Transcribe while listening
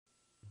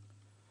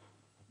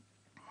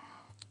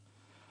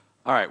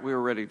All right, we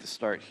are ready to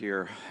start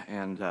here,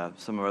 and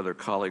some of our other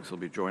colleagues will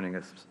be joining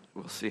us.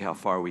 We'll see how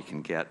far we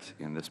can get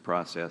in this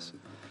process.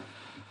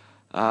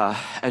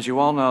 As you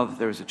all know,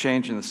 there was a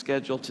change in the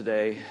schedule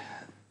today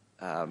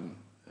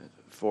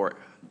for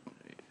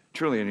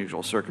truly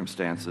unusual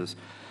circumstances,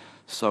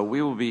 so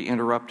we will be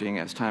interrupting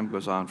as time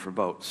goes on for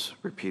votes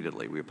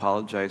repeatedly. We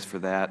apologize for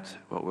that.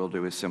 What we'll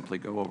do is simply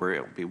go over. It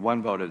will be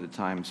one vote at a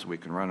time so we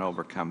can run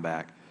over, come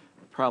back.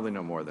 Probably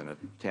no more than a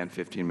 10,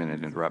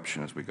 15-minute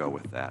interruption as we go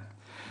with that.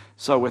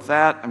 So with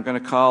that, I'm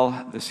going to call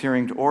this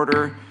hearing to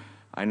order.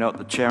 I note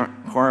the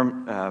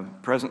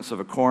presence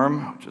of a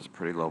quorum, which is a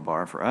pretty low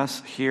bar for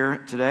us here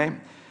today.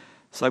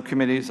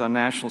 Subcommittees on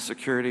National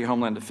Security,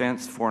 Homeland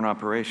Defense, Foreign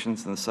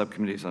Operations, and the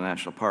Subcommittees on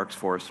National Parks,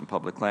 Forests, and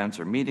Public Lands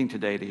are meeting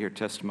today to hear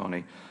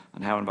testimony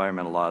on how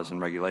environmental laws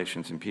and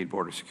regulations impede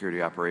border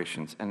security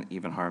operations and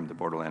even harm the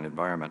borderland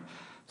environment.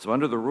 So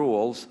under the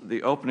rules,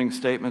 the opening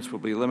statements will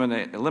be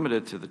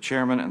limited to the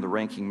chairman and the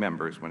ranking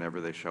members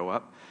whenever they show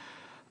up.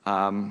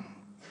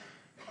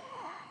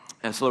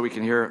 And so that we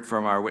can hear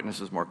from our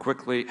witnesses more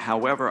quickly.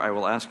 However, I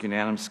will ask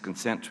unanimous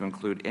consent to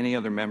include any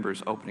other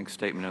member's opening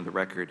statement in the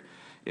record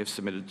if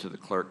submitted to the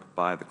clerk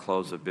by the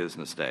close of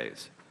business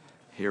days.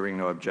 Hearing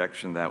no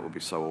objection, that will be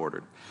so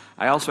ordered.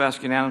 I also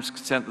ask unanimous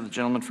consent that the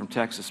gentleman from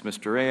Texas,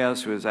 Mr.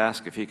 Reyes, who has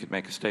asked if he could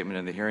make a statement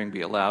in the hearing,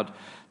 be allowed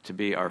to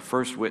be our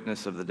first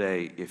witness of the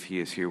day if he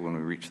is here when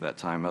we reach that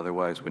time.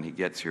 Otherwise, when he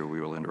gets here,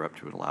 we will interrupt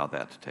to allow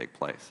that to take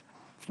place.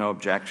 If no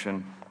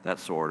objection,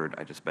 that's so ordered.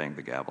 I just banged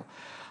the gavel.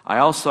 I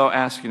also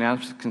ask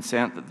unanimous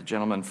consent that the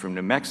gentleman from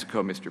New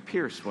Mexico, Mr.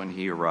 Pierce, when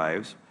he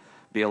arrives,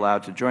 be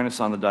allowed to join us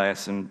on the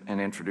dais and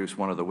introduce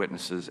one of the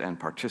witnesses and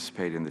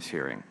participate in this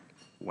hearing.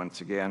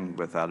 Once again,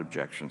 without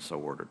objection, so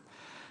ordered.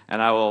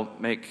 And I will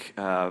make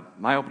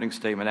my opening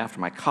statement after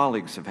my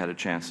colleagues have had a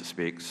chance to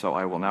speak, so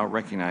I will now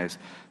recognize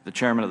the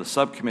Chairman of the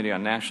Subcommittee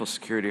on National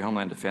Security,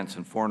 Homeland Defense,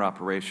 and Foreign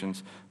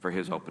Operations for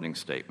his opening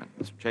statement.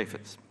 Mr.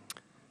 Chaffetz.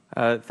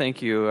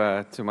 Thank you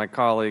to my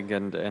colleague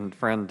and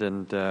friend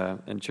and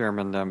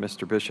Chairman,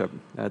 Mr. Bishop.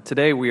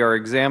 Today we are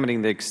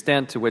examining the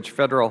extent to which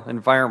federal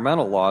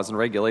environmental laws and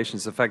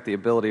regulations affect the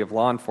ability of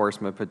law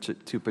enforcement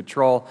to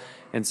patrol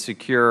and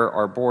secure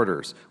our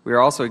borders. We are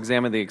also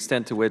examining the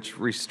extent to which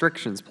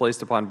restrictions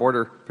placed upon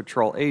Border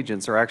Patrol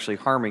agents are actually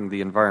harming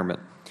the environment.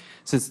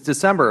 Since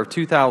December of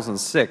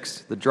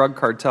 2006, the drug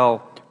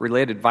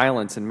cartel-related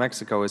violence in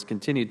Mexico has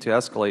continued to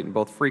escalate in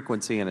both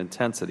frequency and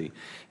intensity.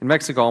 In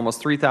Mexico, almost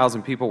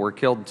 3,000 people were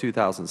killed in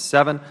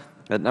 2007.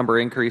 That number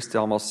increased to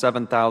almost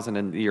 7,000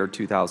 in the year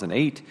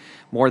 2008,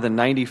 more than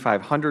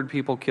 9,500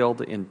 people killed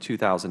in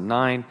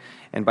 2009,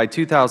 and by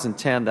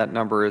 2010, that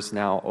number is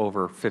now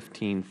over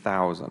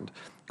 15,000.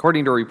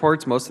 According to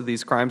reports, most of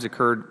these crimes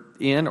occurred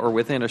in or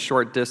within a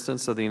short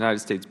distance of the United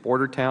States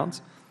border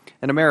towns.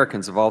 And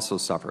Americans have also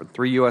suffered.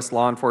 3 U.S.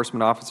 law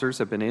enforcement officers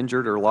have been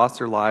injured or lost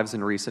their lives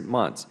in recent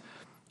months.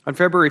 On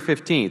February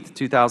 15,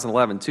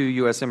 2011, 2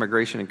 U.S.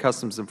 Immigration and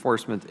Customs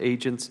Enforcement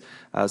agents,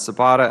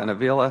 Zapata and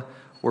Avila,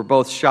 were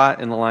both shot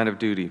in the line of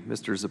duty.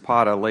 Mr.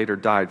 Zapata later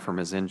died from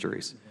his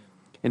injuries.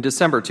 In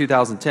December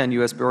 2010,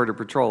 U.S. Border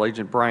Patrol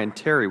agent Brian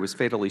Terry was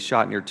fatally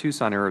shot near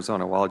Tucson,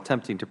 Arizona, while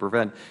attempting to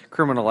prevent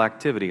criminal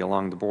activity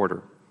along the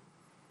border.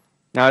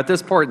 Now, at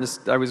this point,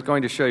 I was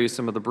going to show you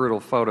some of the brutal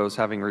photos.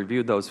 Having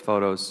reviewed those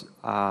photos,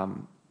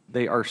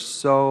 they are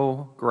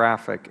so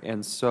graphic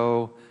and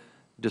so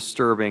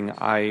disturbing.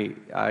 I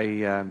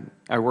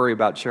worry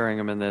about sharing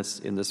them in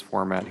this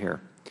format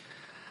here.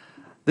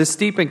 This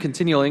steep and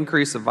continual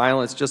increase of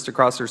violence just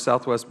across our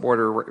southwest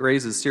border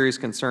raises serious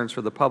concerns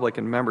for the public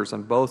and members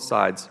on both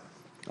sides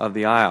of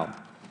the aisle.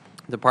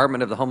 The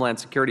Department of the Homeland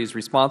Security is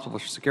responsible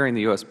for securing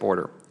the U.S.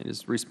 border. It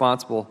is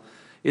responsible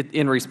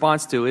in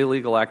response to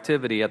illegal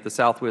activity at the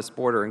southwest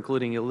border,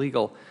 including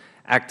illegal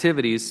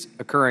activities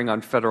occurring on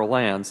federal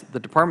lands. The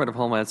Department of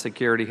Homeland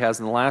Security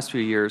has in the last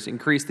few years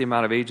increased the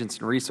amount of agents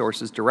and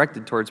resources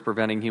directed towards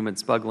preventing human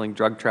smuggling,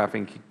 drug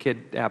trafficking,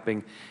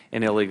 kidnapping,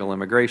 and illegal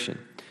immigration.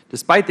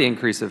 Despite the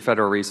increase of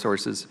federal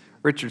resources,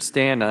 Richard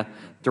Stana,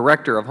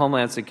 Director of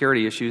Homeland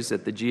Security Issues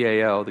at the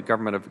GAO, the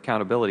Government of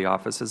Accountability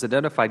Office, has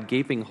identified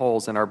gaping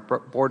holes in our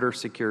border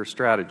secure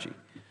strategy.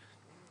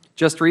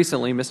 Just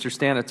recently, Mr.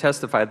 Stana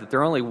testified that there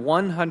are only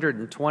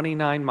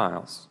 129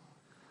 miles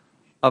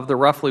of the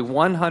roughly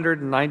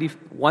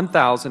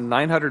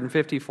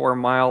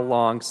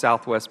 1,954-mile-long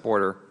southwest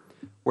border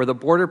where the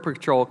Border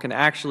Patrol can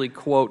actually,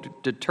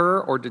 quote, deter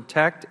or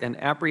detect and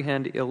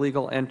apprehend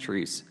illegal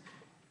entries,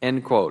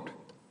 end quote.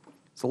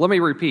 So let me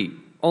repeat.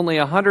 Only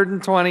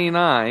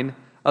 129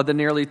 of the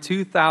nearly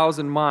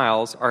 2,000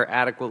 miles are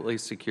adequately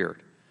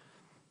secured.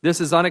 This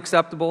is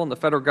unacceptable, and the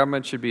Federal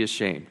Government should be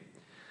ashamed.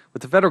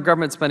 With the Federal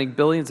Government spending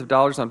billions of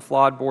dollars on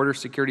flawed border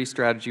security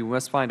strategy, we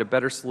must find a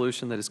better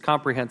solution that is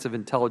comprehensive,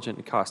 intelligent,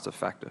 and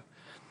cost-effective.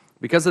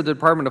 Because of the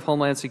Department of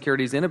Homeland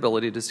Security's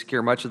inability to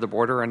secure much of the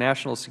border, our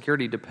national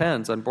security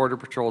depends on Border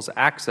Patrol's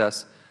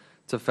access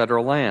to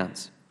federal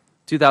lands.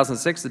 In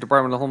 2006, the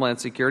Department of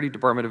Homeland Security,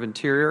 Department of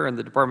Interior, and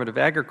the Department of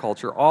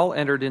Agriculture all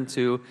entered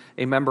into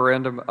a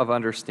memorandum of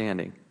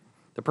understanding.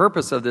 The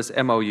purpose of this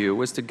MOU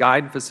was to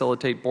guide and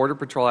facilitate Border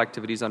Patrol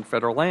activities on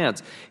Federal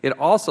lands. It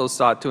also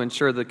sought to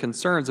ensure that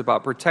concerns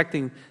about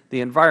protecting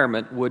the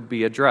environment would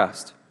be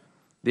addressed.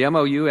 The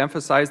MOU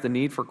emphasized the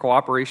need for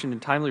cooperation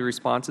and timely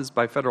responses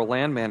by Federal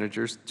land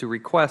managers to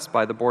requests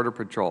by the Border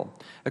Patrol.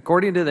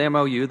 According to the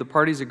MOU, the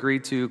parties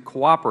agreed to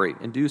cooperate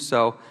and do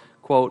so,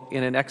 quote,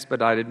 in an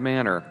expedited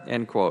manner,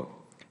 end quote.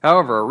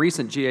 However, a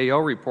recent GAO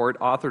report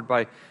authored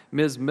by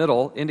Ms.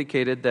 Mittal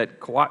indicated that,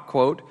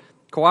 quote,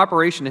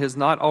 cooperation has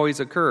not always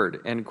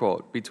occurred, end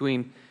quote,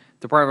 between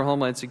Department of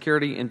Homeland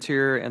Security,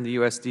 Interior, and the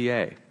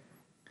USDA.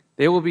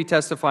 They will be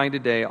testifying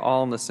today,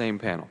 all on the same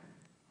panel.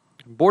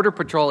 Border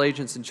Patrol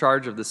agents in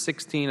charge of the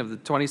 16 of the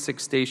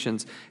 26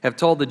 stations have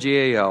told the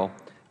GAO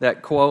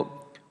that,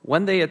 quote,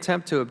 when they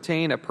attempt to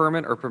obtain a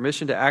permit or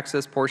permission to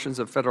access portions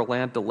of Federal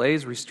land,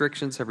 delays,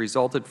 restrictions have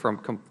resulted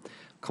from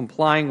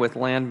complying with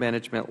land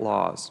management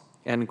laws,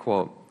 end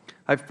quote.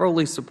 I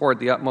fully support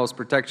the utmost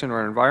protection of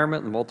our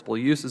environment and multiple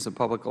uses of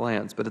public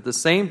lands, but at the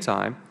same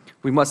time,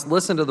 we must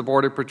listen to the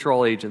Border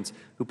Patrol agents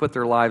who put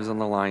their lives on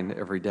the line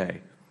every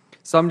day.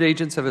 Some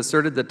agents have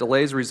asserted that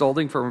delays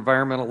resulting from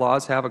environmental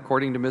laws have,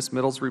 according to Ms.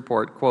 Mittal's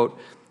report, quote,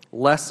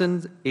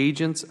 lessened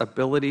agents'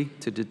 ability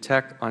to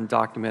detect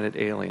undocumented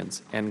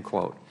aliens, end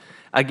quote.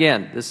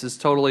 Again, this is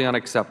totally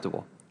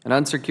unacceptable. An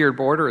unsecured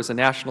border is a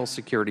national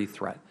security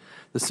threat.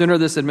 The sooner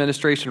this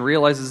administration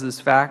realizes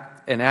this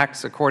fact and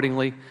acts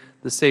accordingly,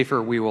 the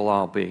safer we will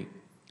all be.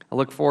 I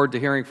look forward to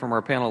hearing from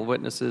our panel of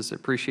witnesses. I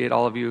appreciate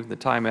all of you, the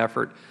time,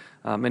 effort.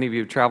 Many of you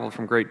have traveled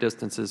from great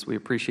distances. We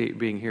appreciate you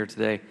being here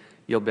today.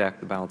 Yield back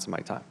the balance of my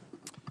time.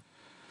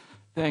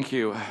 Thank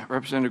you.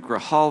 Representative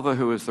Grijalva,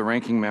 who is the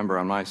ranking member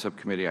on my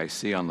subcommittee, I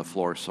see on the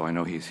floor, so I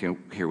know he is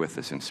here with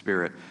us in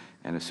spirit.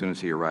 And as soon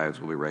as he arrives,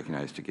 will be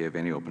recognized to give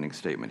any opening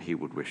statement he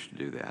would wish to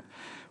do that.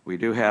 We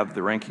do have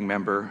the ranking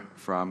member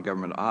from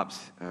Government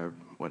Ops,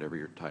 whatever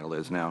your title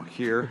is now,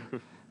 here.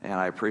 And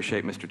I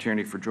appreciate Mr.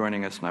 Tierney for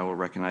joining us, and I will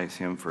recognize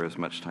him for as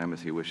much time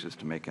as he wishes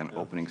to make an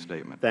opening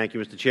statement. Thank you,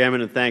 Mr.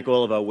 Chairman, and thank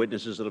all of our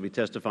witnesses that will be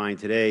testifying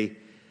today.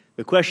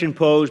 The question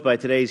posed by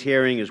today's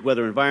hearing is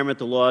whether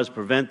environmental laws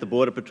prevent the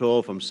Border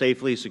Patrol from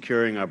safely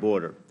securing our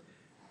border.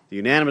 The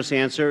unanimous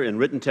answer in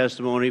written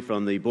testimony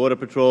from the Border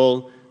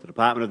Patrol, the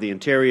Department of the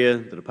Interior,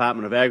 the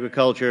Department of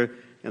Agriculture,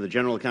 and the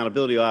General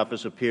Accountability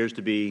Office appears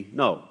to be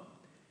no.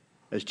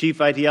 As Chief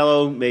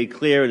Vitiello made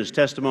clear in his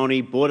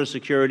testimony, border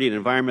security and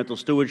environmental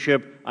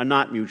stewardship are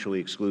not mutually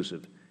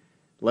exclusive.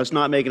 Let's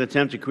not make an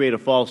attempt to create a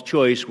false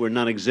choice where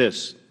none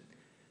exists.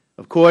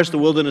 Of course, the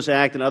Wilderness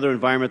Act and other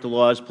environmental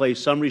laws place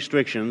some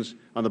restrictions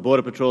on the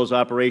Border Patrol's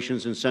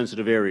operations in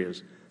sensitive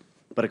areas.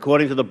 But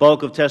according to the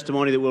bulk of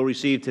testimony that we'll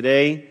receive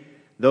today,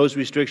 those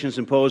restrictions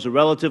impose a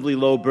relatively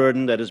low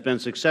burden that has been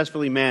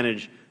successfully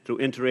managed through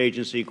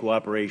interagency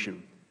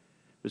cooperation.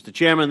 Mr.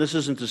 Chairman, this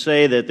isn't to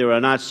say that there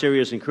are not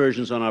serious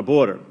incursions on our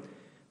border.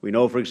 We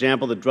know, for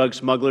example, that drug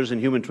smugglers and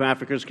human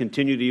traffickers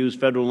continue to use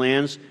Federal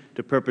lands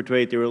to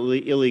perpetrate their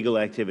illegal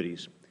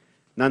activities.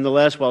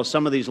 Nonetheless, while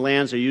some of these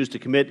lands are used to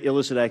commit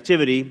illicit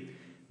activity,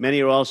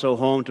 many are also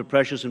home to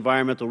precious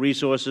environmental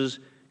resources,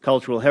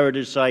 cultural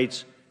heritage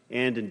sites,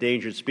 and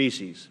endangered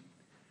species.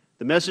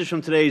 The message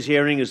from today's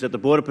hearing is that the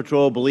Border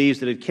Patrol believes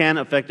that it can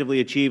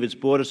effectively achieve its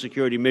border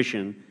security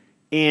mission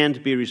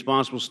and be a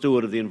responsible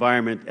steward of the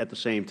environment at the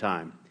same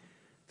time.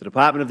 The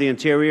Department of the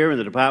Interior and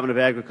the Department of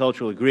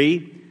Agriculture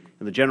agree,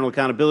 and the General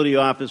Accountability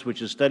Office, which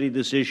has studied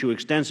this issue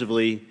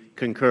extensively,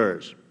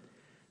 concurs.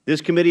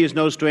 This committee is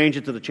no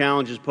stranger to the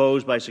challenges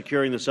posed by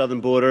securing the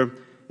southern border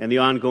and the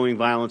ongoing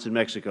violence in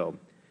Mexico.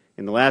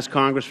 In the last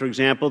Congress, for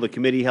example, the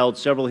committee held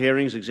several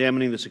hearings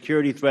examining the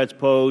security threats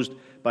posed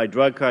by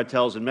drug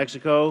cartels in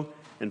Mexico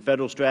and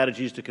Federal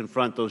strategies to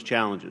confront those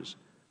challenges.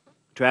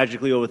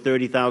 Tragically, over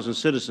 30,000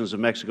 citizens of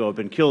Mexico have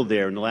been killed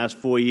there in the last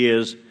 4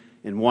 years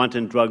in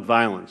wanton drug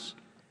violence.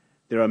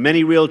 There are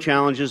many real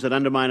challenges that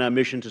undermine our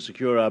mission to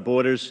secure our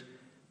borders,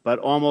 but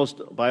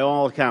almost by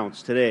all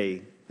accounts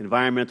today,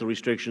 environmental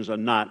restrictions are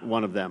not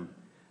one of them.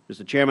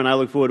 Mr. Chairman, I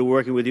look forward to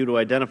working with you to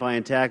identify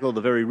and tackle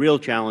the very real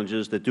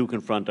challenges that do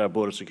confront our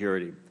border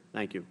security.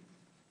 Thank you.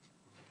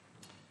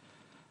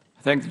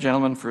 I thank the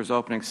gentleman for his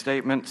opening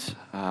statement.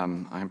 I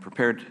am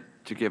prepared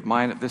to give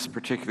mine at this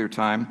particular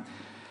time.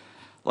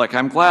 Look,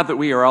 I'm glad that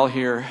we are all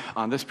here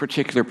on this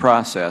particular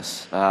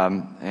process,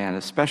 and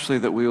especially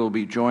that we will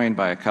be joined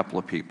by a couple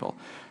of people.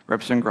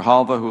 Representative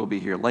Grijalva, who will be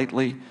here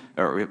lately,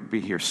 or will be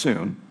here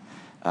soon.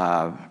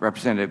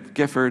 Representative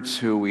Giffords,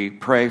 who we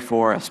pray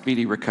for a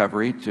speedy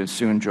recovery to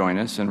soon join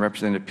us, and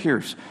Representative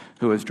Pierce,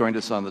 who has joined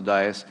us on the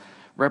dais,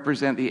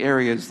 represent the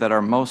areas that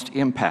are most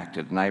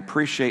impacted. And I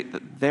appreciate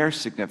that their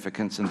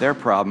significance and their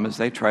problem as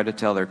they try to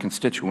tell their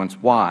constituents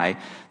why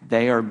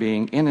they are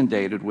being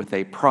inundated with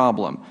a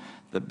problem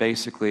that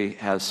basically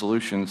has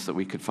solutions that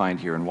we could find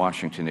here in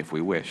Washington if we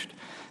wished.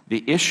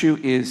 The issue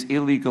is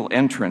illegal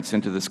entrance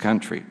into this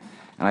country.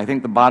 And I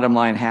think the bottom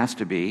line has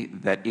to be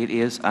that it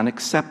is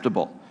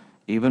unacceptable.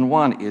 Even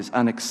one is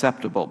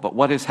unacceptable. But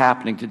what is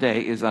happening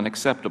today is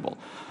unacceptable.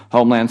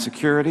 Homeland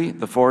Security,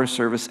 the Forest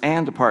Service,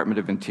 and Department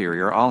of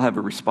Interior all have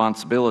a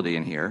responsibility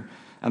in here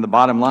And the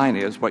bottom line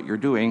is what you're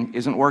doing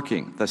isn't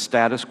working. The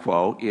status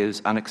quo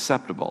is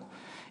unacceptable.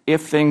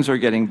 If things are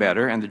getting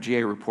better, and the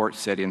GA report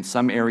said in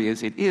some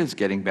areas it is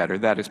getting better,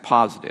 that is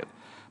positive,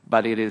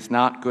 but it is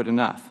not good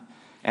enough.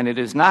 And it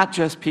is not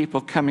just people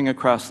coming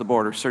across the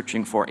border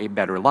searching for a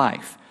better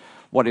life.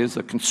 What is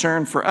a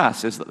concern for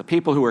us is that the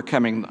people who are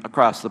coming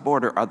across the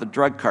border are the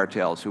drug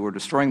cartels who are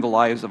destroying the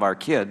lives of our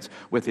kids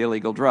with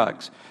illegal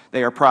drugs.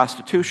 They are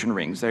prostitution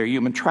rings. They are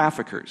human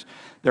traffickers.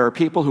 There are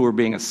people who are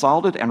being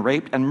assaulted and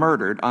raped and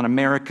murdered on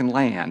American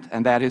land,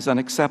 and that is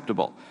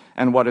unacceptable.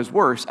 And what is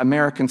worse,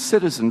 American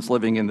citizens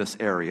living in this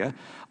area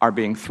are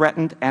being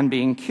threatened and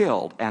being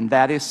killed, and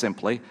that is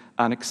simply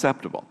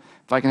unacceptable.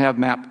 If I can have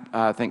map,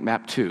 I think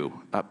map 2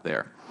 up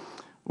there,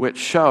 which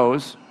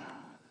shows,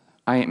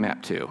 I ain't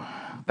map 2.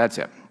 That's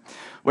it,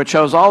 which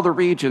shows all the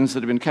regions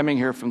that have been coming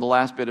here from the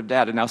last bit of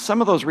data. Now, some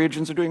of those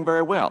regions are doing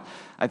very well.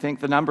 I think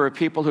the number of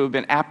people who have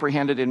been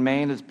apprehended in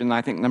Maine has been,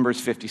 I think, number is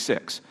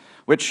 56,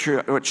 which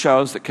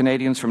shows that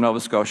Canadians from Nova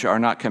Scotia are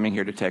not coming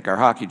here to take our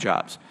hockey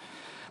jobs.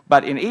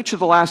 But in each of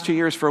the last 2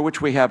 years for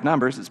which we have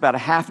numbers, it's about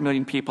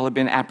 500,000 people have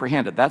been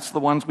apprehended. That's the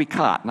ones we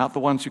caught, not the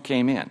ones who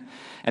came in.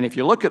 And if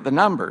you look at the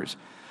numbers,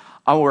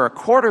 over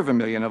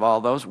 250,000 of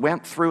all those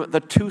went through the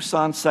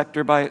Tucson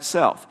sector by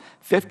itself.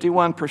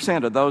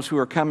 51% of those who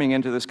are coming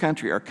into this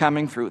country are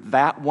coming through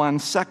that one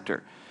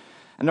sector.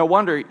 And no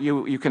wonder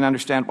you can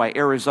understand why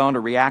Arizona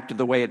reacted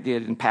the way it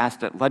did and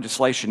passed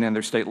legislation in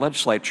their state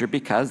legislature,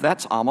 because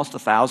that's almost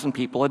 1,000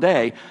 people a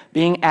day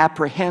being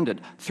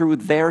apprehended through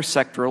their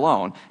sector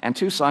alone. And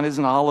Tucson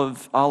isn't all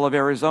of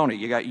Arizona.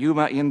 You got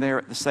Yuma in there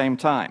at the same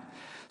time.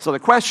 So the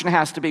question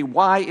has to be,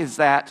 why is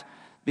that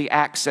the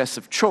access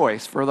of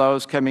choice for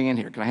those coming in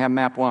here? Can I have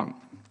map 1?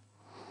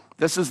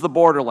 This is the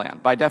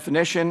borderland. By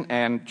definition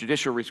and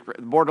judicial,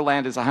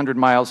 borderland is 100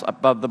 miles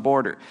above the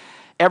border.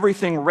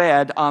 Everything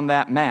red on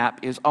that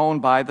map is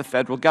owned by the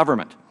federal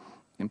government.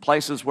 In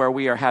places where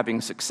we are having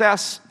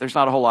success, there's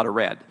not a whole lot of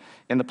red.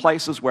 In the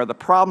places where the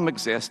problem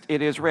exists,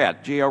 it is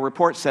red. GAO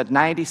report said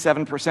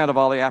 97% of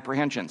all the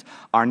apprehensions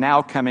are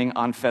now coming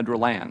on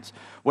federal lands.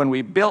 When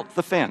we built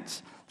the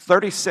fence,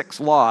 36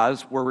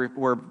 laws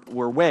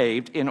were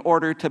waived in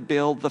order to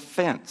build the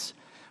fence.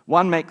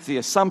 One makes the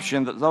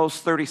assumption that those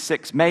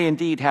 36 may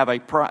indeed have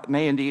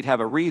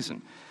a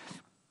reason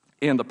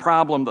in the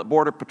problem that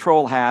Border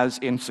Patrol has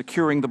in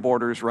securing the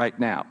borders right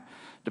now.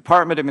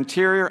 Department of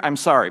Interior, I'm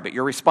sorry, but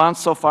your response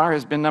so far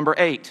has been number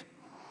 8,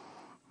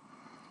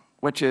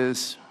 which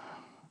is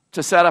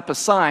to set up a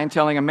sign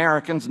telling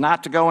Americans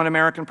not to go on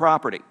American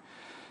property.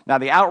 Now,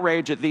 the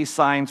outrage at these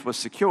signs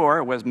was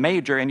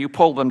major, and you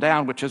pulled them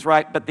down, which is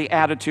right, but the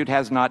attitude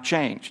has not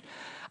changed.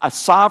 A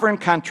sovereign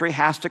country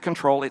has to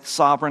control its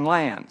sovereign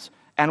lands,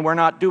 and we're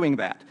not doing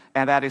that,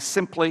 and that is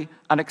simply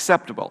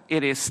unacceptable.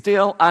 It is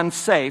still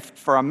unsafe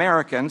for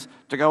Americans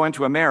to go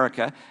into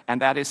America,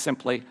 and that is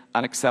simply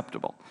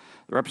unacceptable.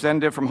 The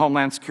representative from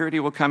Homeland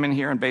Security will come in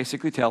here and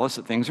basically tell us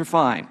that things are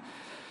fine.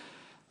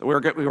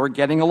 We're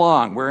getting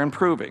along. We're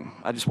improving.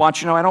 I just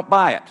want you to know I don't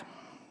buy it.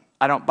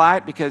 I don't buy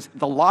it because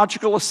the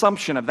logical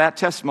assumption of that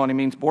testimony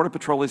means Border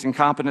Patrol is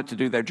incompetent to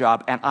do their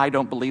job, and I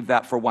don't believe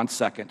that for 1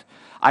 second.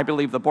 I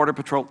believe the Border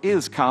Patrol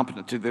is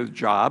competent to do their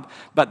job,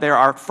 but there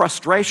are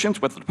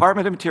frustrations with the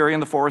Department of Interior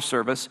and the Forest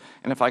Service,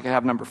 and if I could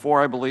have number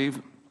 4, I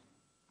believe,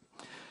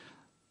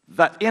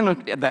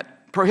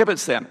 that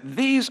prohibits them.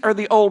 These are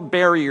the old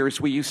barriers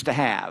we used to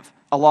have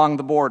along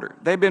the border.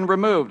 They've been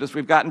removed as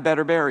we've gotten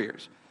better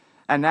barriers.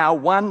 And now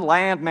one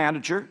land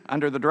manager,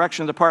 under the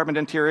direction of the Department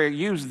of Interior,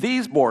 used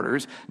these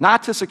borders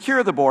not to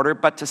secure the border,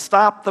 but to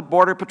stop the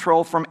Border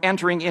Patrol from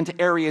entering into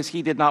areas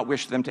he did not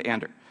wish them to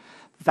enter.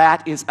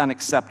 That is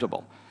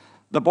unacceptable.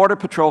 The Border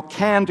Patrol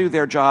can do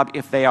their job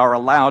if they are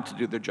allowed to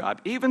do their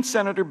job. Even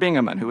Senator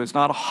Bingaman, who is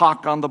not a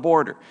hawk on the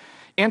border,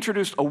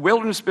 introduced a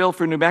wilderness bill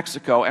for New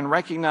Mexico and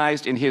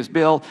recognized in his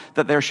bill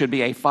that there should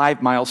be a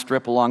 5-mile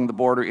strip along the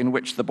border in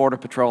which the Border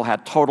Patrol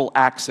had total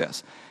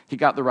access. He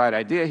got the right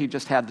idea, he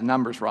just had the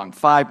numbers wrong.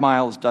 5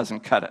 miles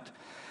doesn't cut it.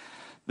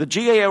 The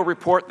GAO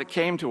report that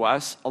came to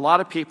us, a lot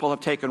of people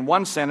have taken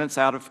one sentence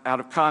out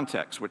of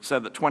context, which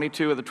said that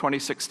 22 of the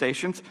 26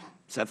 stations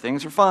said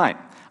things are fine,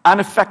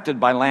 unaffected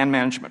by land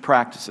management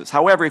practices.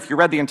 However, if you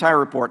read the entire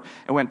report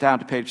and went down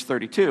to page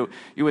 32,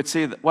 you would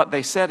see that what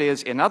they said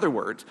is, in other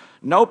words,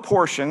 no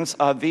portions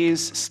of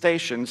these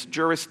stations'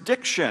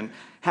 jurisdiction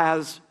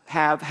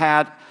have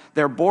had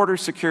their border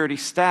security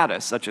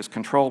status, such as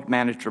controlled,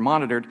 managed, or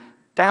monitored,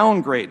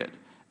 downgraded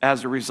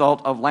as a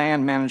result of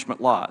land management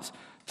laws.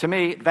 To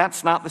me,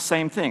 that's not the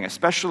same thing,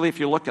 especially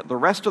if you look at the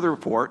rest of the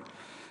report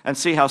and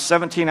see how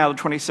 17 out of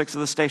 26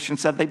 of the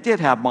stations said they did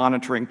have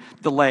monitoring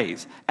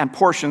delays and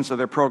portions of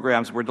their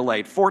programs were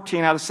delayed.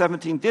 14 out of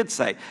 17 did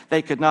say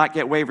they could not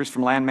get waivers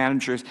from land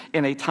managers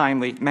in a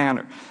timely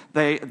manner.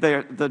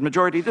 The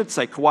majority did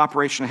say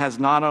cooperation has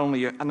not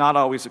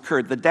always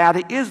occurred. The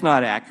data is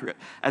not accurate.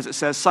 As it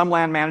says, some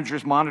land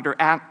managers monitor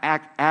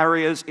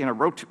areas in a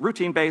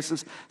routine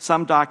basis,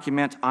 some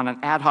document on an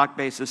ad hoc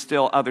basis,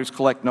 still others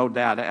collect no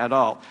data at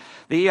all.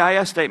 The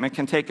EIS statement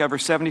can take over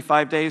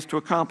 75 days to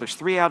accomplish.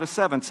 3 out of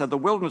 7 said the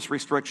wilderness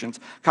restrictions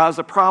cause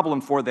a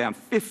problem for them.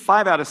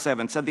 5 out of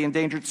 7 said the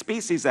Endangered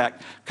Species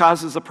Act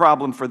causes a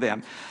problem for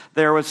them.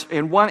 There was,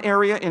 in one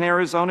area in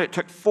Arizona, it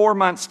took 4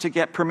 months to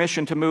get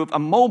permission to move a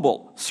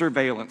mobile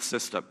surveillance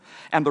system.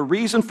 And the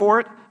reason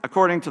for it,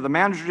 according to the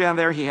manager down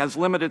there, he has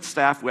limited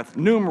staff with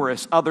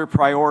numerous other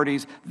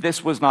priorities.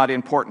 This was not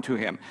important to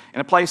him.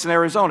 In a place in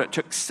Arizona, it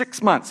took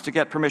 6 months to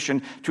get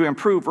permission to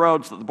improve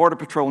roads that the Border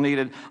Patrol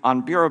needed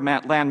on Bureau of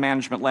Land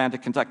Management land to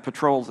conduct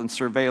patrols and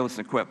surveillance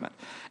equipment.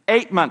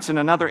 8 months in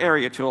another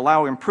area to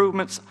allow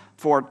improvements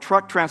for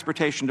truck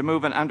transportation to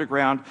move an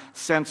underground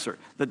sensor.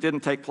 That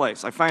didn't take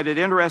place. I find it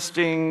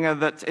interesting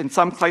that in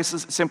some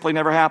places it simply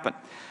never happened.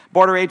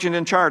 Border agent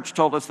in charge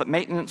told us that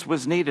maintenance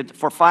was needed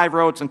for 5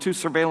 roads and 2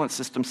 surveillance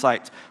system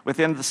sites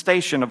within the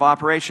station of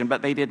operation,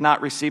 but they did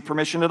not receive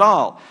permission at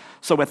all.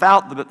 So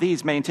without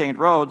these maintained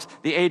roads,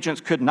 the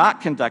agents could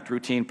not conduct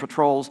routine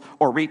patrols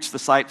or reach the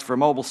sites for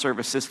mobile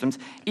service systems,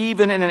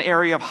 even in an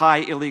area of high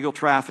illegal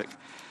traffic.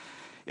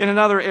 In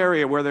another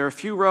area where there are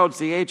few roads,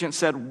 the agent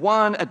said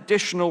 1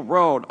 additional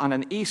road on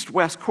an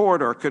east-west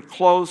corridor could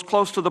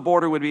close to the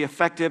border would be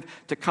effective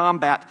to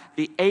combat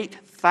the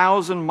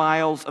 8,000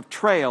 miles of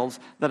trails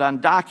that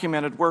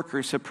undocumented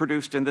workers have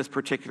produced in this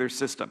particular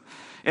system.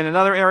 In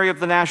another area of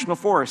the National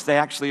Forest, they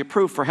actually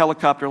approved for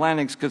helicopter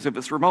landings because of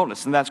its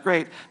remoteness, and that's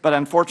great, but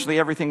unfortunately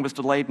everything was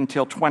delayed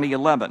until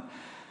 2011.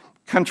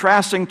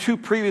 Contrasting 2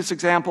 previous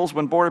examples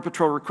when Border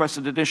Patrol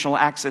requested additional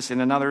access in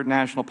another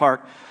national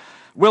park,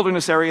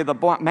 wilderness area,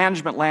 the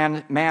management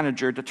land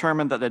manager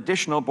determined that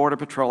additional Border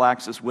Patrol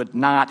access would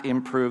not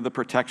improve the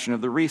protection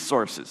of the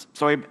resources.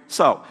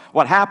 So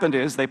what happened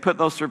is they put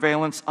those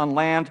surveillance on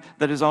land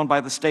that is owned by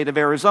the state of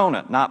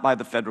Arizona, not by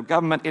the federal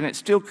government, and it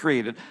still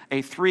created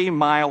a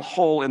 3-mile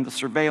hole in the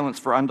surveillance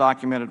for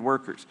undocumented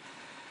workers.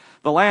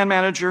 The land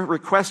manager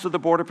requested the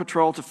Border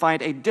Patrol to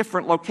find a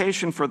different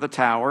location for the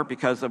tower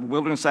because of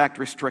Wilderness Act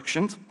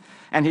restrictions,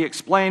 and he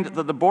explained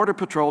that the Border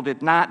Patrol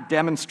did not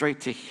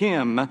demonstrate to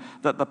him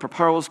that the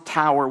proposed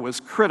tower was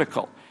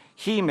critical.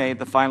 He made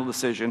the final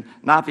decision,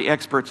 not the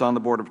experts on the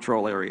Border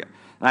Patrol area.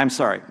 And I'm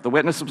sorry, the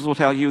witnesses will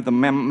tell you the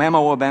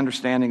memo of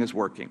understanding is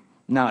working.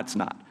 No, it's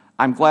not.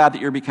 I'm glad that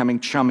you're becoming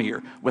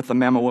chummier with the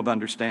memo of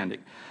understanding.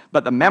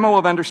 But the memo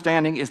of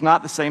understanding is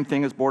not the same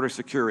thing as border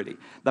security.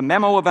 The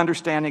memo of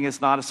understanding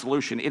is not a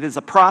solution. It is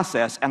a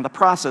process, and the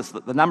process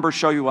that the numbers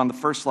show you on the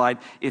first slide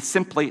is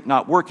simply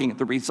not working.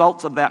 The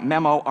results of that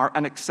memo are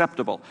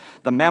unacceptable.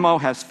 The memo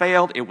has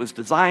failed. It was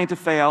designed to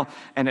fail,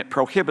 and it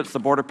prohibits the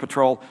Border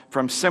Patrol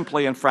from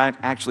simply, in fact,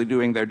 actually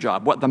doing their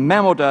job. What the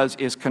memo does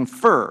is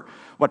confer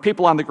what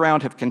people on the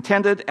ground have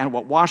contended and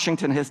what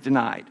Washington has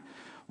denied.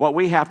 What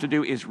we have to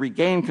do is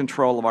regain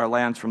control of our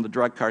lands from the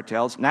drug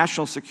cartels.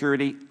 National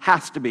security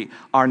has to be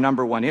our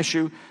 #1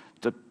 issue.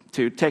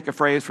 To take a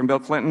phrase from Bill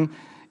Clinton,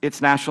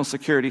 it's national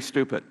security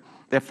stupid.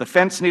 If the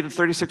fence needed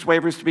 36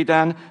 waivers to be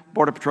done,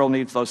 Border Patrol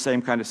needs those same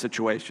kind of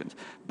situations.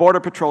 Border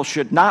Patrol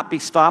should not be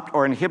stopped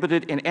or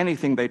inhibited in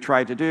anything they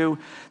try to do.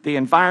 The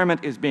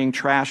environment is being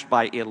trashed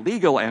by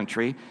illegal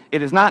entry.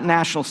 It is not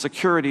national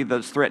security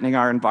that is threatening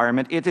our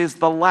environment. It is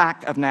the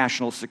lack of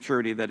national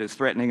security that is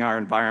threatening our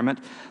environment.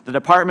 The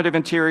Department of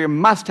Interior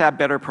must have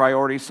better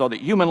priorities so that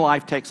human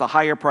life takes a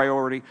higher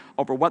priority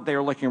over what they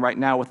are looking right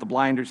now with the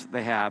blinders that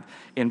they have.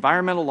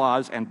 Environmental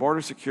laws and border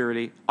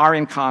security are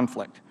in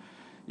conflict.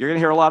 You're going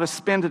to hear a lot of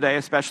spin today,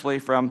 especially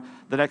from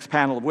the next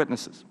panel of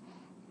witnesses.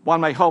 One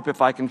may hope,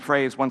 if I can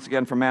phrase once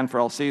again from Man for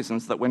All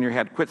Seasons, that when your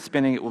head quits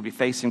spinning, it will be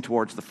facing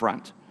towards the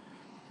front.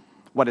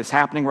 What is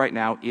happening right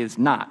now is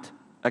not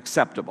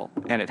acceptable,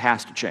 and it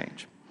has to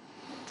change.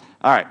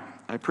 All right.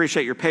 I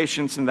appreciate your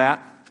patience in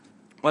that.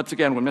 Once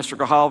again, when Mr.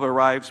 Grijalva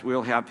arrives,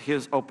 we'll have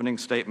his opening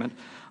statement.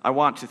 I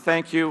want to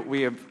thank you.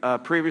 We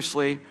have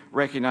previously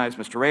recognized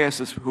Mr. Reyes,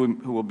 who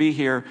will be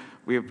here.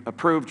 We have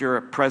approved your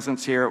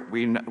presence here.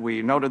 We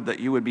noted that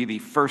you would be the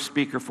first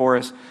speaker for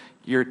us.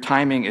 Your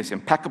timing is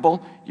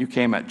impeccable. You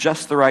came at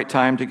just the right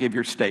time to give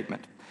your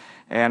statement.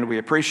 And we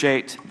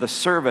appreciate the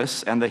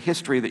service and the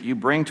history that you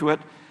bring to it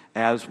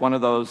as one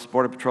of those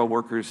Border Patrol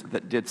workers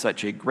that did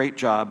such a great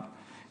job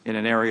in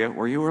an area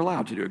where you were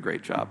allowed to do a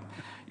great job.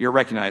 You're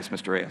recognized,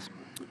 Mr. Reyes.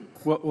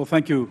 Well,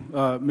 thank you,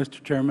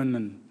 Mr. Chairman,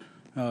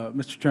 and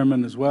Mr.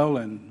 Chairman as well,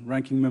 and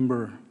Ranking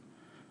Member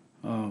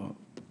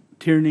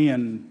Tierney,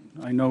 and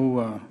I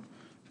know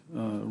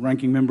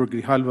Ranking Member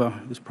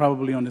Grijalva is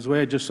probably on his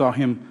way. I just saw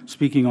him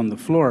speaking on the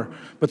floor.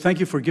 But thank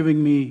you for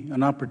giving me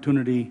an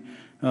opportunity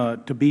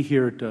to be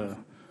here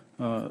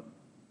to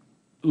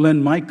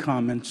lend my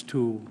comments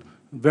to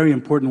very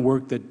important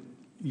work that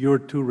your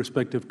 2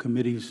 respective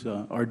committees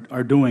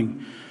are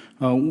doing.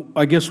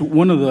 I guess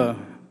one of the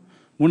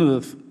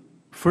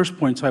first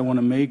points I want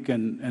to make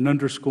and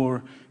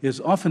underscore is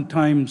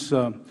oftentimes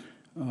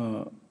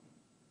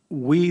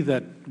we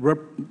that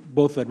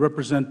both that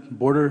represent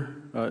border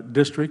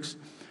districts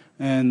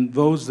and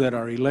those that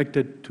are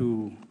elected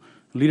to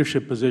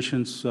leadership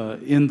positions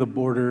in the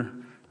border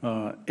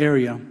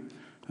area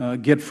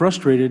get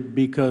frustrated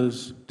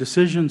because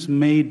decisions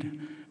made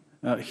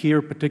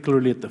here,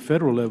 particularly at the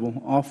federal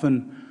level,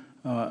 often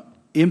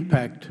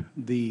impact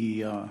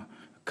the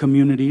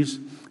communities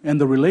and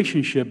the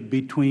relationship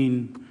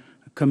between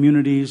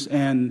communities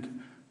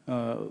and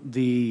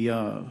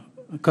the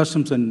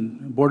Customs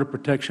and Border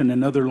Protection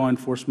and other law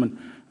enforcement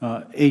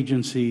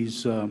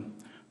agencies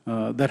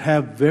that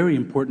have very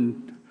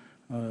important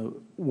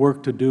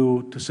work to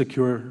do to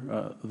secure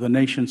the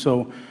nation.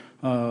 So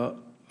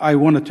I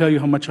want to tell you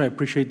how much I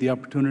appreciate the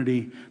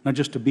opportunity, not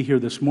just to be here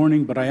this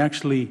morning, but I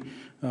actually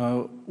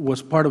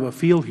was part of a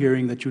field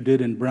hearing that you did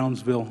in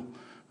Brownsville,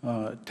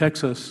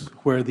 Texas,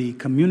 where the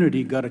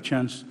community got a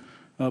chance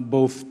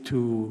both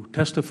to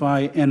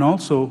testify and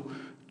also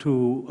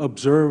to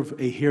observe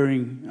a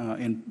hearing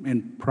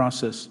in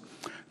process.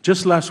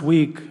 Just last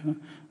week,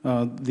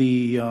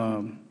 the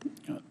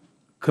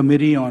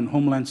Committee on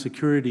Homeland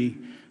Security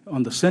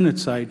on the Senate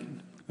side,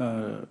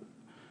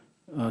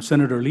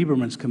 Senator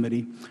Lieberman's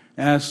committee,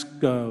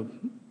 asked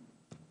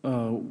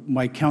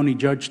my county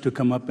judge to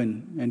come up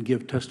and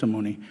give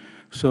testimony.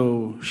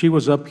 So she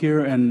was up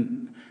here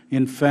and,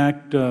 in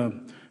fact,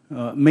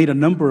 made a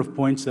number of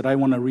points that I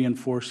want to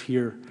reinforce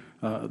here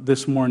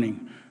this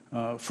morning.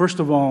 First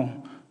of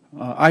all,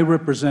 I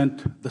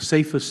represent the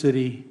safest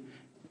city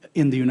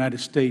in the United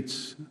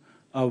States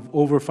of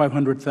over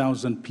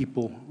 500,000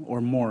 people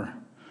or more.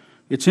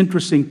 It's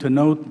interesting to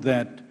note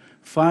that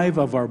 5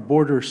 of our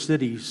border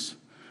cities,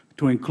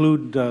 to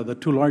include the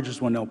 2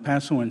 largest ones, El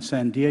Paso and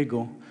San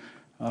Diego,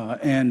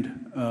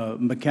 and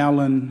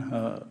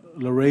McAllen,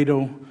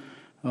 Laredo,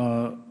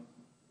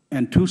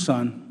 and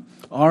Tucson,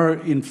 are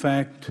in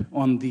fact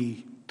on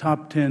the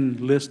top 10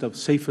 list of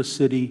safest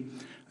city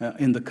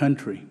in the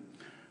country.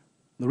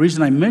 The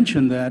reason I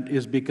mention that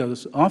is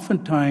because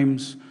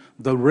oftentimes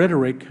the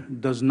rhetoric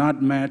does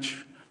not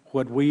match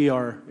what we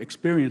are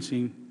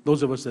experiencing,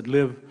 those of us that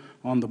live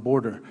on the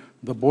border.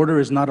 The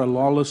border is not a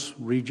lawless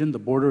region. The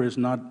border is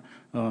not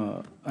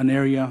an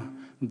area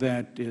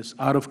that is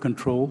out of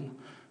control.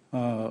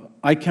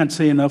 I can't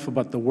say enough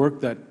about the work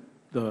that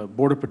the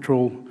Border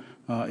Patrol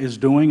is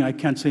doing. I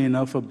can't say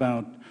enough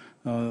about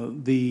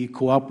the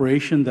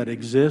cooperation that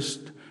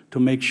exists to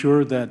make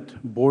sure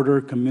that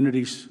border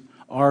communities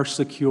are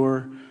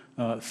secure,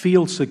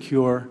 feel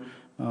secure,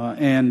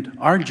 and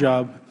our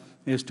job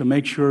is to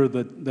make sure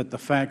that the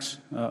facts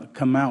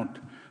come out.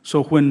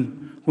 So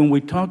when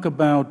we talk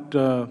about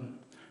the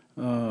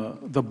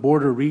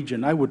border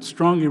region, I would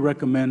strongly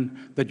recommend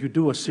that you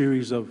do a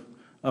series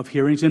of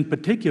hearings, in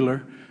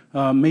particular,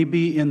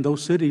 maybe in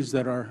those cities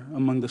that are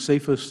among the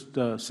safest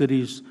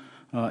cities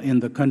in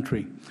the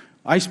country.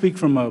 I speak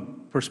from a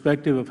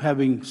perspective of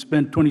having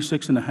spent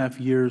 26.5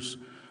 years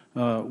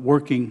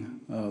working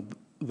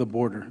the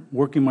border,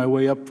 working my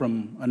way up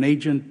from an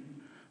agent,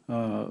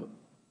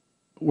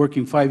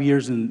 working 5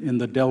 years in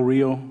the Del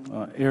Rio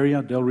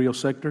area, Del Rio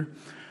sector,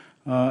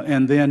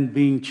 and then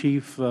being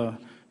chief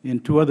in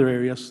 2 other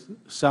areas,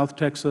 South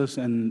Texas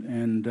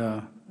and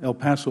El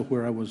Paso,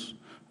 where I was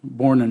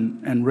born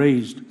and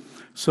raised.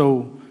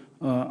 So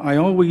I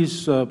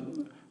always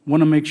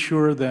want to make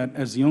sure that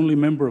as the only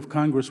member of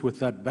Congress with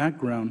that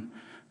background,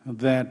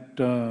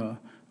 that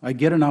I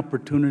get an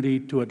opportunity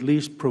to at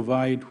least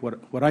provide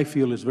what I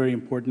feel is very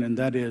important, and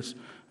that is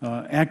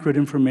accurate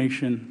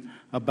information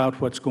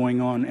about what's going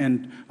on.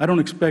 And I don't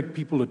expect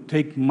people to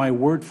take my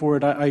word for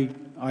it.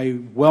 I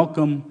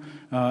welcome,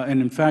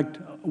 and in fact,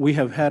 we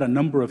have had a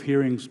number of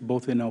hearings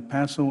both in El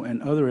Paso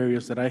and other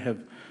areas that I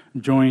have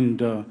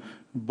joined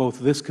both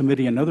this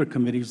committee and other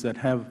committees that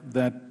have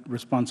that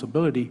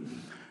responsibility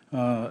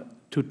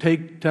to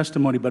take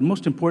testimony, but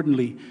most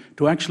importantly,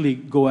 to actually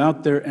go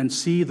out there and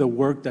see the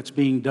work that's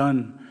being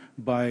done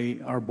by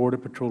our Border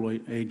Patrol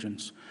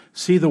agents,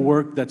 see the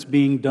work that's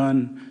being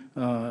done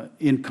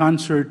in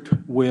concert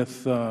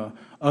with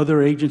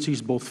other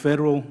agencies, both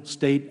federal,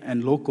 state,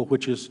 and local,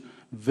 which is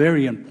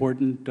very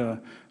important,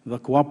 the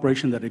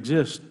cooperation that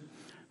exists.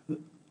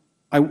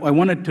 I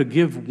wanted to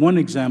give one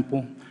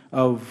example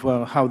of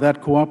how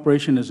that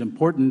cooperation is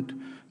important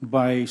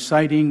by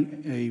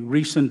citing a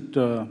recent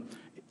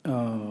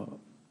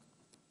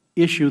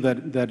issue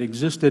that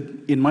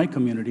existed in my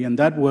community, and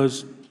that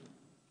was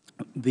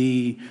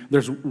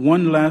there's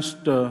one last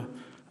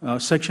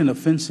section of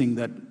fencing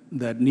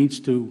that needs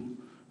to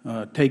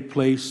take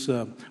place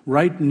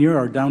right near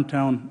our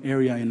downtown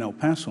area in El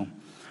Paso.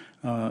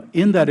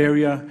 In that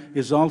area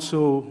is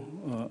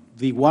also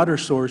the water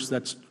source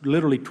that's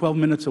literally 12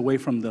 minutes away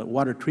from the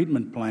water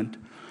treatment plant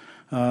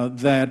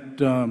that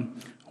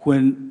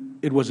when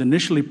it was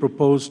initially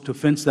proposed to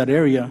fence that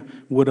area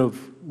would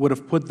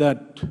have put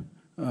that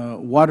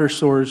water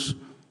source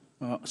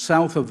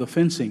south of the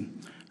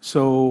fencing.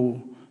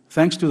 So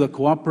thanks to the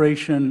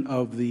cooperation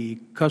of the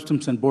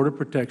Customs and Border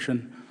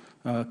Protection,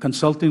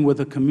 consulting with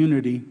the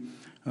community,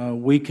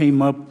 we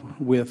came up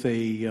with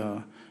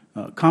a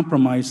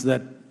compromise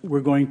that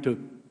we're going to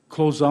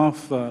close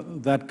off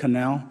that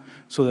canal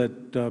so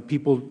that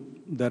people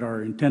that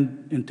are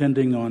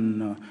intending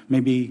on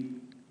maybe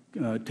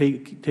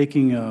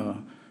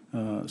taking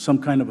some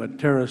kind of a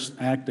terrorist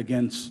act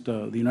against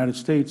the United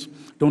States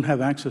don't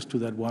have access to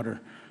that water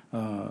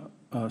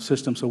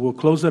system. So we'll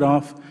close it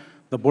off.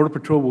 The Border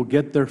Patrol will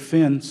get their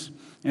fence,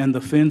 and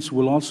the fence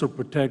will also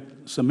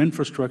protect some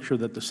infrastructure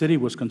that the city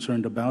was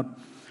concerned about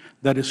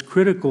that is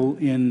critical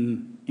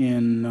in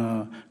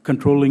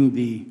controlling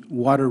the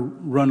water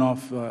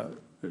runoff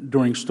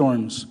during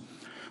storms.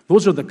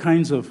 Those are the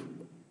kinds of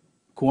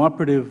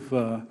cooperative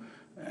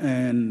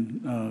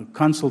and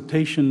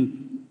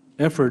consultation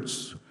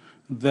efforts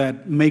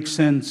that make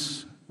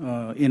sense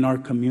in our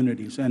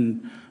communities.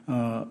 And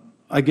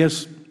I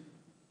guess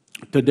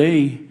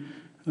today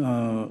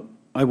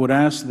I would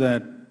ask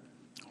that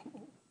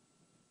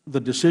the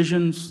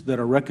decisions that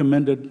are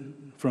recommended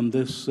from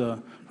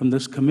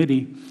this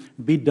committee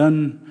be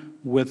done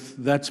with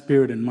that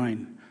spirit in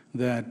mind,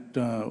 that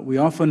we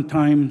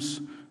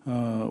oftentimes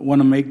want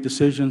to make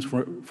decisions,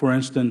 for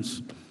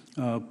instance,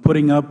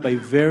 putting up a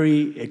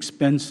very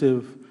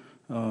expensive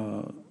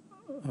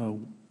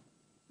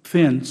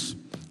fence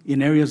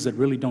in areas that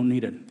really don't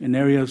need it, in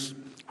areas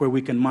where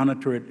we can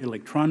monitor it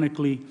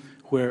electronically,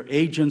 where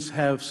agents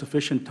have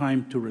sufficient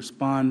time to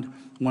respond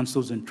once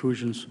those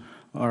intrusions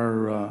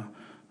are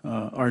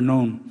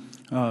known.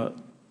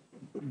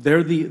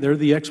 They're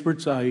the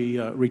experts. I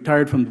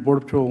retired from the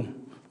Border Patrol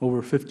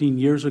over 15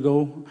 years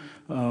ago,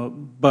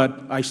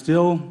 but I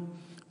still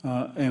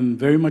am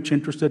very much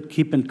interested,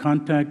 keep in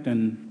contact,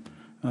 and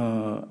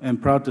am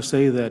proud to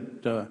say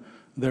that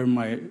they're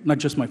not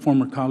just my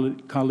former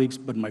colleagues,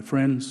 but my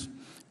friends,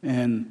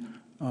 and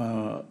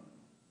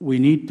we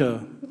need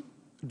to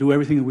do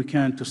everything that we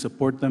can to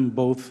support them,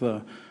 both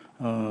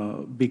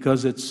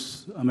because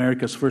it's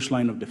America's first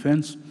line of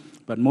defense,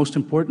 but most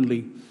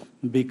importantly,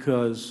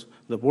 because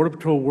the Border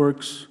Patrol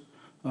works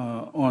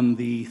on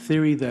the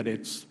theory that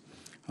it's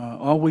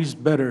always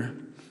better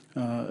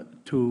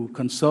to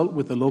consult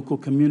with the local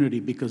community,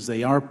 because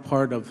they are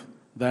part of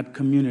that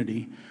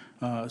community,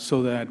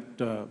 so that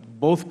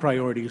both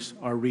priorities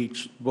are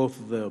reached, both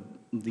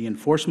the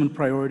enforcement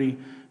priority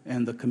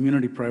and the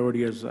community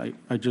priority, as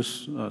I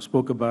just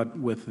spoke about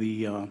with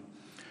the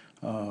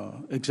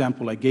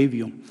example I gave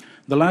you.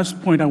 The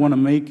last point I want to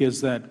make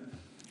is that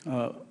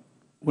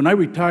when I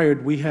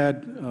retired, we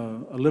had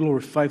a little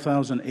over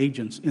 5,000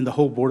 agents in the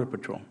whole Border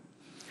Patrol.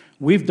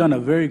 We've done a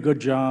very good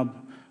job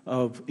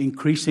of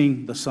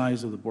increasing the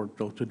size of the Border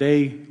Patrol.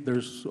 Today,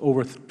 there's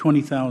over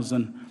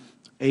 20,000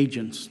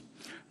 agents.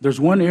 There's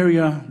one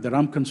area that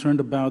I'm concerned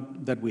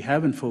about that we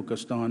haven't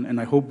focused on, and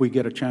I hope we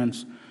get a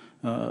chance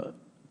to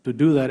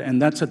do that,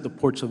 and that's at the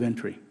ports of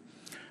entry.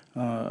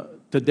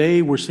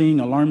 Today, we're seeing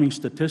alarming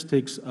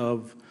statistics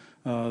of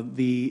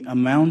the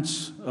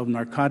amounts of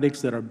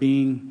narcotics that are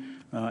being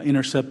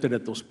intercepted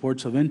at those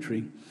ports of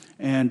entry.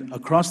 And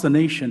across the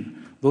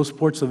nation, those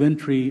ports of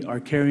entry are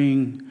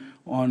carrying,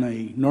 on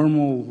a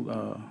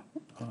normal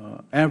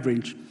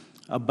average,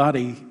 about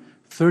a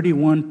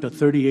 31 to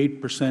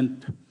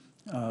 38%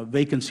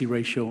 vacancy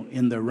ratio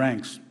in their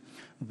ranks.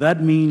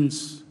 That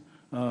means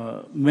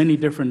many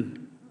different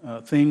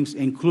things,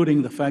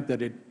 including the fact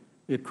that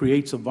it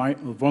creates a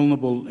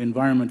vulnerable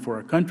environment for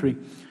our country,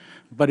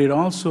 but it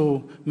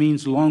also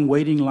means long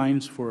waiting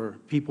lines for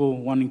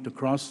people wanting to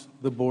cross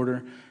the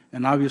border,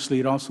 and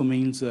obviously it also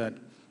means that,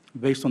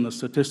 based on the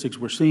statistics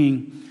we're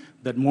seeing,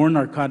 that more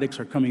narcotics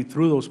are coming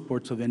through those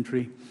ports of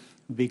entry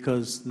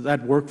because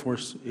that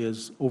workforce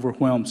is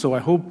overwhelmed. So I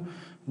hope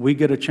we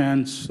get a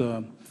chance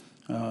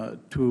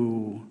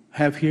to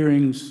have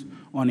hearings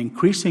on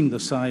increasing the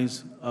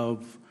size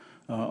of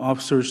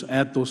officers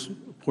at those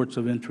ports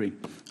of entry.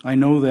 I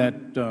know that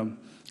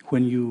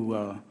when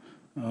you,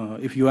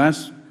 if you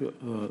ask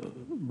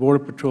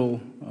Border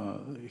Patrol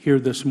here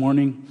this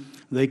morning,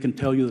 they can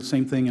tell you the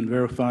same thing and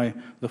verify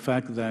the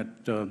fact that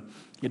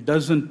it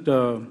doesn't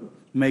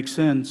make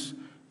sense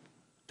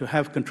to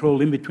have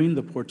control in between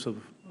the ports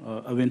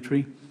of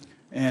entry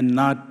and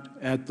not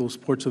at those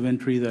ports of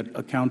entry that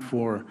account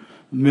for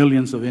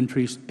millions of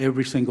entries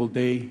every single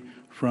day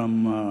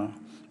from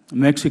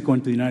Mexico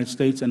into the United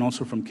States and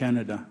also from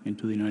Canada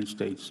into the United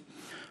States.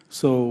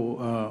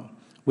 So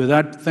with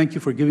that, thank you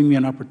for giving me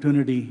an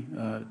opportunity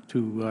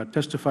to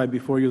testify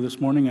before you this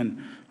morning,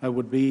 and I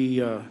would be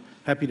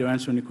happy to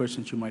answer any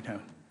questions you might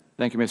have.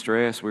 Thank you, Mr.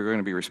 Reyes. We're going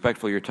to be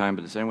respectful of your time,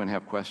 but does anyone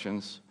have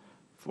questions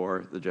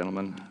for the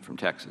gentleman from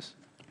Texas?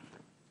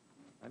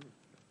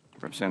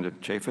 Representative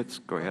Chaffetz,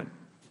 go ahead.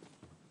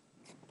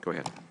 Go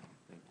ahead.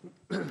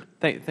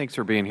 Thanks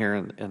for being here,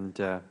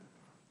 and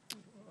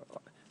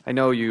I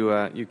know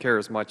you care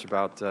as much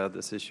about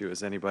this issue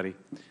as anybody.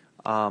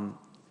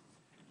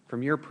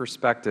 From your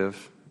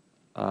perspective,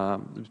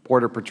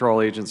 Border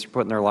Patrol agents are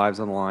putting their lives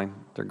on the line.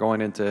 They're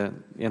going into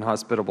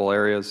inhospitable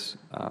areas,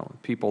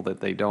 people that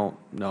they don't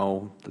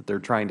know, that they're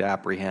trying to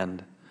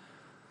apprehend.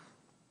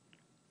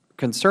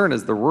 Concern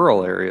is the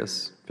rural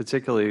areas,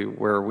 particularly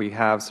where we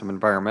have some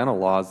environmental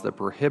laws that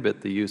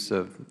prohibit the use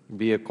of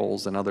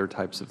vehicles and other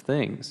types of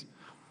things.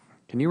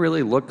 can you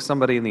really look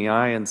somebody in the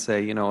eye and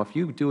say, you know, if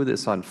you do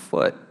this on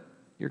foot,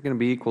 you're going to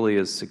be equally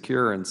as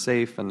secure and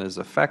safe and as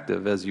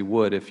effective as you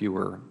would if you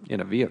were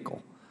in a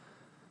vehicle?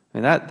 I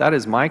mean, that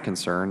is my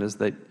concern, is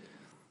that,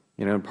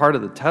 you know, part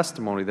of the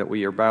testimony that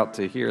we are about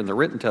to hear, in the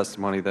written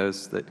testimony,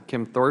 that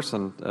Kim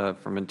Thorsen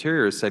from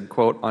Interior said,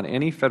 quote, on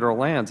any Federal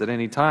lands at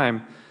any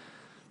time,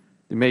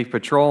 you may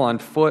patrol on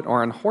foot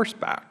or on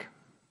horseback.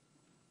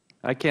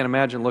 I can't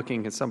imagine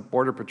looking at some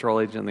Border Patrol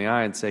agent in the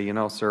eye and say, you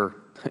know, sir,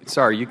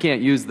 sorry, you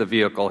can't use the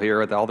vehicle here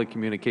with all the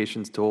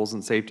communications tools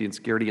and safety and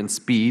security and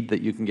speed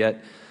that you can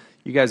get.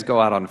 You guys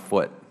go out on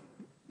foot.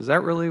 Is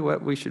that really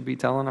what we should be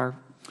telling our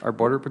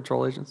Border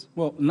Patrol agents?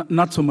 Well,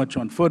 not so much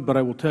on foot, but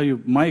I will tell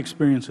you, my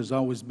experience has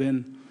always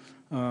been,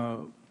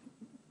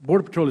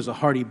 Border Patrol is a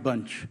hardy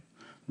bunch.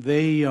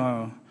 They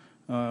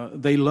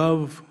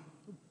love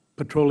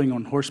patrolling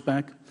on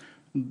horseback,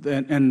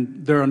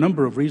 and there are a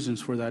number of reasons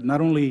for that. Not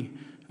only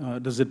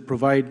does it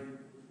provide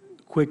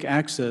quick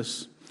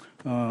access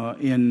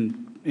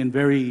in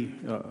very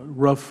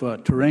rough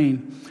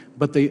terrain,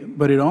 but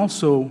it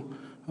also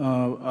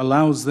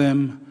allows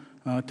them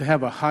to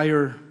have a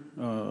higher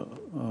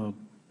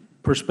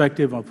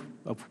perspective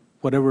of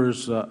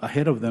whatever's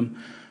ahead of them,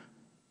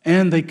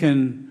 and they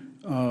can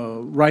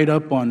ride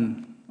up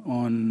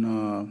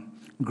on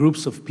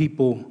groups of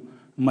people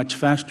much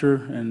faster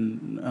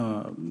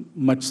and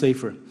much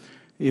safer.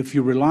 If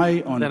you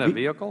rely on Than a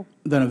vehicle?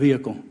 Than a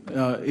vehicle.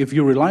 If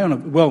you rely on a,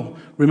 well,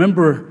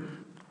 remember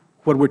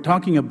what we're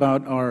talking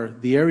about are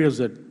the areas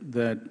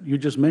that you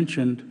just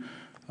mentioned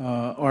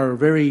are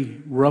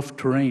very rough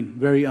terrain,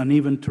 very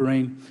uneven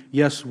terrain.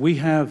 Yes, we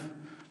have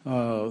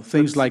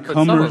things like but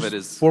some of Hummers, it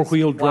is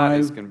four-wheel flat drive.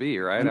 as can be,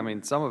 right? I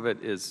mean, some of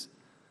it is.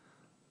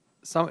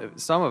 Some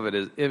of it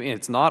is. I mean,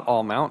 it's not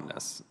all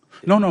mountainous.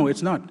 No,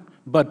 it's not.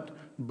 But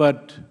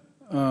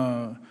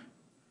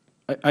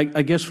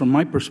I guess from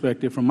my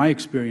perspective, from my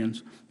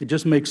experience, it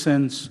just makes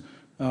sense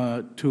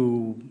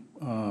to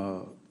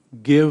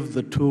give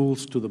the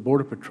tools to the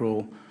Border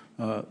Patrol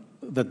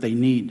that they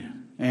need.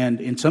 And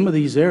in some of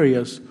these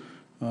areas,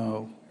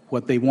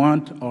 what they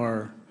want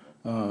are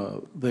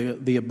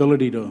the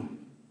ability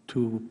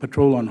to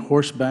patrol on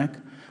horseback.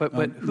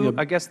 But who?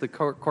 I guess the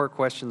core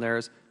question there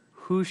is,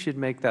 who should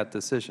make that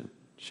decision?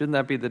 Shouldn't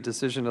that be the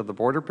decision of the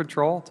Border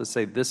Patrol to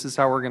say this is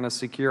how we're going to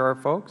secure our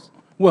folks?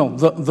 Well,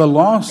 the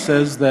law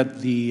says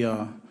that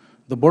the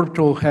Border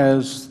Patrol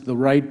has the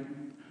right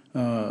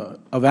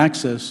of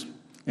access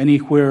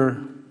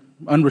anywhere,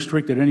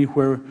 unrestricted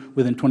anywhere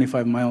within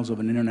 25 miles of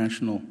an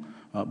international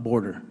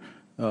border.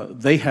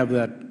 They have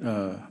that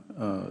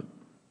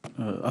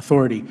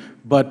authority,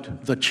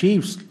 but the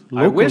chiefs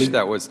locally... I wish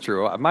that was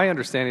true. My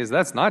understanding is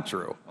that's not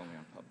true.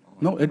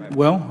 No,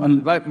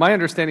 My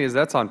understanding is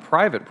that's on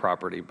private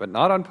property, but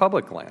not on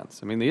public lands.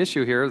 I mean, the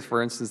issue here is,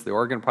 for instance, the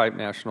Oregon Pipe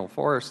National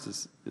Forest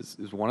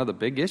is one of the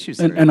big issues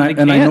here. I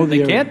know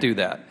they can't do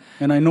that.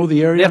 And I know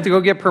the area. They have to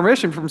go get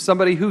permission from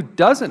somebody who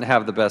doesn't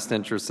have the best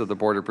interests of the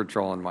Border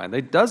Patrol in mind.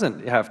 They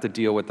doesn't have to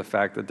deal with the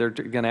fact that they're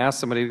going to ask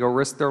somebody to go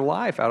risk their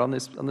life out on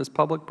this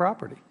public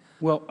property.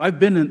 Well, I've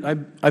been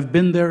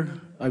there.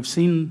 I've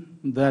seen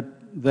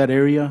that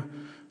area.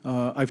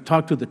 I've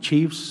talked to the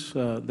chiefs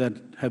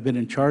that have been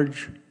in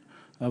charge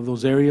of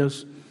those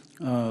areas.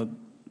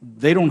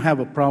 They don't have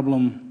a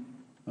problem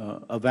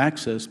of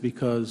access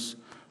because,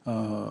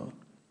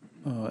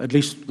 at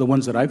least the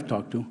ones that I've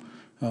talked to,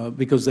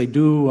 because they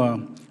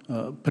do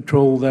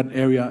patrol that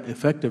area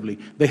effectively.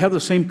 They have the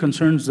same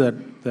concerns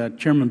that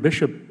Chairman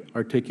Bishop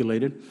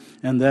articulated,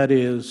 and that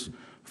is,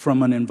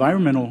 from an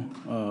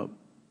environmental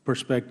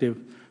perspective,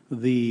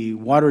 the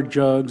water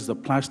jugs, the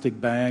plastic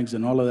bags,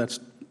 and all of that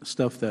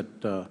stuff that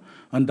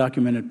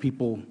undocumented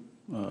people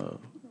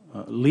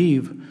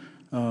leave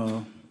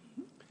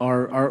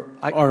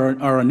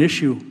are an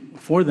issue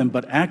for them.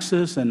 But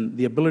access and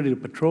the ability to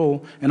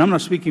patrol, and I'm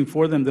not speaking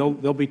for them,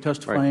 they'll be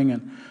testifying,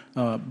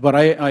 right. But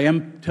I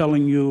am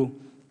telling you,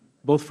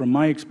 both from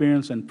my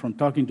experience and from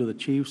talking to the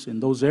chiefs in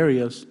those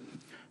areas,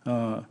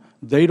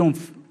 they don't,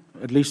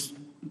 at least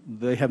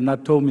they have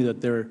not told me that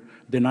they're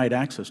denied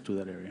access to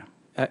that area.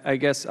 I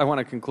guess I want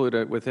to conclude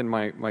it within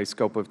my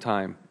scope of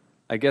time.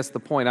 I guess the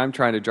point I'm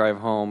trying to drive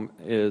home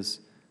is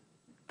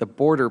the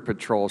Border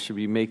Patrol should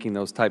be making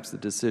those types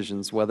of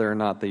decisions, whether or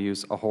not they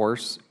use a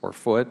horse or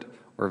foot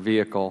or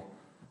vehicle.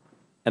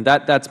 And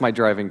that's my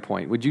driving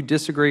point. Would you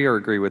disagree or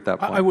agree with that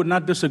point? I would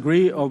not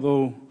disagree,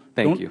 although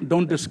Thank you.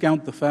 Don't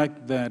discount the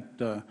fact that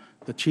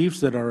the chiefs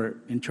that are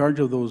in charge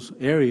of those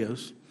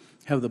areas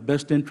have the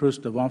best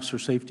interest of officer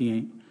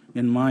safety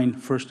in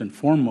mind first and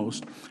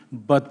foremost.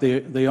 But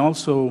they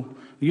also,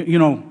 you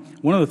know,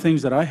 one of the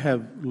things that I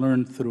have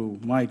learned through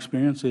my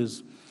experience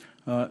is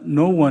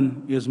no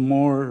one is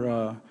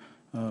more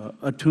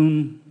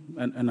attuned,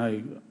 and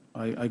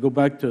I go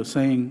back to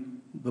saying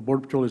the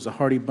Border Patrol is a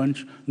hardy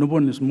bunch. No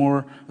one is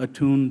more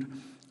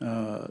attuned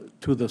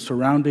to the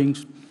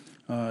surroundings,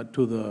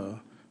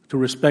 to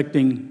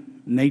respecting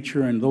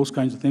nature and those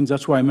kinds of things.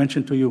 That's why I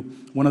mentioned to you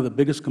one of the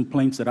biggest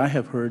complaints that I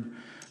have heard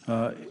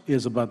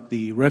is about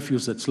the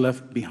refuse that's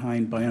left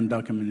behind by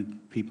undocumented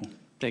people.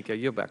 Thank you. I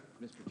yield back.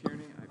 Mr.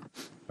 Tierney?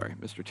 Sorry,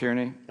 Mr.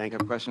 Tierney, Thank you you.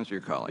 have questions for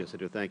your colleague? Yes, I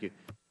do. Thank you.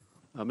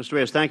 Mr.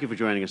 Reyes, thank you for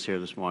joining us here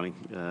this morning.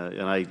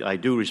 And I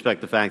do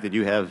respect the fact that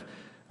you have,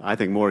 I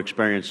think, more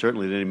experience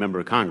certainly than any member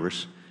of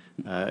Congress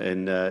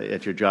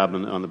at your job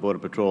on the Border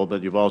Patrol,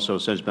 but you've also,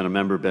 since been a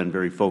member, been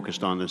very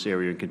focused on this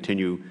area and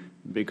continue,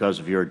 because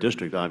of your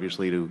district,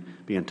 obviously, to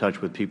be in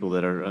touch with people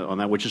that are on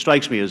that, which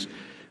strikes me as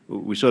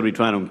we sort of be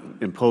trying to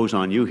impose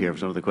on you here for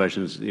some of the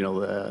questions, you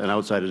know, an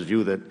outsider's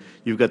view that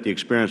you've got the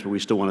experience, but we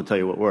still want to tell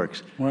you what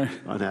works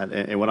on that.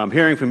 And what I'm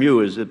hearing from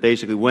you is that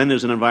basically when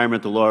there's an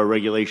environmental law or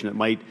regulation that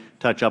might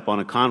touch up on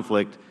a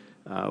conflict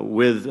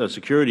with a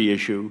security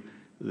issue,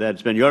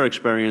 that's been your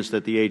experience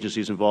that the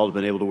agencies involved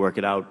have been able to work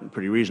it out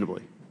pretty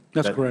reasonably.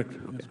 That's correct.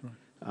 Okay. That's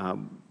correct.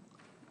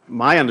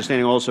 My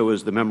understanding also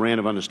is the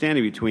memorandum of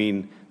understanding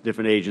between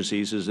different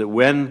agencies is that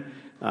when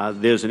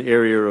there's an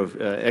area of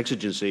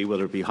exigency,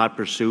 whether it be hot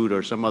pursuit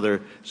or some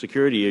other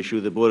security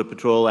issue, the Border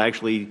Patrol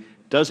actually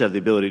does have the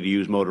ability to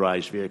use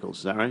motorized vehicles.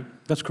 Is that right?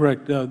 That's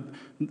correct. That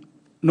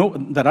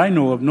I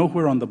know of,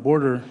 nowhere on the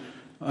border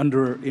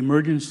under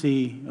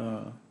emergency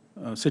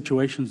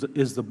situations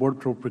is the Border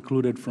Patrol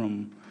precluded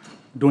from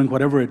doing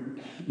whatever it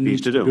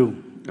needs to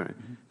do. All right.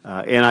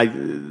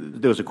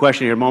 There was a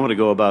question here a moment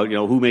ago about, you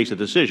know, who makes a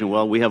decision.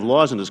 Well, we have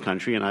laws in this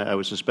country, and I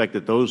would suspect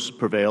that those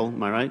prevail.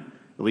 Am I right?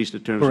 At least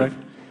in terms Correct.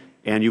 of.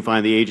 And you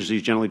find the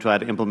agencies generally try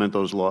to implement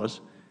those laws.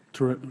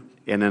 Correct.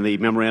 And then the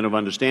memorandum of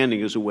understanding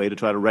is a way to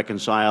try to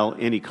reconcile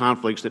any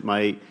conflicts that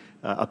might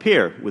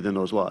appear within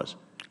those laws.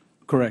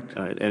 Correct.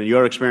 All right. And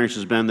your experience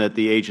has been that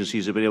the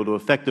agencies have been able to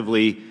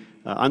effectively,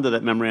 under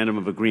that memorandum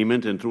of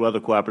agreement and through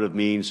other cooperative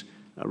means,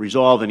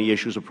 resolve any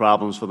issues or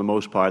problems for the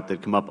most part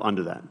that come up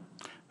under that.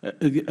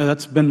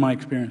 That's been my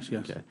experience,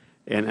 yes. Okay.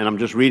 And I'm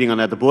just reading on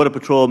that. The Border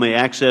Patrol may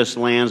access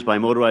lands by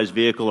motorized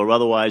vehicle or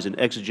otherwise in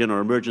exigent or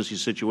emergency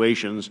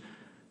situations,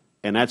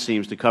 and that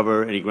seems to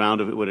cover any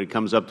ground of it when it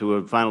comes up to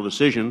a final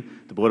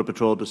decision. The Border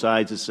Patrol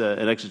decides it's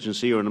an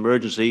exigency or an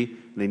emergency,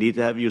 and they need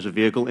to use a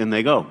vehicle, and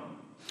they go.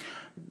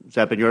 Has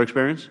that been your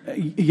experience?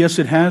 Yes,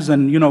 it has.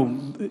 And, you know,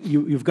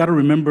 you've got to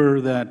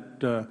remember that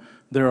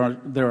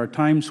there are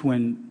times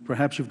when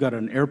perhaps you've got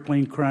an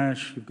airplane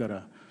crash,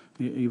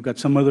 you've got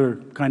some other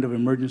kind of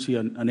emergency,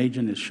 an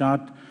agent is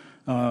shot.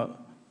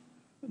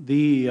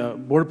 The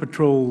Border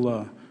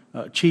Patrol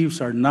chiefs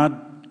are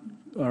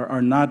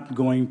not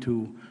going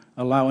to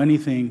allow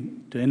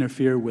anything to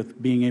interfere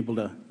with being able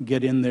to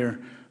get in there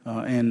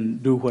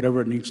and do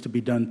whatever needs to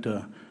be done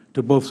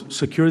to both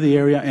secure the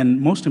area and,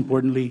 most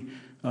importantly,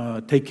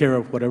 take care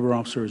of whatever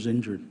officer is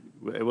injured.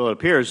 Well, it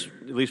appears,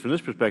 at least from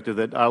this perspective,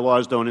 that our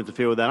laws don't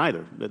interfere with that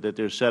either, that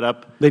they're set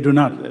up. They do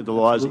not. The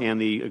laws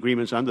and the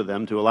agreements under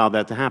them to allow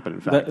that to happen,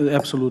 in fact.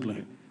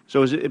 Absolutely.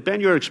 So has it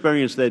been your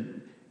experience that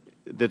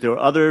there are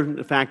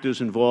other factors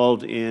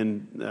involved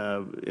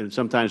in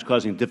sometimes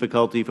causing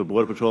difficulty for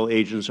Border Patrol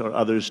agents or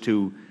others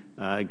to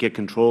get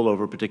control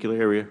over a particular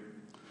area?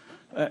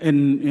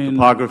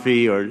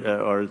 Topography or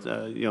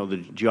you know, the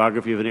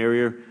geography of an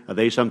area, are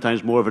they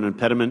sometimes more of an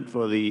impediment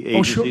for the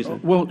agencies? Oh, sure.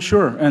 Well,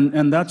 sure,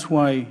 and that's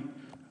why,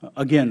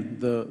 again,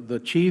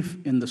 the chief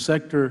in the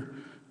sector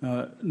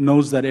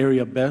knows that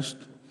area best.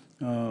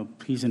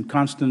 He's in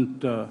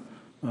constant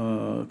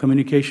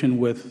communication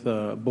with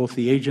both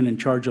the agent in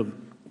charge of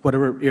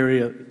whatever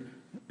area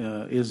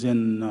is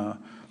in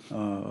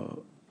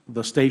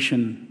the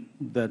station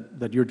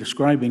that you're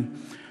describing,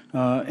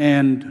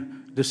 and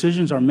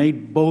decisions are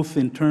made both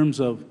in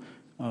terms of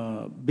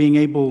being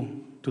able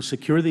to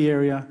secure the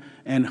area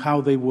and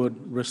how they would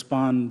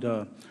respond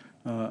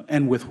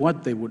and with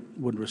what they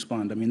would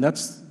respond. I mean,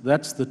 that's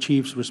the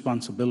chief's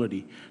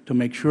responsibility, to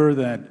make sure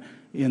that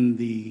in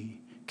the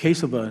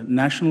case of a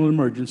national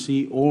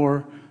emergency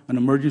or an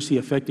emergency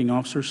affecting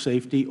officer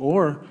safety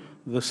or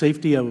the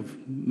safety of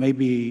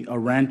maybe a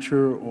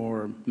rancher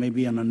or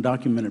maybe an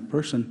undocumented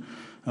person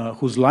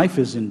whose life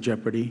is in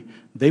jeopardy,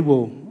 they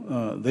will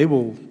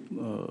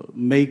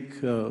make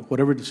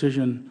whatever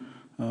decision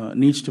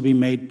needs to be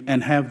made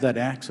and have that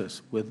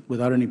access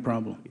without any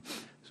problem.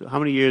 So how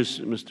many years,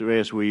 Mr.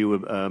 Reyes, were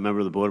you a member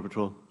of the Border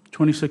Patrol?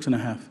 26 and a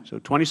half. So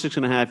 26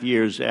 and a half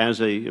years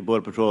as a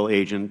Border Patrol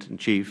agent and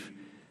chief,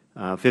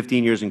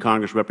 15 years in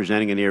Congress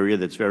representing an area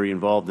that's very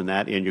involved in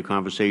that, and your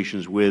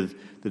conversations with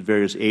the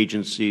various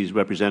agencies,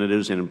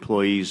 representatives, and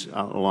employees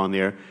along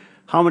there.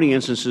 How many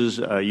instances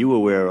are you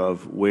aware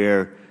of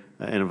where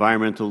an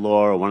environmental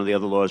law or one of the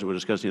other laws that we're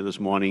discussing here this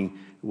morning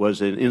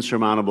was an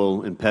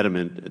insurmountable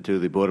impediment to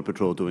the Border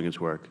Patrol doing its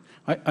work?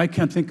 I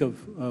can't think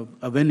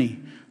of any.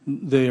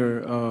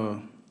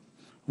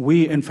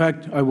 In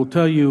fact, I will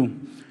tell you,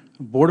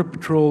 Border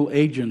Patrol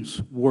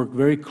agents work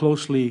very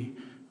closely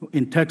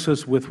in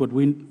Texas with what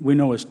we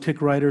know as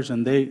tick riders,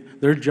 and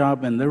their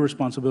job and their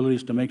responsibility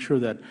is to make sure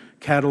that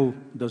cattle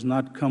does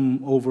not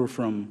come over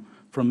from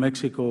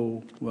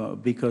Mexico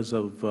because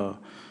of the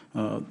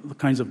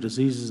kinds of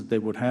diseases that they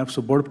would have.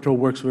 So Border Patrol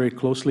works very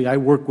closely. I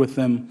worked with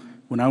them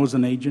when I was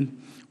an agent.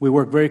 We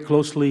work very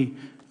closely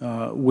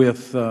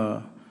with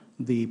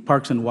the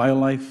Parks and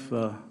Wildlife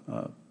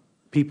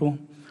people.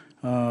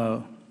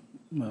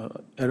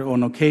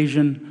 on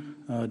occasion,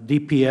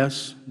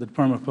 DPS, the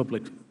Department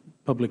of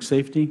Public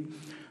Safety,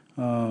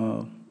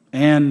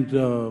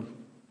 and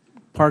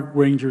park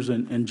rangers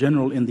in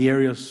general in the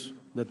areas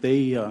that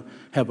they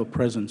have a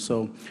presence.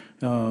 So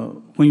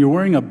when you're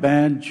wearing a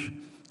badge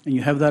and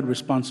you have that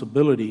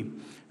responsibility,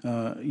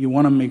 you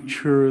want to make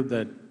sure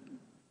that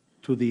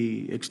to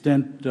the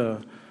extent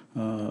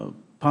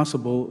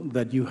possible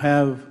that you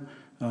have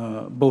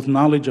both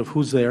knowledge of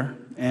who's there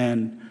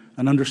and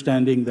an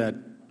understanding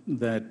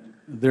that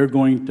they're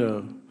going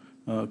to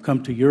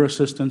come to your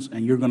assistance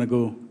and you're going to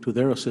go to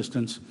their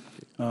assistance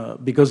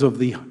because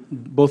of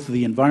both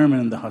the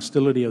environment and the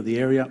hostility of the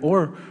area,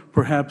 or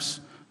perhaps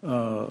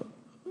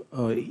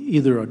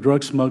either a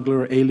drug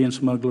smuggler, alien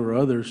smuggler, or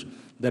others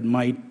that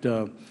might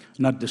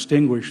not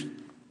distinguish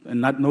and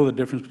not know the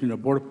difference between a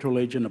Border Patrol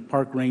agent, a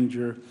park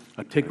ranger,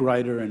 a tick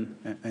rider,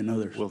 and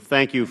others. Well,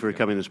 thank you for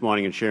coming this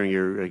morning and sharing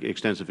your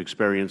extensive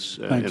experience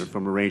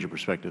from a range of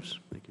perspectives.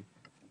 Thank you.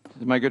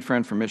 My good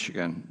friend from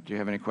Michigan, do you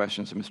have any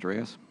questions of Mr.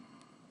 Reyes?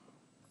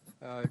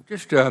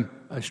 Just a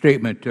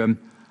statement.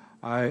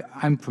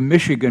 I'm from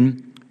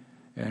Michigan,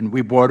 and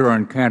we border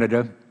on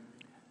Canada,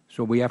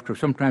 so we have to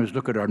sometimes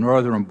look at our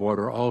northern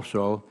border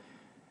also.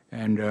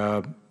 And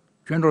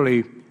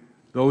generally,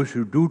 those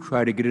who do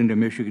try to get into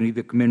Michigan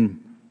either come in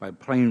by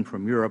plane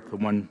from Europe, the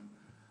one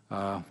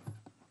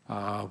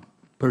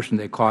person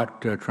they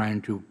caught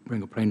trying to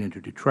bring a plane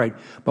into Detroit,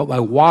 but by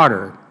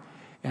water.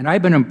 And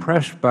I've been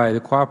impressed by the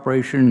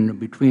cooperation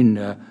between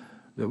the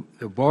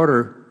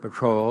Border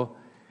Patrol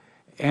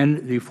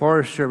and the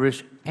Forest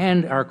Service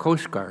and our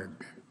Coast Guard.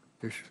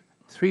 There's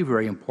three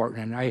very important,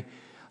 and I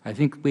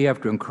think we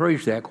have to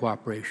encourage that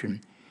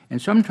cooperation.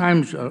 And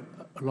sometimes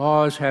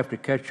laws have to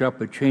catch up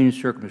with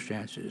changed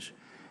circumstances.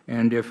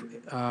 And if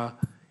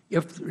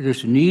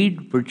there's a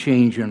need for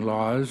change in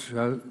laws,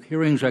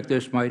 hearings like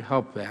this might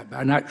help that.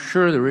 I'm not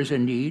sure there is a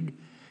need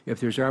if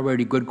there's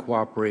already good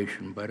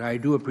cooperation, but I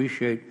do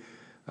appreciate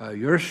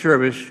your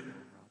service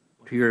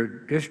to your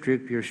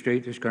district, your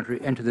state, this country,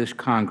 and to this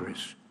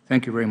Congress.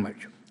 Thank you very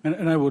much.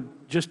 And I would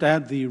just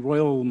add the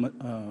Royal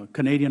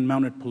Canadian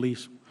Mounted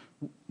Police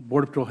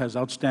Border Patrol has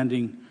an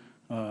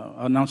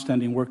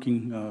outstanding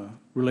working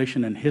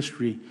relation and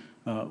history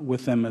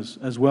with them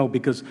as well,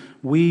 because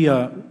we,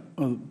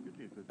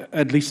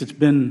 at least it's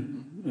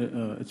been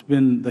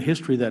the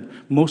history that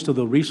most of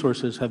the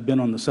resources have been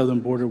on the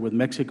southern border with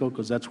Mexico,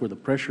 because that's where the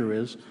pressure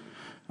is.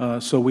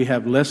 So we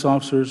have less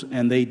officers,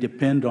 and they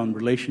depend on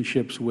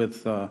relationships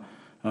with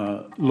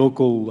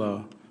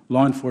local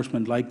law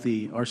enforcement like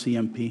the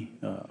RCMP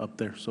up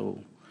there. So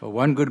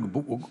one good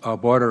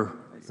Border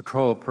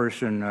Patrol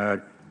person,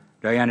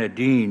 Diana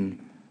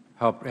Dean,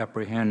 helped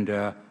apprehend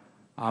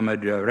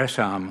Ahmed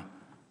Ressam,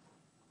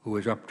 who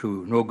was up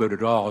to no good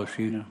at all.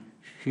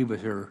 She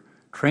with her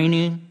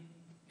training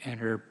and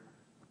her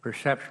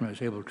perception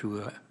was able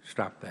to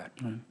stop that.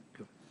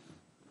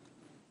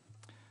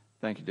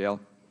 Thank you, Dale.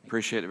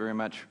 Appreciate it very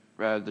much.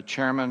 The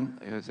chairman,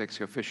 who's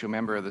ex-officio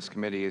member of this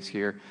committee, is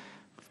here.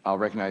 I'll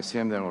recognize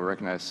him, then we'll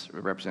recognize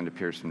Representative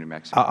Pierce from New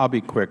Mexico. I'll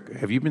be quick.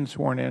 Have you been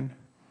sworn in?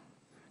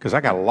 Because I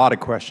got a lot of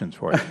questions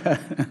for you.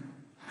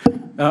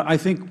 I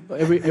think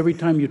every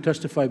time you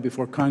testify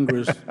before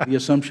Congress, the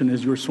assumption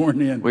is you're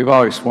sworn in. We've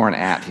always sworn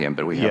at him,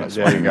 but we haven't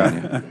sworn in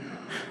him.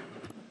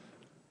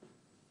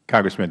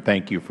 Congressman,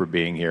 thank you for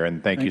being here,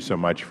 and thank you so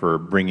much for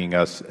bringing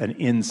us an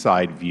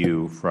inside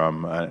view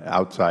from an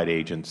outside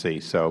agency.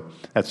 So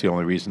that's the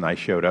only reason I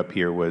showed up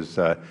here was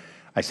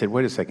I said,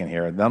 wait a second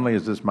here. Not only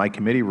is this my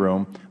committee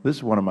room, this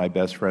is one of my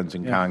best friends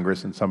in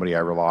Congress and somebody I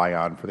rely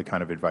on for the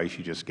kind of advice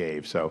you just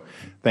gave. So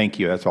thank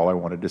you. That's all I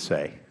wanted to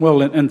say.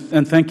 Well, and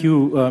thank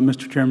you,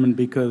 Mr. Chairman,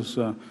 because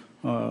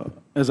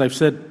as I've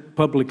said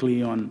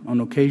publicly on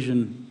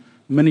occasion,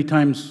 many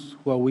times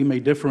while we may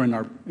differ in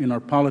our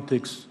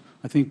politics,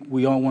 I think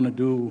we all want to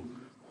do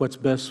what's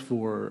best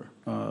for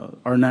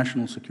our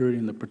national security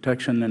and the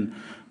protection, and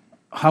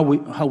how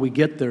we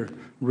get there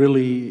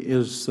really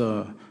is,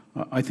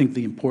 I think,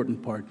 the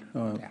important part.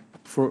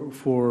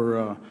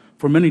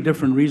 For many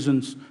different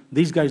reasons,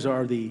 these guys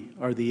are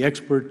the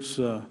experts.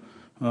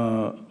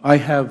 I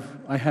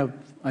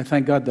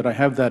thank God that I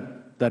have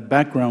that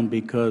background,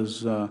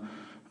 because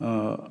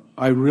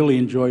I really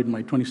enjoyed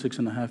my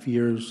 26.5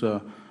 years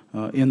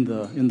in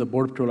the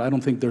Border Patrol. I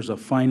don't think there's a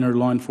finer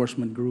law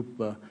enforcement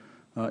group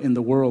in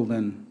the world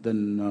than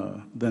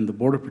the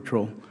Border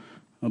Patrol.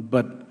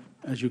 But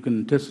as you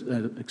can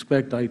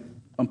expect,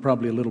 I'm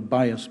probably a little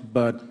biased,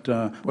 but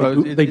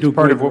well, they do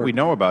part great of what work. we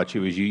know about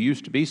you is you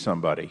used to be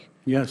somebody.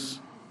 Yes.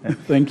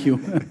 Thank you.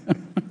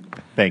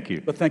 Thank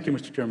you. But thank you,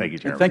 Mr. Chairman. Thank you,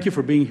 Chairman. And thank you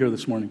for being here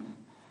this morning.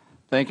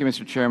 Thank you,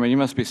 Mr. Chairman. You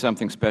must be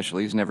something special.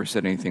 He's never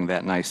said anything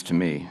that nice to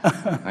me.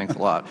 Thanks a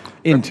lot.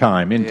 In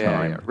time.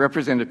 Yeah.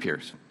 Representative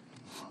Pierce.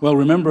 Well,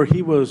 remember,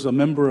 he was a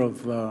member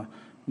of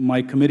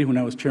my committee when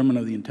I was chairman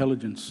of the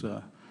Intelligence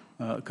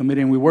Committee,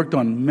 and we worked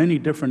on many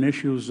different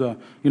issues. You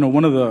know,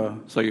 one of the...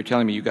 So you're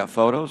telling me you got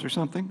photos or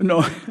something?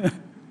 No.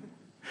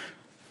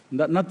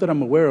 Not that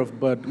I'm aware of,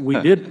 but we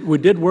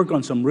did work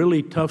on some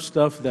really tough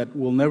stuff that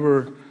will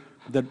never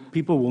that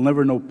people will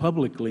never know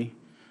publicly,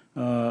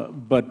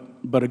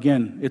 but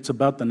again, it's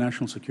about the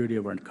national security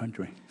of our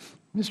country.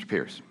 Mr.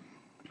 Pierce.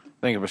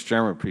 Thank you, Mr.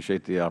 Chairman. I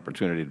appreciate the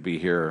opportunity to be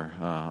here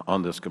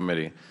on this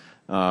committee,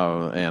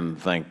 and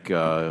thank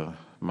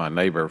my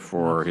neighbor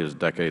for his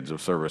decades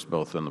of service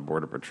both in the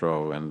Border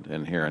Patrol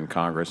and here in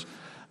Congress.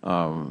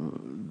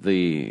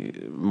 The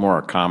more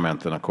a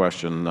comment than a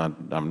question,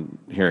 I'm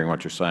hearing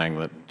what you're saying,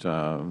 that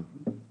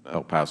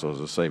El Paso is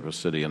the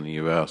safest city in the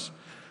U.S.,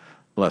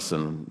 less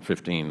than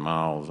 15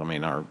 miles. I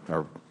mean, our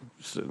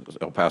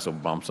El Paso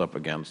bumps up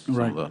against some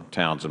of the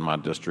towns in my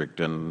district,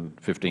 and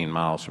 15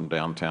 miles from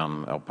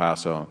downtown El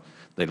Paso,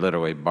 they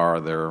literally bar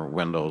their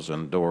windows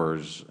and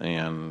doors,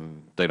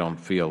 and they don't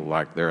feel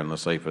like they're in the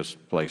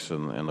safest place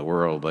in the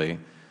world. They,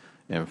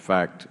 in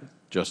fact,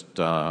 just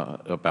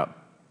about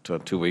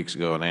 2 weeks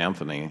ago in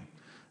Anthony,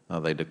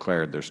 they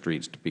declared their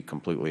streets to be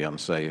completely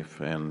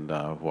unsafe, and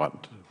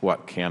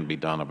what can be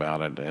done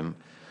about it. And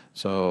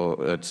so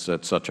it's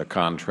such a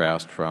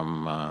contrast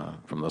from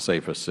the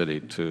safest city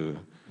to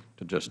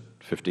just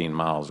 15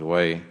 miles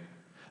away.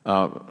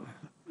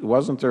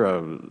 Wasn't there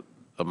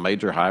a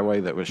major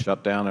highway that was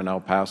shut down in El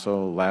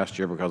Paso last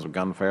year because of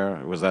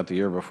gunfire? Was that the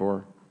year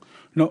before?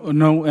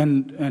 No,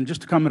 and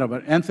just to comment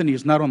about it, Anthony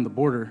is not on the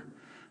border.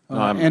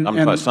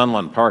 No,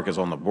 Sunland Park is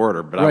on the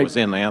border, but I was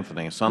in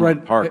Anthony.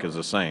 Sunland Park is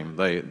the same.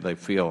 They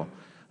feel,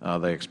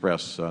 they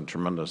express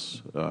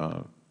tremendous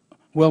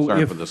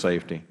concern for the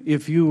safety.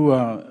 If you,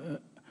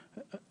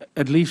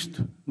 at least,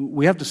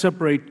 we have to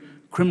separate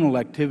criminal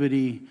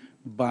activity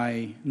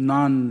by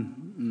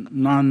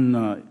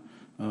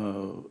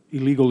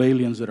illegal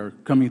aliens that are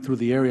coming through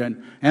the area.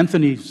 And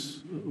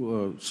Anthony's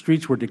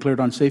streets were declared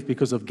unsafe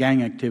because of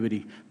gang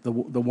activity, the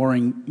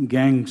warring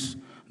gangs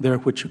there,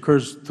 which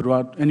occurs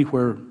throughout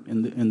anywhere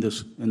in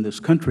this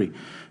country.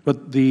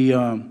 But the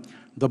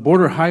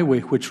border highway,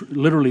 which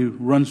literally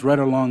runs right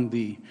along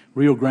the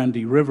Rio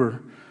Grande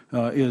River,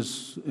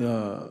 is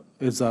the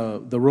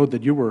road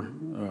that you were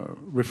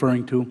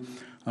referring to.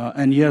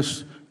 And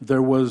yes,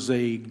 there was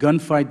a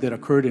gunfight that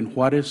occurred in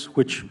Juarez,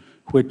 which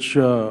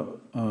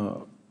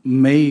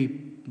may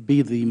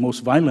be the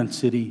most violent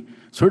city.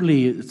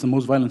 Certainly, it's the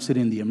most violent city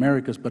in the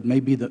Americas, but may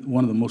be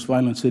one of the most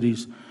violent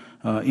cities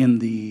in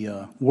the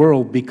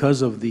world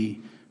because of the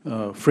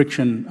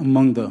friction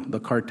among the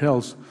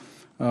cartels.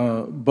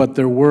 But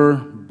there were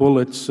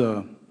bullets.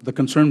 The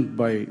concern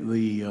by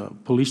the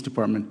police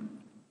department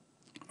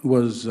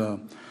was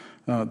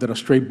that a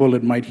stray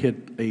bullet might hit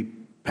a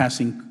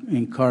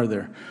passing car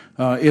there.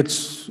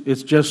 It's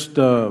just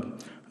a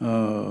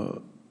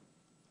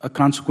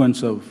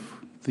consequence of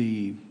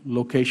the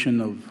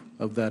location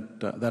of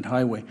that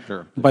highway.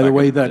 Sure. By the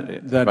way,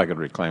 if I could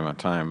reclaim my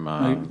time,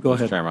 go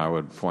ahead. Mr. Chairman, I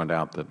would point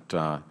out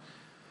that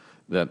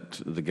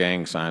the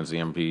gang signs, the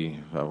MP,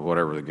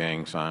 whatever the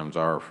gang signs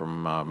are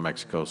from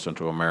Mexico,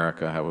 Central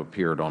America, have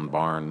appeared on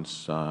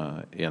barns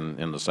in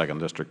the 2nd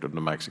District of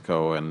New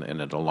Mexico, and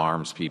it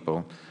alarms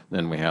people.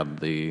 Then we had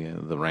the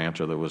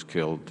rancher that was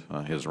killed.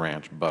 His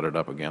ranch butted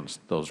up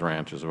against those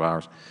ranches of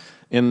ours.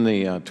 In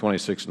the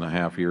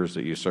 26.5 years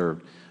that you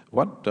served,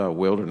 what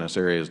wilderness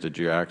areas did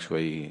you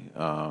actually,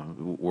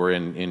 were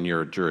in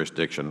your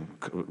jurisdiction,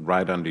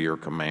 right under your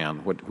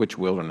command? Which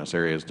wilderness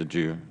areas did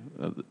you,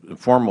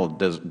 formal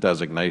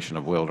designation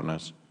of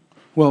wilderness?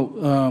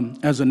 Well,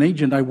 as an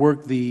agent, I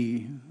worked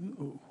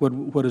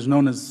what is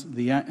known as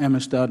the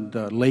Amistad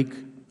Lake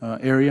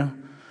area.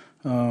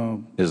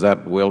 Is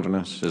that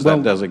wilderness? Is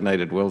that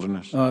designated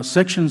wilderness?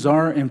 Sections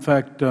are, in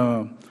fact,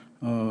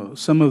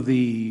 some of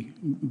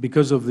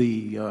because of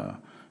the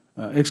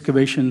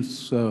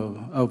excavations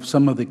of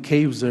some of the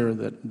caves there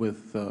that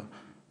with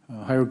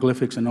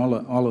hieroglyphics and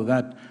all of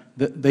that,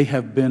 they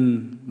have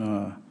been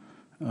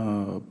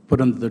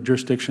put under the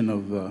jurisdiction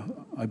of,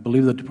 I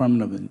believe, the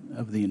Department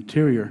of the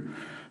Interior.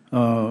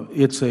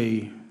 It's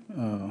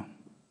an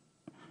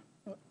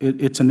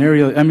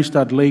area.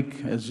 Amistad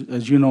Lake,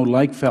 as you know,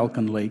 like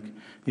Falcon Lake,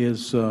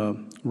 is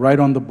right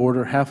on the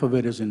border. Half of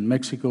it is in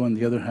Mexico, and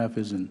the other half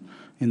is in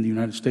the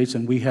United States.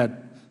 And we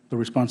had the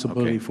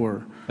responsibility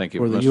for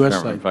the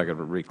U.S. side. If I could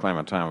reclaim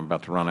my time, I'm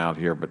about to run out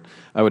here, but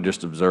I would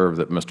just observe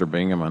that Mr.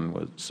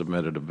 Bingaman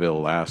submitted a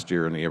bill last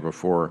year and the year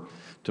before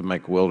to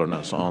make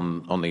wilderness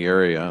on the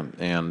area,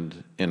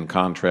 and in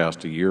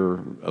contrast to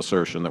your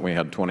assertion that we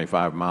had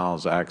 25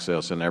 miles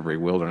access in every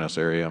wilderness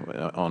area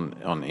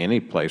on any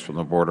place from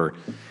the border,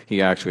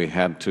 he actually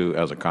had to,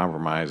 as a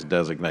compromise,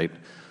 designate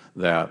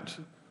that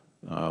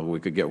we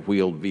could get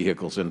wheeled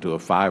vehicles into a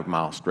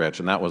 5-mile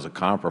stretch, and that was a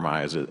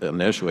compromise.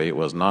 Initially, it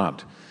was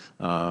not.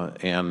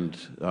 And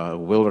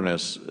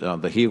wilderness,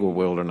 the Gila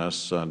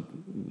Wilderness, a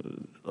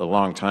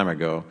long time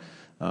ago,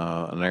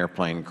 an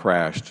airplane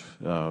crashed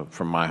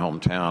from my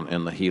hometown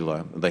in the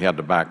Gila. They had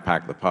to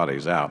backpack the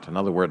potties out. In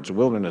other words,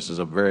 wilderness is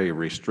a very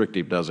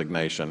restrictive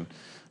designation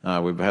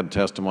We've had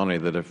testimony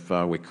that if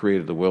we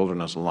created the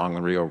wilderness along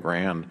the Rio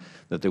Grande,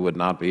 that they would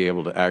not be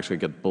able to actually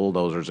get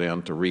bulldozers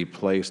in to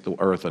replace the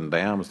earthen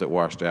dams that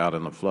washed out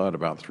in the flood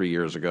about 3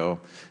 years ago,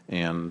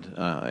 and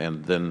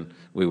then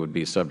we would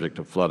be subject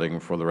to flooding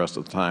for the rest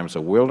of the time.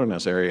 So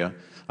wilderness area,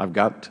 I've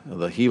got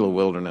the Gila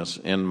Wilderness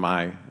in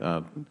my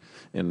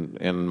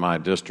in my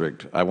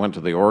district. I went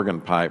to the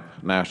Organ Pipe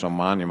National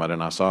Monument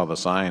and I saw the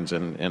signs,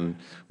 and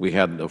we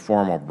had a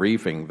formal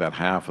briefing that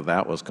half of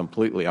that was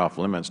completely off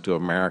limits to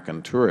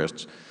American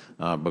tourists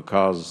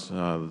because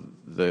of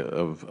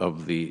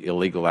the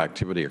illegal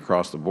activity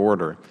across the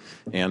border.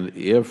 And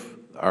if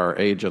our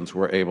agents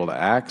were able to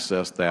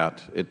access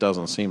that, it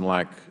doesn't seem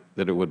like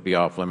that it would be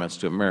off limits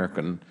to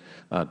American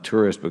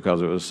tourists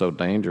because it was so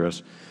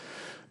dangerous.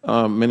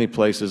 Many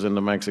places in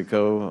New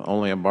Mexico,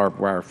 only a barbed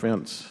wire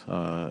fence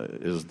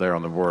is there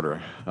on the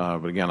border.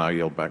 But again, I'll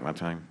yield back my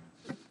time.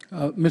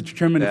 Mr.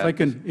 Chairman,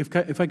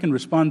 if I can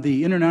respond,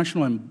 the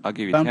International and I'll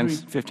give you Boundary,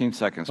 15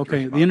 seconds.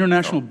 Okay, the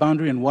International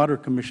Boundary and Water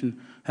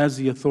Commission has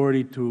the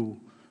authority to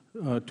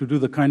do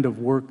the kind of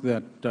work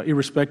that,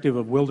 irrespective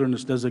of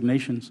wilderness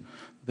designations,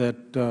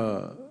 that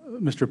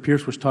Mr.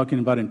 Pierce was talking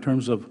about in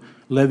terms of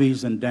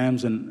levees and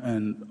dams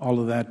and all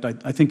of that.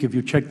 I think if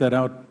you check that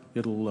out,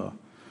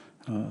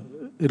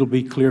 it'll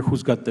be clear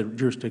who's got the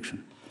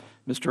jurisdiction.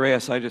 Mr.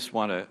 Reyes, I just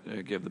want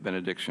to give the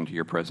benediction to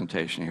your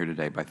presentation here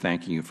today by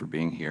thanking you for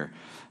being here.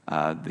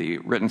 The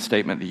written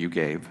statement that you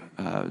gave,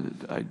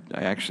 I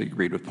actually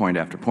agreed with point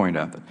after point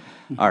of it.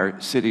 Our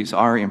cities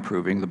are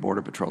improving. The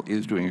Border Patrol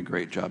is doing a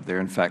great job there.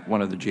 In fact,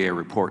 one of the GA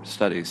report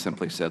studies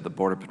simply said the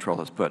Border Patrol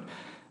has put,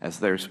 as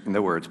there's in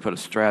the words, put a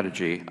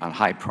strategy on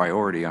high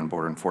priority on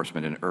border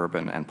enforcement in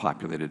urban and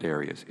populated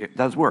areas. It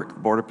does work. The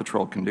Border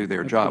Patrol can do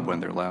their job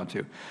when they're allowed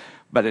to.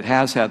 But it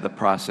has had the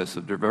process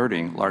of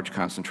diverting large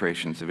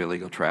concentrations of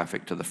illegal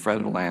traffic to the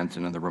federal lands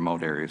and in the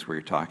remote areas where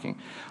you're talking.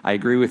 I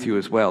agree with you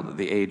as well that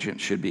the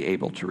agent should be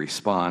able to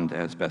respond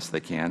as best they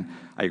can.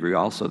 I agree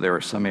also there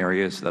are some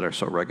areas that are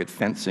so rugged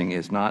fencing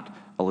is not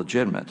a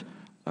legitimate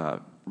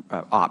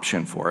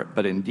option for it,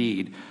 but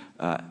indeed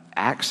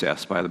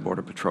access by the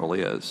Border Patrol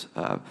is.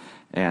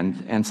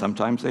 And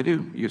sometimes they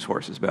do use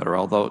horses better,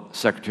 although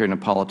Secretary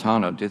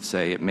Napolitano did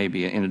say it may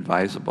be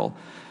inadvisable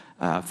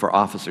for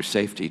officer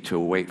safety to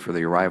wait for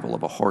the arrival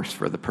of a horse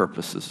for the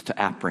purposes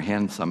to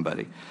apprehend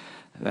somebody.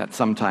 That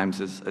sometimes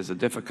is a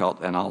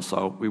difficult, and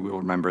also we will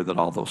remember that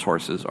all those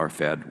horses are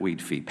fed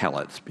weed feed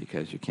pellets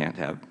because you can't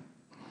have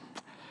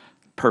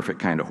perfect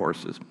kind of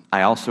horses.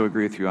 I also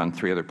agree with you on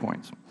 3 other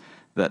points,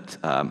 that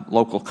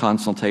local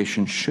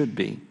consultation should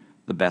be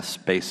the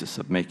best basis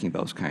of making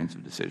those kinds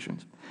of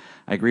decisions.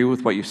 I agree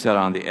with what you said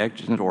on the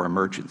exigent or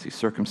emergency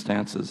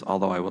circumstances,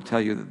 although I will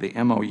tell you that the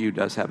MOU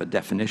does have a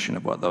definition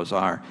of what those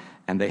are,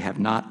 and they have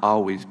not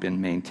always been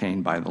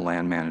maintained by the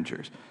land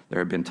managers. There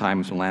have been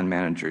times when land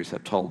managers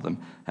have told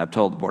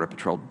the Border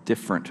Patrol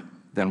different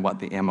than what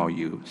the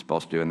MOU is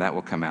supposed to do, and that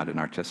will come out in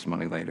our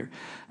testimony later.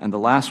 And the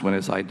last one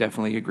is I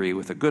definitely agree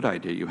with a good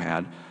idea you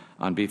had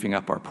on beefing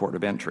up our port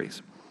of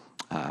entries.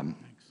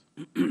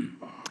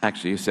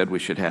 Actually, you said we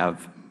should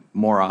have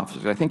more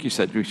officers. I think you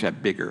said we should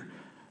have bigger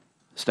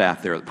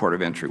staff there at the port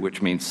of entry,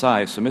 which means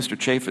size. So Mr.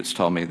 Chaffetz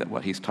told me that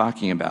what he's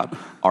talking about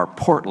are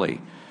portly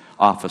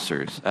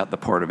officers at the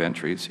port of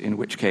entries, in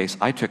which case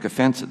I took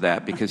offense at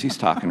that because he's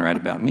talking right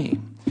about me.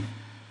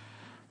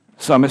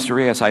 So, Mr.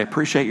 Reyes, I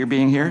appreciate your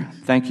being here.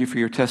 Thank you for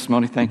your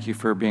testimony. Thank you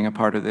for being a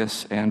part of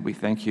this, and we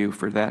thank you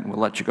for that. And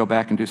we'll let you go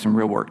back and do some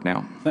real work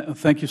now.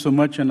 Thank you so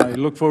much, and I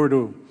look forward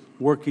to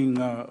working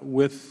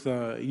with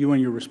you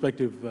and your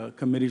respective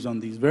committees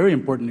on these very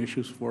important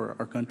issues for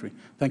our country.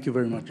 Thank you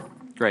very much.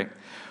 Great.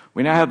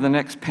 We now have the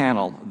next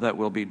panel that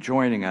will be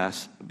joining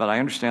us, but I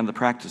understand the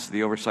practice of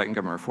the Oversight and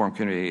Government Reform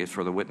Committee is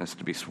for the witness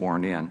to be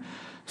sworn in.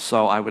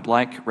 So I would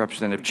like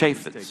Representative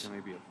Chaffetz. Take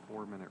maybe a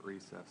 4-minute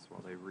recess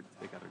while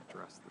they got to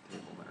address the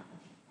table there.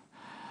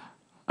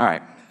 All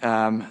right.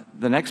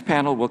 The next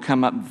panel will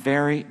come up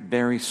very,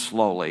 very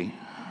slowly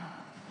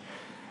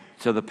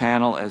to the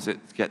panel as it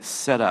gets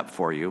set up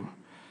for you.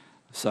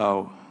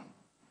 So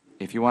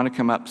if you want to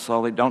come up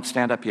slowly, don't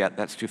stand up yet.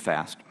 That's too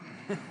fast.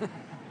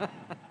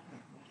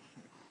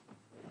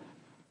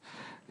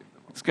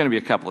 It's going to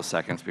be a couple of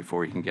seconds before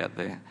we can get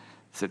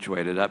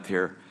situated up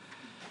here.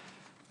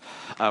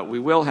 We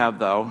will have,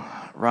 though,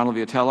 Ronald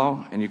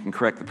Vitiello, and you can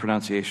correct the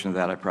pronunciation of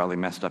that. I probably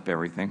messed up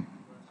everything.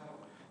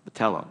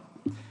 Vitiello,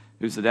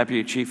 who's the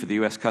Deputy Chief of the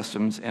U.S.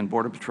 Customs and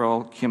Border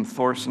Patrol, Kim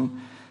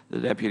Thorsen, the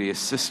Deputy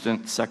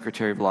Assistant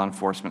Secretary of Law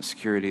Enforcement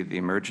Security of the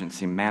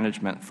Emergency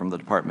Management from the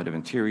Department of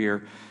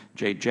Interior,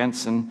 Jay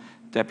Jensen,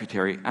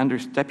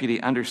 Deputy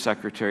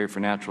Undersecretary for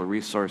Natural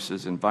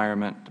Resources,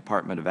 Environment,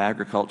 Department of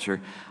Agriculture.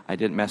 I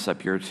didn't mess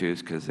up your twos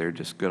because they're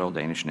just good old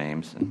Danish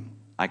names, and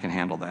I can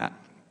handle that.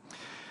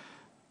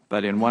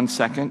 But in 1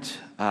 second,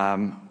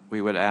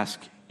 we would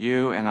ask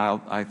you, and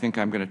I think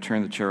I'm going to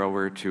turn the chair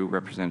over to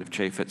Representative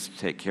Chaffetz to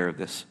take care of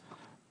this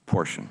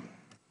portion.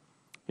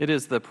 It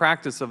is the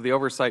practice of the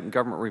Oversight and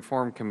Government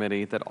Reform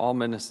Committee that all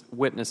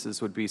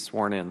witnesses would be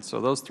sworn in.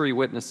 So those 3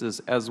 witnesses,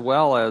 as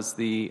well as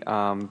the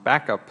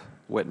backup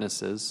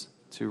witnesses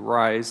to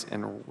rise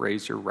and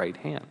raise your right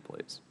hand,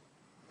 please.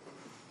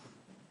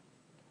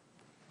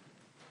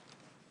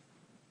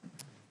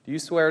 Do you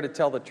swear to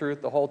tell the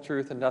truth, the whole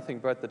truth, and nothing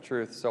but the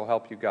truth, so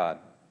help you God?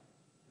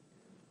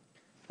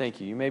 Thank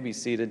you. You may be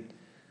seated,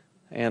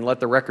 and let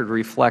the record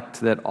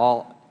reflect that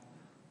all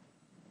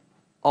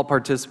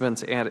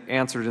participants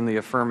answered in the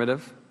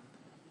affirmative.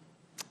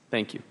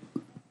 Thank you.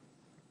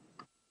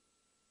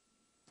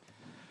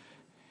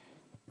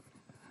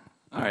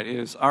 All right. It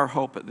is our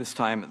hope at this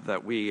time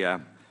that we,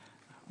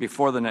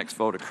 before the next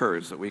vote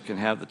occurs, that we can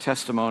have the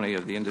testimony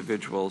of the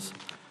individuals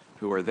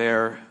who are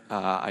there.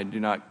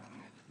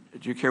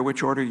 Do you care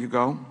which order you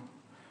go?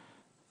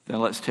 Then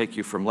let's take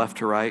you from left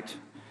to right.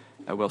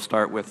 We'll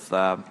start with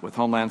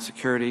Homeland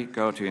Security,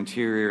 go to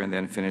Interior, and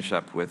then finish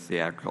up with the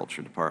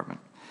Agriculture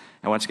Department.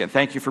 And once again,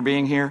 thank you for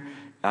being here.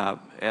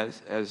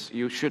 As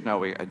you should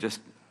know,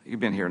 you've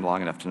been here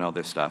long enough to know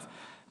this stuff.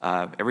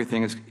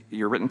 Everything is,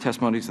 your written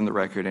testimony is in the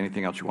record.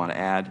 Anything else you want to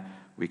add,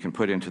 we can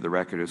put into the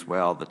record as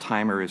well. The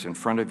timer is in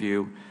front of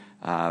you.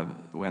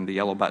 When the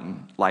yellow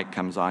button light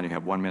comes on, you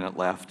have 1 minute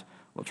left.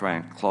 We'll try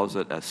and close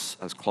it as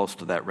close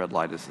to that red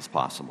light as is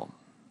possible.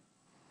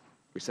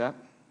 We set?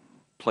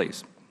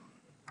 Please.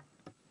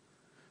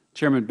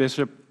 Chairman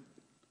Bishop,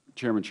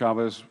 Chairman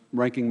Chavez,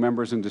 ranking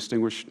members and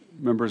distinguished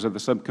members of the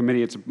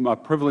subcommittee, it's a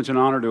privilege and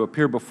honor to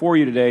appear before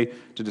you today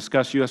to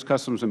discuss U.S.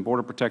 Customs and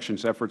Border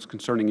Protection's efforts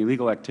concerning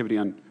illegal activity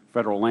on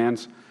federal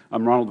lands.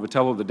 I'm Ronald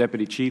Vitiello, the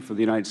Deputy Chief of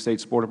the United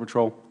States Border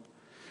Patrol.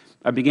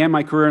 I began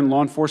my career in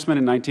law enforcement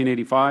in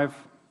 1985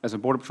 as a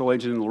Border Patrol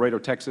agent in Laredo,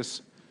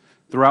 Texas.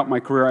 Throughout my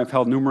career, I've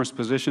held numerous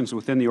positions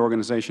within the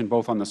organization,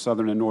 both on the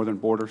southern and northern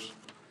borders.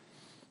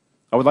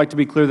 I would like to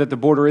be clear that the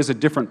border is a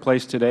different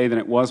place today than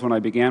it was when I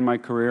began my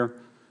career.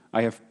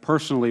 I have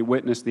personally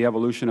witnessed the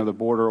evolution of the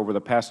border over the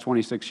past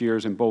 26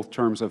 years in both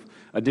terms of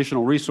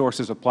additional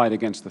resources applied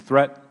against the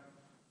threat,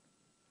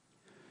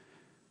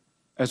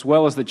 as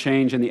well as the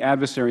change in the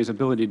adversary's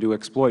ability to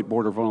exploit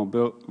border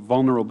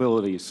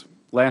vulnerabilities.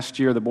 Last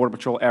year, the Border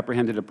Patrol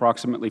apprehended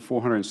approximately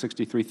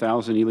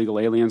 463,000 illegal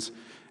aliens,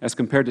 as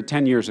compared to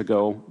 10 years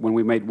ago when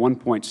we made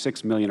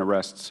 1.6 million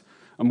arrests,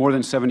 a more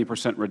than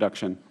 70%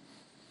 reduction.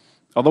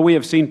 Although we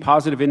have seen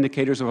positive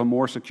indicators of a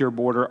more secure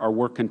border, our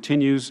work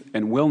continues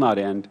and will not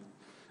end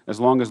as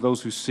long as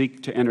those who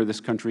seek to enter this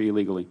country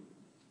illegally.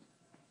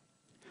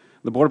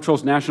 The Border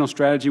Patrol's national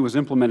strategy was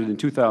implemented in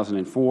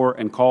 2004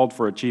 and called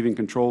for achieving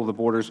control of the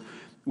borders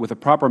with a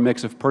proper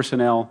mix of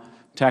personnel,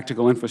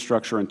 tactical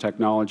infrastructure, and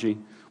technology.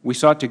 We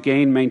sought to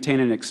gain,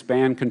 maintain, and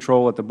expand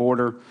control at the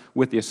border.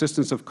 With the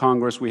assistance of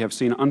Congress, we have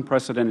seen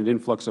unprecedented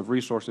influx of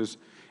resources,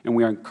 and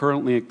we are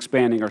currently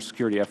expanding our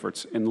security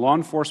efforts. In law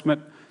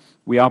enforcement,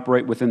 we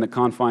operate within the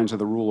confines of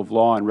the rule of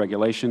law and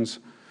regulations.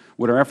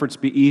 Would our efforts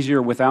be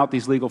easier without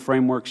these legal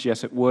frameworks?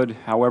 Yes, it would.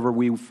 However,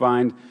 we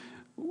find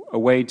a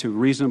way to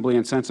reasonably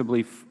and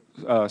sensibly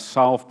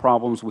solve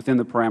problems within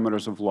the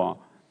parameters of law.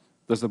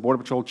 Does the Border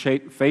Patrol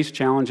face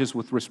challenges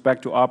with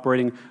respect to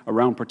operating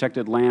around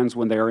protected lands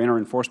when they are in our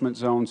enforcement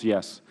zones?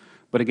 Yes.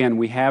 But again,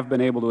 we have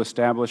been able to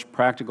establish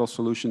practical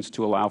solutions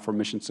to allow for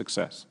mission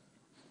success.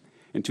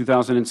 In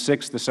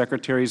 2006, the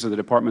Secretaries of the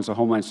Departments of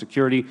Homeland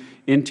Security,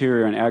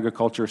 Interior, and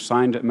Agriculture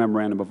signed a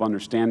Memorandum of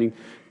Understanding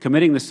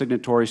committing the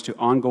signatories to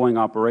ongoing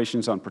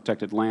operations on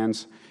protected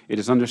lands. It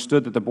is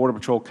understood that the Border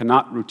Patrol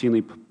cannot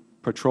routinely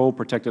patrol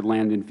protected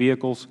land in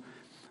vehicles.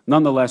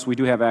 Nonetheless, we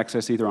do have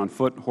access either on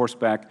foot,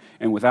 horseback,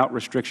 and without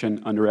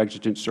restriction under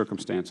exigent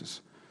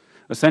circumstances.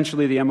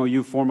 Essentially, the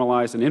MOU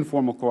formalized an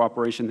informal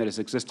cooperation that has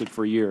existed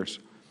for years.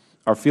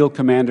 Our field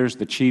commanders,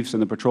 the chiefs,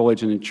 and the patrol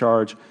agent in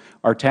charge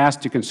are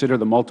tasked to consider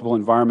the multiple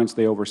environments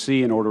they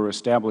oversee in order to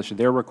establish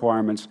their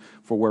requirements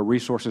for where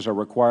resources are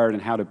required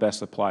and how to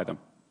best apply them.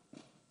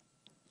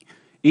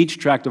 Each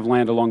tract of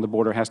land along the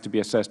border has to be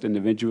assessed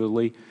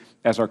individually.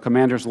 As our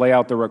commanders lay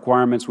out their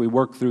requirements, we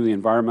work through the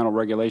environmental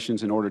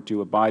regulations in order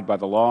to abide by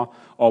the law,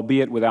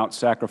 albeit without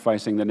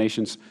sacrificing the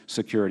nation's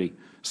security.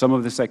 Some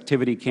of this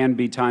activity can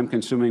be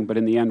time-consuming, but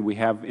in the end, we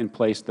have in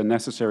place the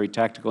necessary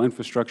tactical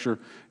infrastructure,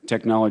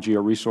 technology,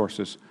 or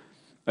resources.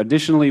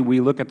 Additionally,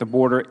 we look at the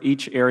border.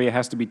 Each area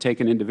has to be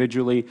taken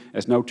individually,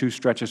 as no two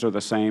stretches are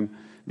the same.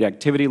 The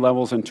activity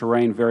levels and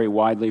terrain vary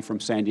widely from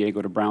San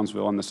Diego to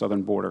Brownsville on the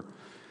southern border.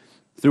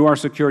 Through our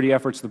security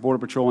efforts, the Border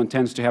Patrol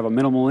intends to have a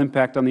minimal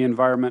impact on the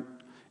environment.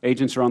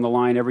 Agents are on the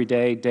line every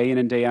day in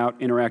and day out,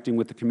 interacting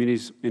with the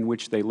communities in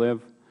which they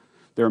live.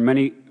 There are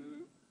many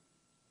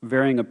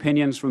varying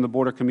opinions from the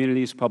border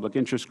communities, public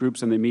interest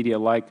groups, and the media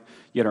alike,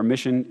 yet our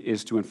mission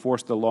is to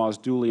enforce the laws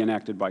duly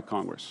enacted by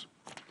Congress.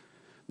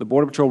 The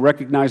Border Patrol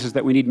recognizes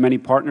that we need many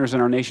partners in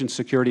our nation's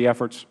security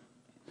efforts.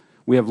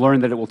 We have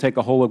learned that it will take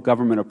a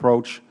whole-of-government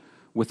approach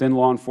within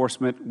law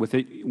enforcement,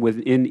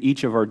 within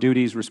each of our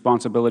duties,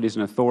 responsibilities,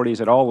 and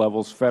authorities at all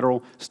levels,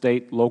 Federal,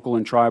 State, local,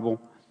 and tribal.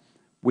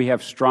 We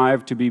have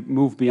strived to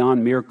move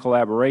beyond mere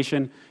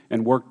collaboration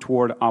and work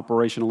toward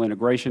operational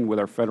integration with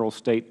our Federal,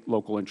 State,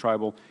 local, and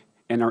tribal,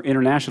 and our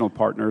international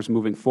partners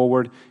moving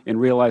forward in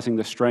realizing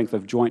the strength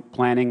of joint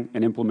planning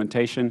and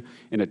implementation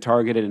in a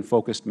targeted and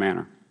focused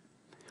manner.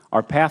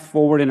 Our path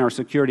forward in our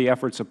security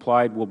efforts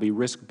applied will be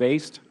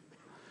risk-based.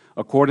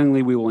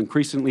 Accordingly, we will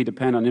increasingly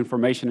depend on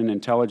information and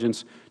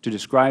intelligence to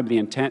describe the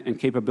intent and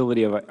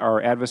capability of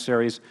our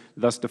adversaries,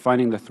 thus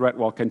defining the threat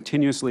while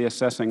continuously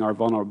assessing our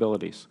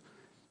vulnerabilities.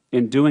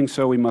 In doing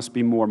so, we must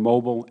be more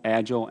mobile,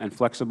 agile, and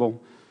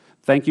flexible.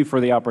 Thank you for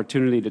the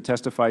opportunity to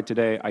testify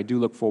today. I do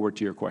look forward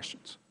to your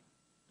questions.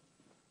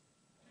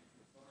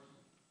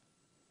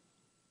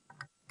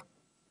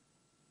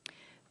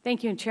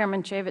 Thank you,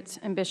 Chairman Chaffetz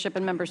and Bishop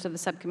and members of the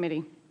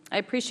subcommittee. I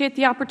appreciate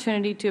the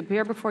opportunity to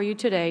appear before you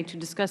today to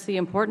discuss the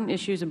important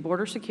issues of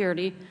border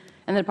security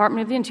and the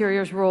Department of the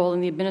Interior's role in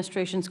the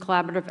Administration's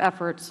collaborative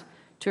efforts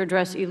to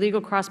address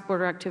illegal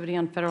cross-border activity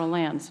on Federal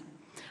lands.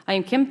 I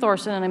am Kim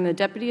Thorsen, and I am the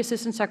Deputy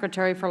Assistant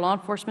Secretary for Law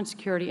Enforcement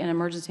Security and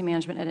Emergency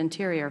Management at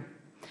Interior.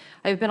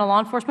 I have been a law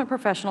enforcement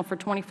professional for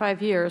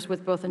 25 years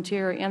with both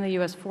Interior and the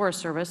U.S. Forest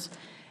Service,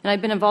 and I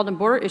have been involved in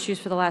border issues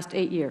for the last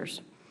 8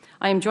 years.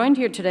 I am joined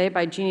here today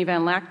by Jeannie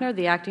Van Lackner,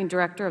 the Acting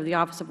Director of the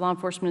Office of Law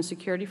Enforcement and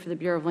Security for the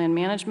Bureau of Land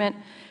Management,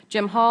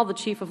 Jim Hall, the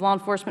Chief of Law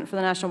Enforcement for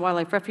the National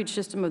Wildlife Refuge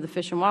System of the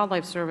Fish and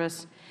Wildlife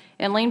Service,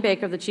 and Lane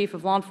Baker, the Chief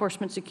of Law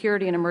Enforcement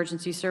Security and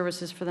Emergency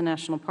Services for the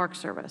National Park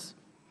Service.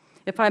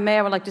 If I may,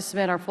 I would like to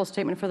submit our full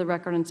statement for the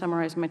record and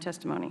summarize my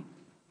testimony.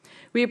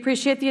 We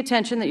appreciate the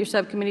attention that your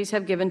subcommittees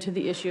have given to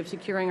the issue of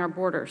securing our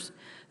borders.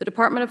 The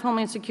Department of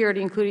Homeland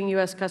Security, including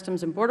U.S.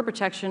 Customs and Border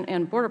Protection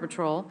and Border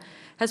Patrol,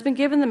 has been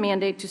given the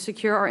mandate to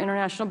secure our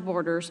international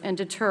borders and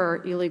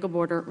deter illegal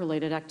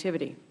border-related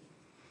activity.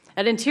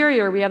 At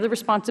Interior, we have the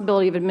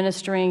responsibility of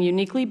administering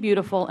uniquely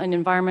beautiful and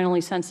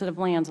environmentally sensitive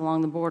lands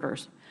along the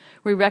borders.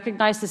 We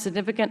recognize the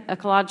significant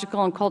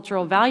ecological and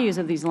cultural values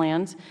of these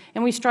lands,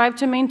 and we strive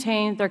to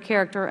maintain their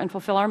character and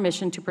fulfill our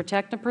mission to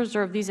protect and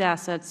preserve these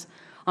assets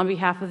on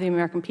behalf of the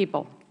American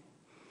people.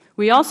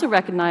 We also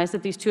recognize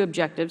that these two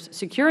objectives,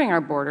 securing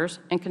our borders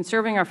and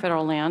conserving our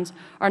Federal lands,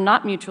 are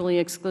not mutually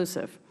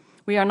exclusive.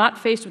 We are not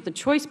faced with the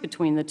choice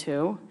between the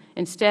two.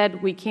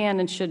 Instead, we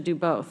can and should do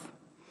both.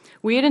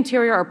 We at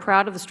Interior are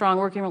proud of the strong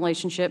working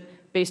relationship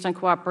based on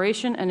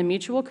cooperation and a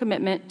mutual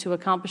commitment to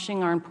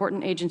accomplishing our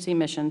important agency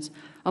missions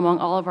among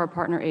all of our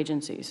partner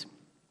agencies.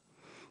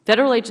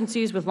 Federal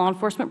agencies with law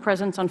enforcement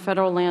presence on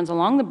Federal lands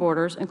along the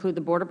borders include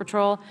the Border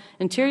Patrol,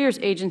 Interior's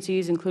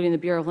agencies including the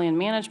Bureau of Land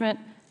Management,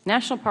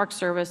 National Park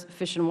Service,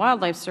 Fish and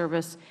Wildlife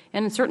Service,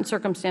 and in certain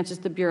circumstances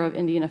the Bureau of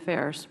Indian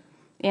Affairs,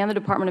 and the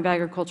Department of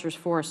Agriculture's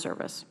Forest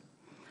Service.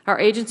 Our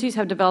agencies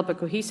have developed a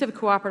cohesive,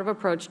 cooperative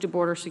approach to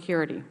border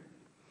security.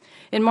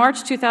 In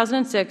March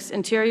 2006,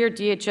 Interior,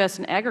 DHS,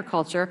 and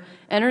Agriculture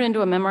entered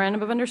into a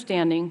Memorandum of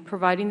Understanding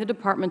providing the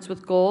departments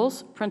with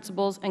goals,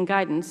 principles, and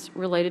guidance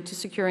related to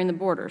securing the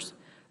borders,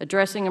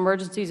 addressing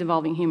emergencies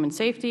involving human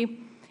safety,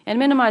 and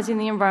minimizing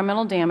the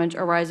environmental damage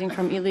arising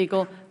from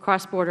illegal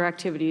cross-border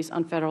activities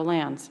on Federal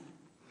lands.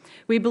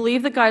 We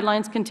believe the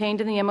guidelines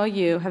contained in the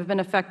MOU have been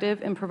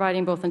effective in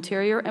providing both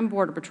Interior and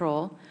Border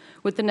Patrol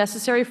with the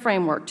necessary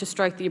framework to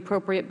strike the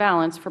appropriate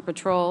balance for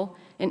patrol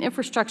and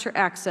infrastructure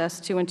access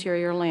to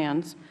Interior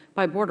lands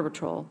by Border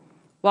Patrol,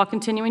 while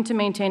continuing to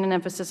maintain an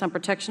emphasis on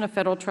protection of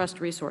Federal trust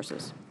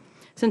resources.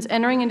 Since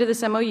entering into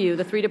this MOU,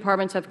 the three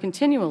departments have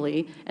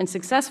continually and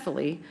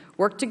successfully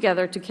worked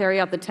together to carry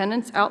out the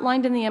tenets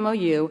outlined in the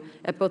MOU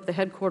at both the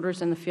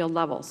headquarters and the field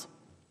levels.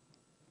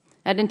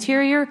 At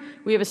Interior,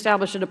 we have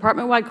established a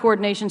department-wide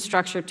coordination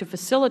structure to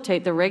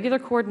facilitate the regular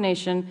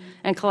coordination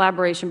and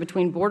collaboration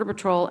between Border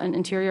Patrol and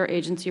Interior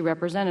agency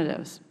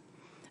representatives.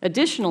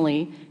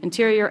 Additionally,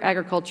 Interior,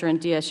 Agriculture,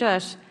 and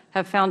DHS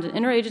have found an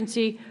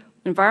interagency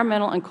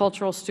environmental and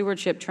cultural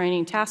stewardship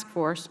training task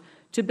force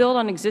to build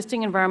on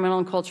existing environmental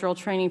and cultural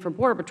training for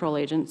Border Patrol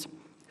agents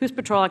whose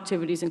patrol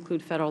activities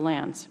include Federal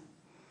lands.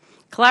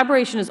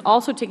 Collaboration is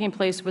also taking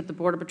place with the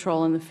Border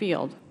Patrol in the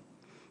field.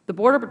 The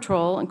Border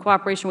Patrol, in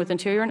cooperation with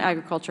Interior and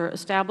Agriculture,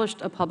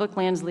 established a public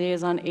lands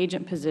liaison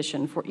agent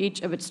position for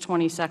each of its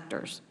 20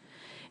 sectors.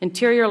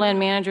 Interior land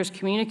managers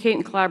communicate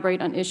and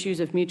collaborate on issues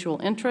of mutual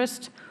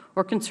interest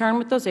or concern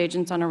with those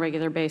agents on a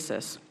regular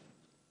basis.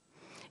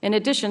 In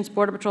addition,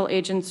 Border Patrol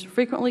agents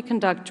frequently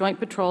conduct joint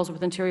patrols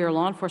with Interior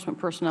law enforcement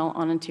personnel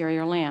on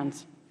Interior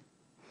lands.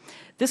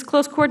 This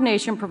close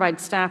coordination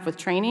provides staff with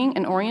training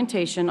and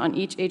orientation on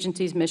each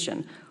agency's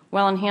mission,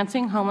 while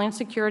enhancing Homeland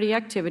Security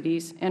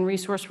activities and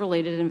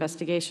resource-related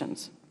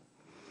investigations.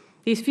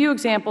 These few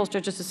examples are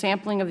just a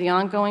sampling of the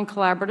ongoing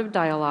collaborative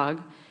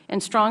dialogue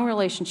and strong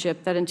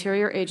relationship that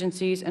Interior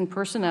agencies and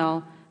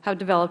personnel have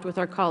developed with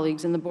our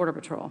colleagues in the Border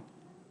Patrol.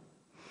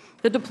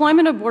 The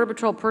deployment of Border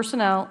Patrol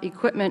personnel,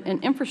 equipment,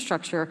 and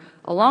infrastructure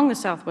along the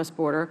southwest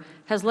border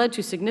has led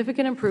to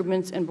significant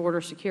improvements in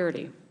border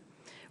security.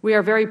 We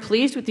are very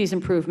pleased with these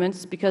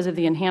improvements because of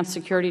the enhanced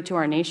security to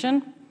our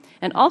nation,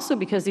 and also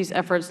because these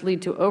efforts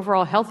lead to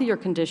overall healthier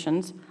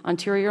conditions on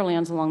Interior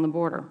lands along the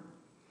border.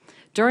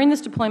 During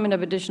this deployment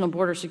of additional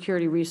border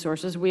security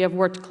resources, we have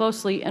worked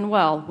closely and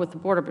well with the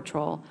Border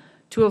Patrol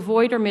to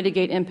avoid or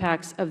mitigate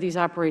impacts of these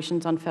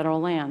operations on Federal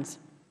lands.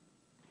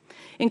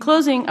 In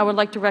closing, I would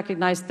like to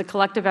recognize the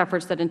collective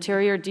efforts that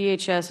Interior,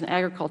 DHS, and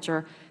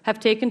Agriculture have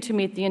taken to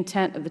meet the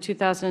intent of the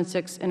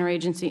 2006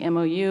 Interagency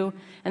MOU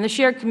and the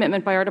shared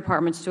commitment by our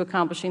departments to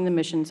accomplishing the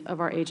missions of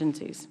our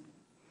agencies.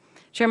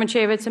 Chairman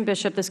Chaffetz and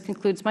Bishop, this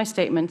concludes my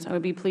statements. I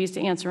would be pleased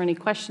to answer any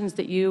questions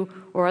that you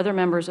or other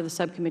members of the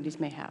subcommittees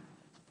may have.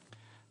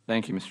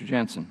 Thank you, Mr.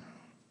 Jensen.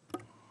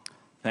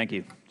 Thank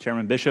you.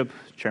 Chairman Bishop,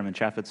 Chairman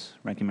Chaffetz,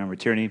 Ranking Member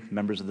Tierney,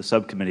 members of the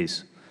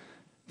subcommittees.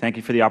 Thank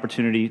you for the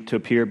opportunity to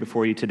appear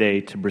before you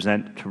today to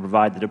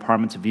provide the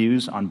Department's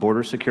views on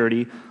border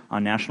security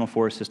on National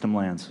Forest System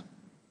lands.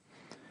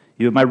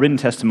 You have my written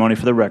testimony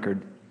for the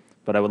record,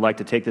 but I would like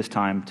to take this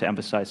time to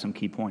emphasize some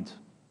key points.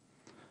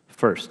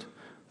 First,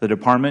 the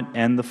Department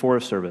and the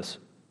Forest Service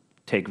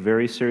take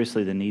very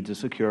seriously the need to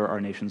secure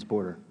our nation's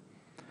border.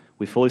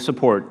 We fully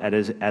support,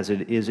 as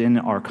it is in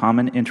our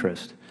common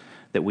interest,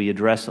 that we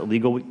address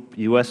illegal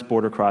U.S.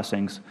 border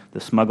crossings, the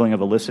smuggling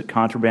of illicit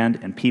contraband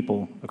and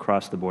people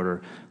across the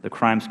border, the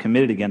crimes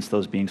committed against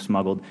those being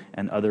smuggled,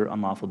 and other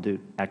unlawful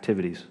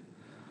activities.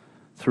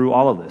 Through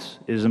all of this,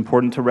 it is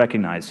important to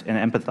recognize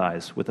and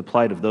empathize with the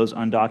plight of those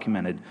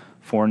undocumented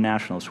foreign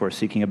nationals who are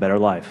seeking a better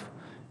life.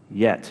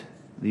 Yet,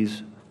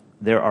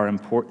 there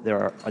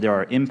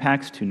are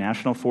impacts to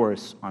national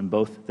forests on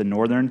both the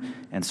northern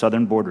and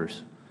southern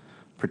borders,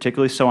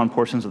 particularly so on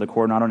portions of the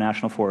Coronado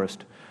National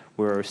Forest,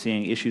 where we're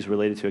seeing issues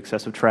related to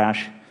excessive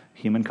trash,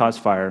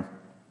 human-caused fire,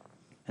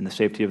 and the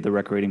safety of the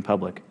recreating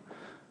public.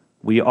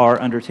 We are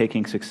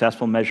undertaking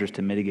successful measures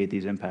to mitigate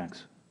these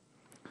impacts.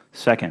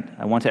 Second,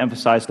 I want to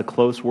emphasize the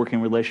close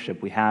working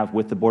relationship we have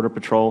with the Border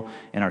Patrol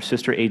and our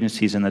sister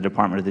agencies in the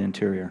Department of the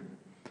Interior.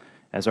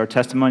 As our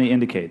testimony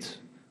indicates,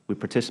 we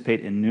participate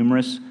in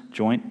numerous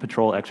joint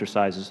patrol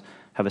exercises,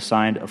 have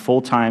assigned a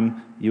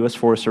full-time U.S.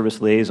 Forest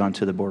Service liaison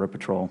to the Border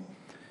Patrol,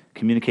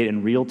 communicate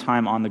in real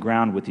time on the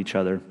ground with each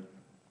other,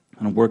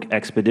 and work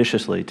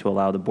expeditiously to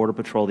allow the Border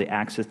Patrol the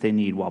access they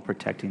need while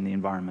protecting the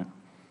environment.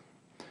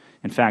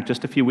 In fact,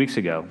 just a few weeks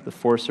ago, the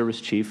Forest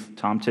Service Chief,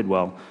 Tom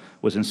Tidwell,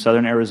 was in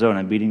southern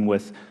Arizona meeting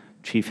with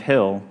Chief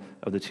Hill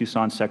of the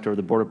Tucson sector of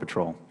the Border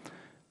Patrol.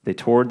 They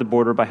toured the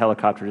border by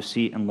helicopter to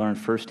see and learn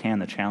firsthand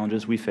the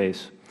challenges we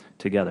face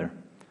together.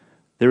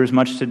 There is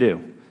much to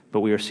do,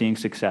 but we are seeing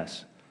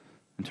success.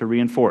 And to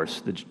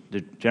reinforce,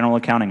 the General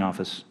Accounting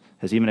Office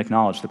has even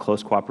acknowledged the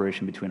close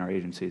cooperation between our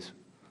agencies.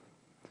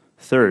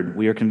 Third,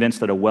 we are convinced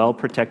that a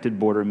well-protected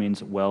border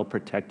means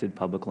well-protected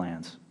public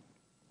lands.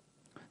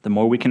 The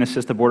more we can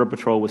assist the Border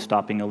Patrol with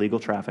stopping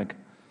illegal traffic,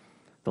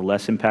 the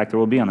less impact there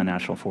will be on the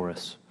national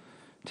forests.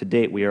 To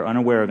date, we are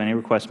unaware of any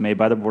requests made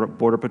by the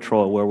Border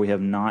Patrol where we have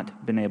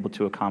not been able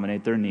to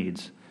accommodate their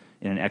needs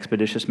in an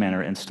expeditious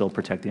manner and still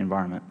protect the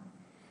environment.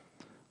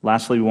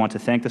 Lastly, we want to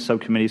thank the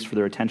subcommittees for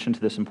their attention to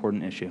this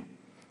important issue.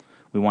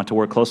 We want to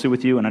work closely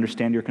with you and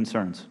understand your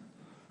concerns.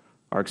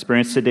 Our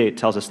experience to date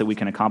tells us that we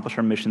can accomplish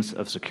our missions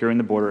of securing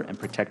the border and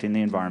protecting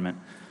the environment,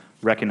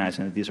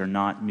 recognizing that these are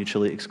not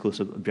mutually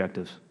exclusive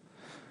objectives.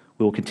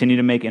 We will continue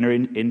to make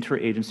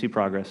interagency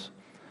progress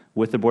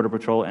with the Border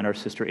Patrol and our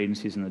sister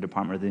agencies in the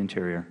Department of the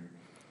Interior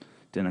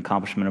in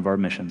accomplishment of our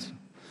missions.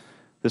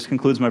 This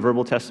concludes my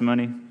verbal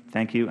testimony.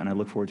 Thank you, and I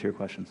look forward to your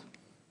questions.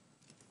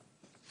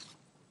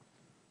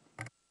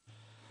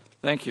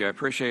 Thank you. I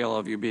appreciate all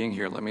of you being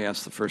here. Let me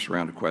ask the first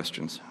round of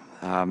questions.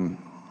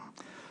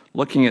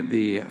 Looking at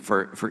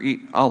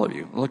all of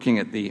you, looking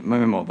at the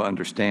memo of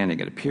understanding,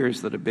 it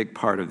appears that a big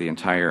part of the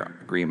entire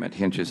agreement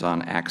hinges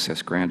on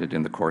access granted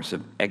in the course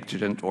of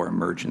exigent or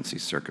emergency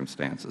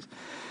circumstances.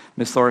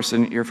 Ms.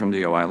 Thorsen, you're from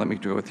DOI. Let me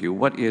go with you.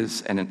 What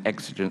is an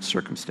exigent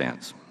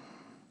circumstance?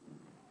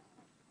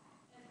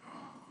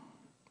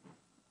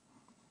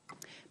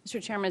 Mr.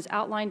 Chairman, as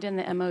outlined in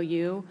the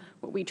MOU,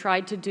 what we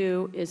tried to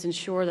do is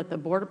ensure that the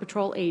Border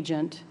Patrol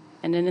agent,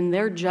 and then in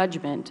their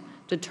judgment,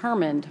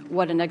 determined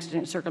what an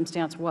exigent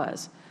circumstance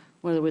was,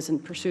 whether it was in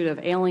pursuit of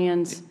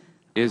aliens.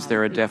 Is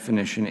there a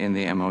definition in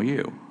the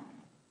MOU?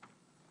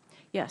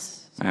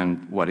 Yes.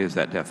 And what is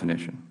that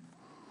definition?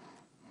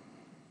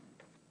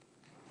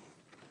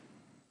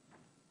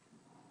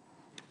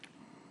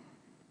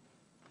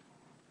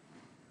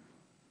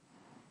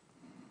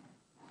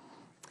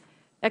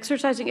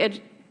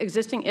 Exercising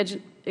existing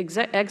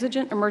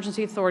exigent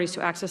emergency authorities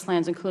to access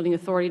lands, including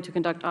authority to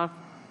conduct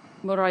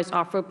motorized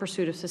off-road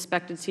pursuit of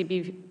suspected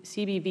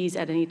CBVs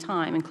at any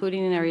time,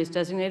 including in areas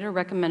designated or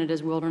recommended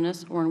as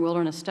wilderness or in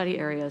wilderness study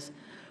areas,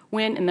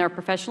 when, in their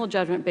professional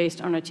judgment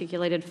based on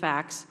articulated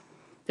facts,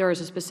 there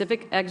is a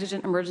specific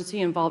exigent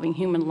emergency involving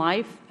human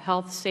life,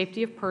 health,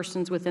 safety of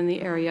persons within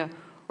the area,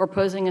 or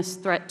posing a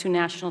threat to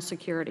national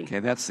security. Okay,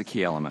 that's the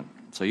key element.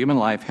 So human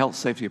life, health,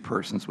 safety of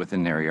persons within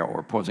an area,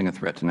 or posing a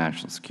threat to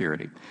national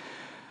security.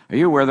 Are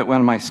you aware that one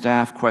of my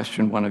staff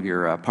questioned one of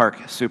your park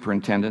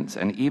superintendents,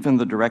 and even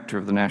the director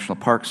of the National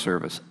Park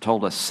Service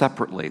told us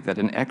separately that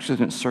an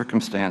exigent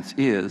circumstance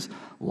is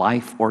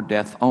life or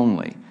death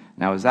only?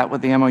 Now, is that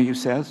what the MOU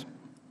says?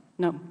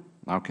 No.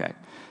 Okay.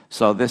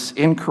 So this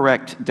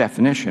incorrect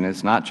definition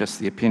is not just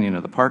the opinion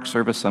of the Park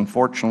Service.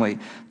 Unfortunately,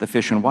 the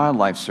Fish and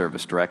Wildlife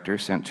Service Director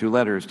sent 2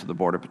 letters to the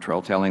Border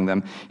Patrol telling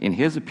them, in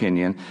his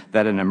opinion,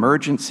 that an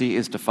emergency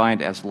is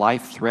defined as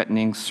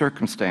life-threatening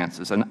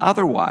circumstances, and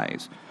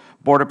otherwise,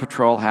 Border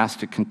Patrol has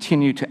to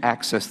continue to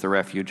access the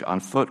refuge on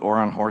foot or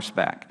on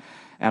horseback,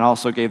 and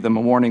also gave them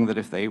a warning that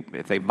if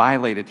they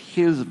violated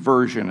his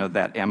version of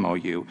that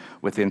MOU,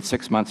 within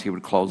 6 months he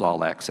would close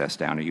all access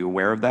down. Are you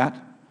aware of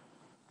that?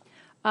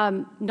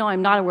 No,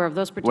 I'm not aware of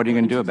those particular What are you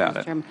going to do instances,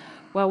 about it? Chairman.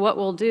 Well, what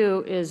we'll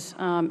do is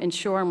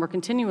ensure, and we're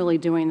continually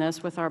doing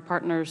this with our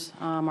partners,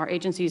 our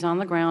agencies on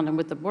the ground and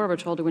with the Border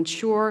Patrol, to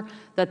ensure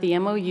that the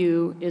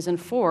MOU is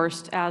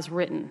enforced as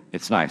written.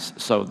 It's nice.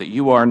 So that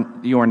you are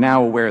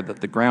now aware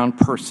that the ground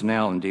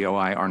personnel in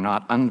DOI are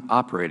not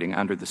operating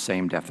under the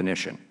same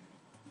definition.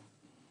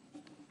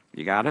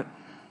 You got it?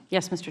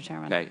 Yes, Mr.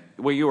 Chairman. Okay.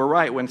 Well, you were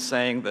right when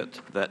saying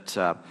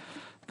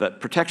that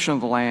protection of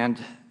the land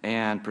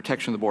and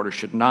protection of the border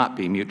should not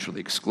be mutually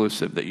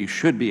exclusive, that you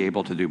should be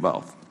able to do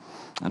both.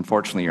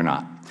 Unfortunately, you're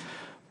not.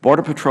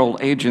 Border Patrol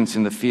agents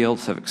in the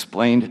fields have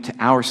explained to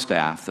our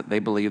staff that they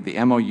believe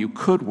the MOU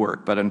could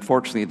work, but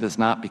unfortunately it does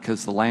not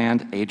because the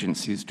land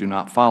agencies do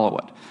not follow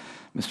it.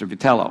 Mr.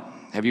 Vitiello,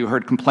 have you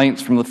heard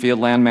complaints from the field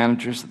land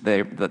managers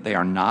that they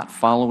are not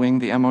following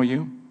the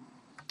MOU?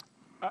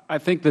 I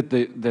think that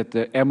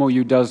the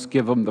MOU does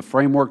give them the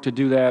framework to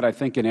do that. I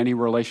think in any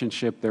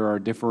relationship there are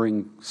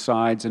differing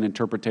sides and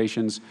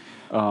interpretations.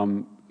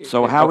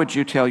 So how would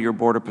you tell your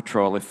Border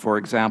Patrol if, for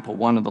example,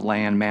 one of the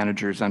land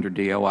managers under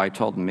DOI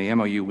told them the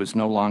MOU was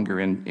no longer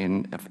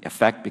in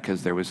effect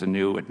because there was a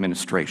new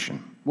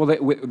administration? Well,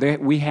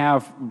 we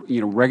have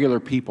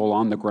regular people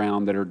on the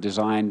ground that are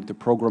designed to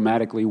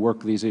programmatically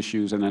work these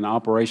issues and then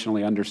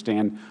operationally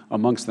understand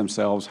amongst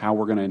themselves how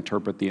we're going to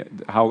interpret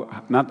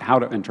not how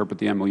to interpret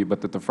the MOU,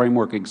 but that the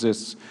framework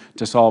exists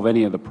to solve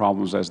any of the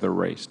problems as they're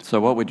raised. So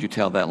what would you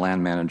tell that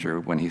land manager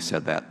when he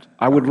said that?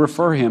 I would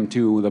refer him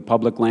to the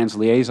Public Lands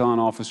Liaison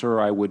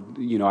Officer.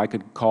 I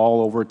could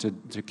call over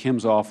to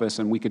Kim's office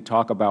and we could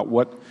talk about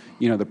what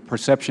the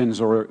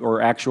perceptions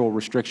or actual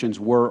restrictions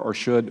were or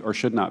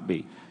should not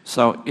be.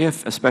 So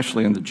if,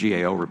 especially in the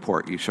GAO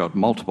report, you showed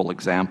multiple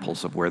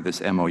examples of where this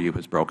MOU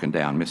has broken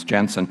down, Ms.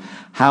 Jensen,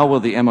 how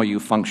will the MOU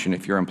function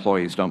if your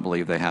employees don't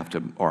believe they have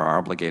to or are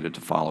obligated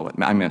to follow it?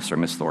 Ms.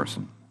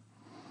 Thorsen.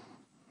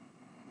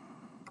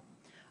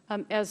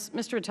 As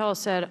Mr. Vitiello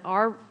said,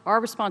 our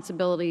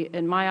responsibility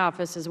in my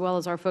office, as well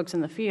as our folks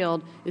in the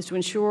field, is to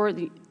ensure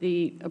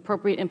the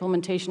appropriate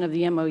implementation of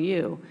the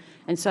MOU.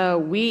 And so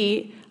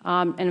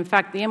and in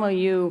fact, the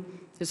MOU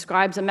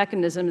describes a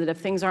mechanism that if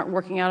things aren't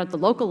working out at the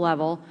local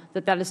level,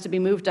 that is to be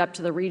moved up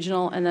to the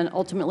regional and then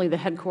ultimately the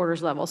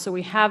headquarters level. So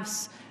we have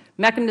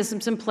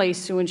mechanisms in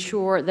place to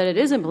ensure that it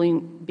is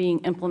being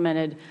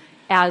implemented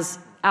as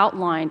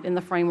outlined in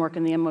the framework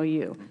in the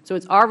MOU. So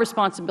it's our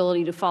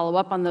responsibility to follow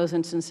up on those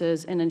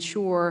instances and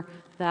ensure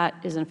that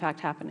is in fact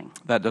happening.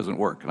 That doesn't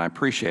work, and I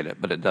appreciate it,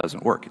 but it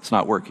doesn't work. It's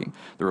not working.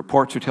 The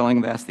reports are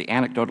telling us, the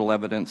anecdotal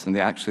evidence and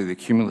actually the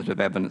cumulative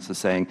evidence is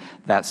saying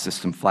that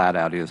system flat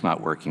out is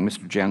not working.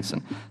 Mr.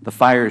 Jensen, the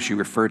fires you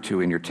referred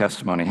to in your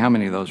testimony, how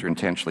many of those are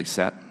intentionally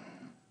set?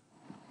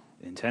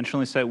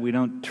 Intentionally set, we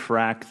don't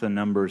track the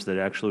numbers that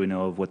actually we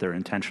know of what they're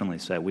intentionally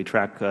set. We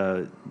track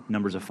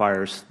numbers of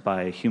fires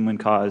by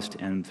human-caused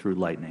and through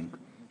lightning.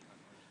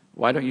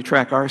 Why don't you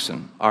track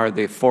arson? Are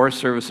the Forest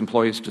Service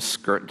employees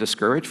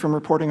discouraged from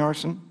reporting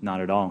arson?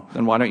 Not at all.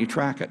 Then why don't you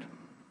track it?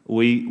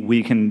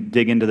 We can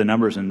dig into the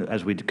numbers and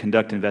as we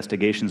conduct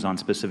investigations on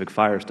specific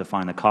fires to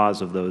find the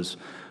cause of those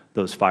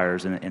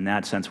fires. And in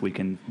that sense, we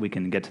can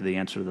get to the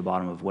answer to the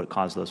bottom of what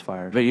caused those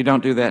fires. But you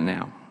don't do that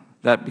now.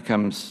 That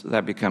becomes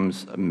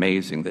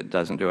amazing that it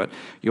doesn't do it.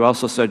 You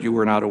also said you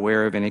were not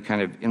aware of any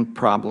kind of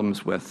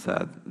problems with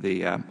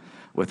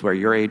with where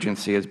your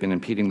agency has been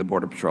impeding the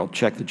Border Patrol.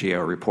 Check the GAO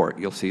report.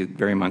 You'll see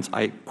very much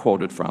I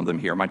quoted from them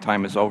here. My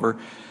time is over.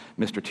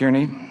 Mr.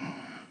 Tierney,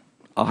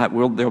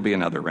 there'll be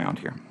another round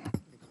here.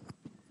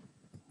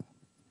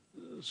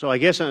 So I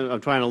guess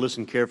I'm trying to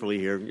listen carefully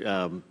here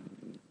to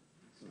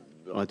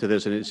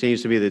this, and it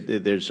seems to me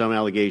that there's some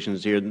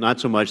allegations here, not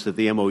so much that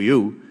the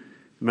MOU,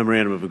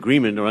 Memorandum of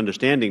Agreement or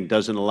Understanding,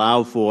 doesn't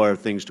allow for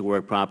things to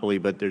work properly,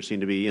 but there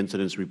seem to be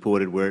incidents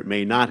reported where it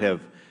may not have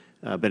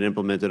been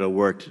implemented or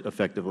worked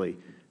effectively.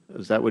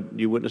 Is that what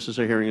you witnesses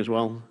are hearing as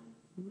well?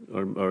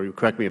 Or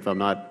correct me if I'm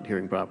not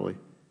hearing properly.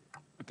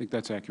 I think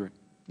that's accurate.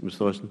 Ms.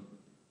 Thorsen?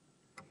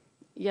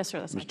 Yes,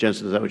 sir. That's Ms.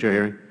 Jensen, is that what you're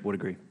hearing? Would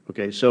agree.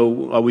 Okay.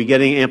 So are we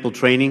getting ample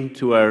training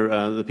to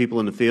the people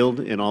in the field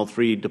in all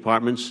 3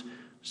 departments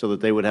so that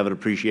they would have an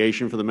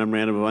appreciation for the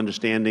Memorandum of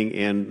Understanding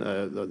and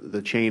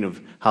the chain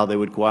of how they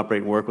would cooperate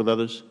and work with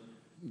others?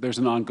 There's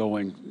an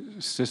ongoing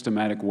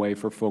systematic way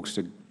for folks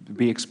to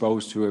be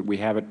exposed to it. We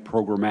have it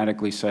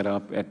programmatically set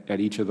up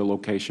at each of the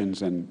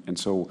locations, and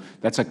so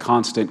that's a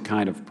constant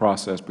kind of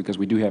process because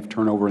we do have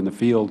turnover in the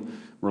field,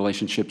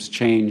 relationships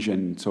change,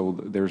 and so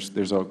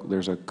there's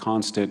a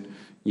constant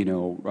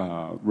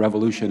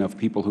revolution of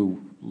people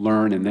who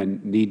learn and then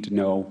need to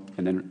know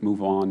and then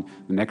move on.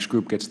 The next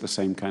group gets the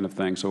same kind of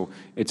thing. So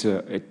it's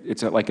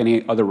like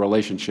any other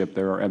relationship.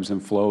 There are ebbs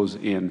and flows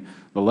in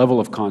the level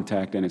of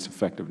contact and its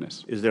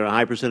effectiveness. Is there a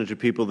high percentage of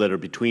people that are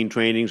between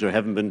trainings or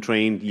haven't been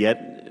trained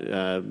yet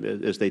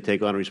as they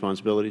take on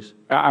responsibilities?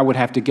 I would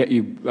have to get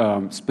you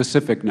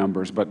specific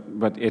numbers, but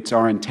it's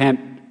our intent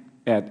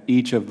at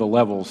each of the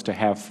levels to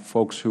have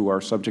folks who are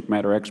subject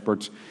matter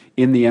experts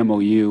in the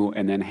MOU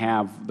and then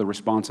have the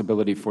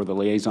responsibility for the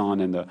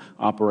liaison and the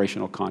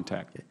operational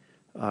contact.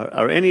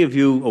 Are any of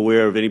you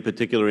aware of any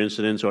particular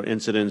incidents or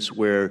incidents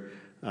where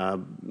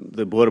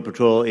the Border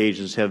Patrol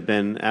agents have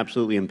been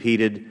absolutely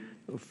impeded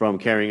from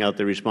carrying out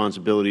their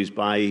responsibilities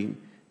by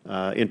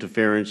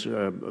interference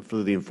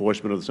through the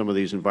enforcement of some of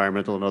these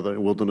environmental and other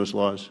wilderness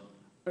laws?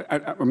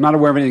 I'm not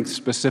aware of anything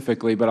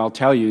specifically, but I'll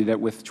tell you that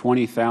with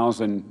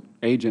 20,000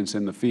 agents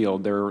in the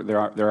field, there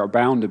are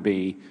bound to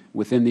be,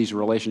 within these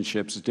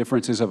relationships,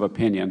 differences of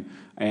opinion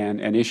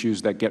and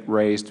issues that get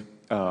raised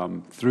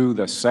through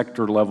the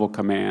sector-level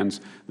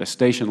commands, the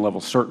station level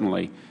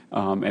certainly,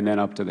 and then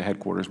up to the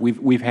headquarters.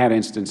 We've had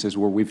instances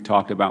where we've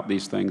talked about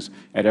these things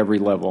at every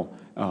level,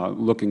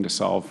 looking to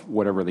solve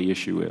whatever the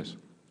issue is.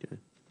 Okay.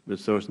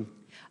 Ms. Thorsen?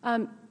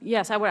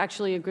 Yes, I would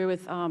actually agree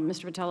with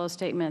Mr. Vitiello's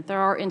statement. There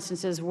are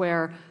instances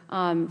where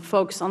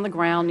folks on the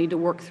ground need to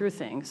work through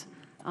things,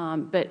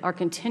 but our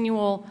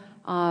continual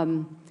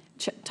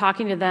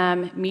talking to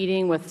them,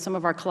 meeting with some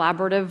of our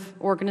collaborative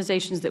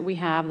organizations that we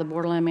have, the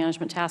Borderland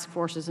Management Task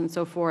Forces and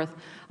so forth,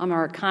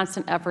 are a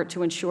constant effort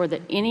to ensure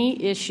that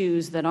any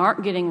issues that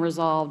aren't getting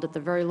resolved at the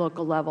very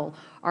local level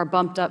are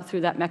bumped up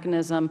through that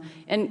mechanism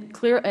and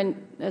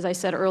as I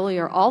said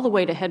earlier, all the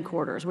way to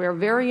headquarters. We are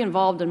very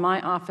involved in my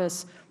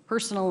office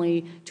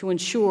personally to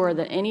ensure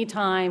that any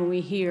time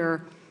we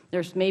hear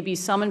there's maybe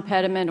some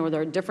impediment or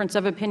there's a difference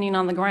of opinion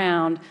on the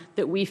ground,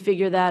 that we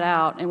figure that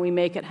out and we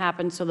make it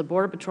happen so the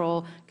Border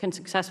Patrol can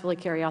successfully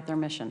carry out their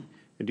mission.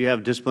 And do you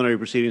have disciplinary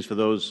proceedings for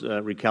those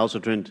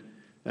recalcitrant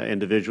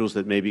individuals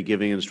that may be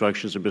giving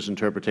instructions or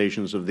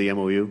misinterpretations of the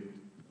MOU?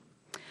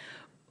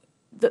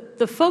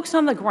 The folks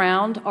on the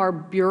ground are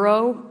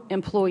Bureau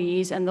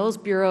employees, and those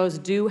bureaus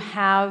do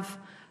have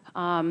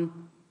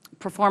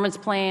performance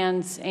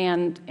plans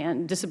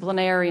and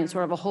disciplinary and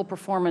sort of a whole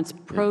performance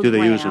program. Do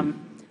they use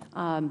them?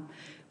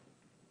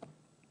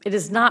 It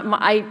is not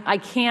I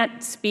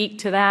can't speak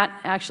to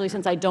that, actually,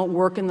 since I don't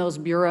work in those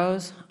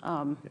bureaurs.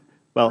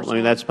 Well, I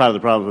mean, that's part of the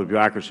problem with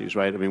bureaucracies,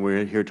 right? I mean,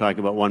 we're here talking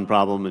about one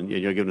problem, and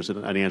you're giving us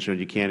an answer, and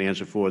you can't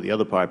answer for the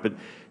other part. But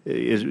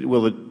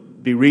will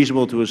it be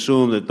reasonable to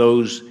assume that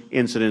those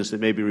incidents that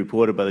may be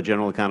reported by the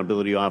General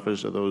Accountability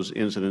Office, or those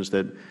incidents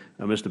that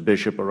Mr.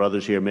 Bishop or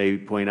others here may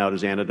point out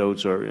as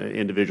anecdotes or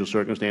individual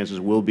circumstances,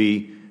 will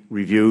be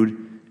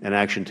reviewed and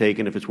action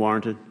taken if it's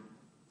warranted?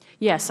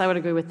 Yes, I would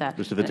agree with that.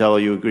 Mr.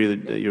 Vitiello, you agree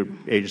that your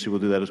agency will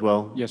do that as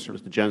well? Yes, sir.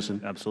 Mr.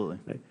 Jensen? Absolutely.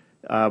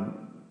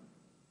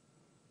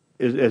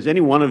 Is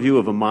any one of you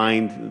of a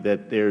mind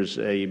that there's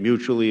a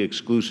mutually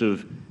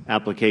exclusive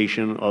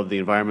application of the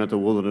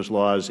environmental wilderness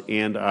laws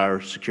and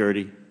our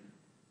security?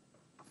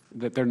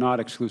 That they're not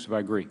exclusive, I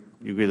agree.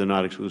 You agree they're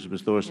not exclusive,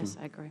 Ms. Thorsen? Yes,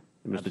 I agree.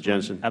 And Mr.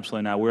 Jensen?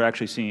 Absolutely not. We're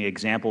actually seeing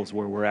examples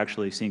where we're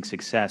actually seeing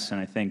success, and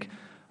I think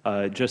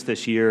just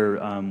this year,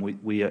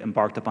 we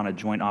embarked upon a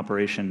joint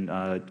operation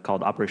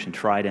called Operation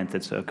Trident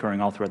that's occurring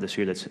all throughout this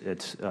year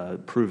that's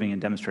proving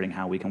and demonstrating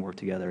how we can work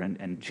together and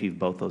achieve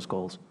both those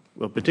goals.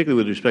 Well, particularly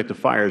with respect to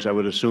fires, I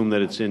would assume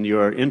that it's in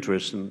your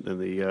interest in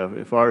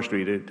the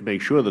forestry to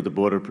make sure that the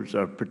borders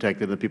are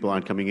protected and people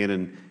aren't coming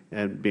in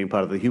and being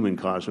part of the human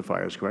cause of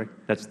fires, correct?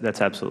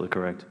 That's absolutely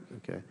correct.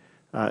 Okay.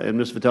 And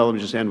Ms. Vitale, let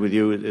me just end with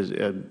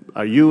you.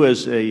 Are you,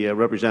 as a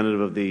representative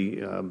of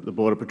the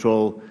Border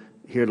Patrol,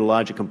 here to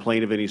lodge a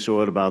complaint of any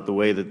sort about the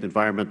way that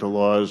environmental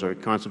laws or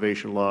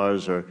conservation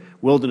laws or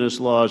wilderness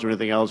laws or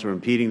anything else are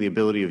impeding the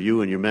ability of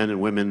you and your men and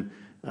women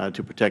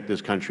to protect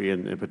this country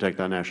and protect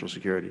our national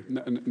security?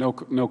 No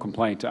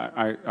complaint.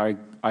 I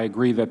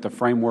agree that the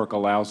framework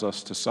allows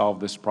us to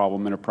solve this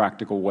problem in a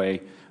practical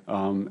way.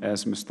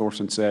 As Ms.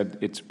 Thorsen said,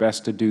 it's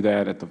best to do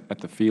that at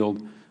the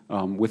field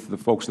with the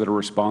folks that are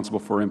responsible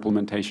for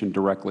implementation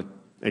directly.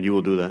 And you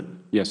will do that?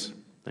 Yes.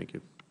 Thank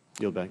you.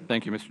 Yield back.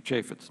 Thank you, Mr.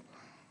 Chaffetz.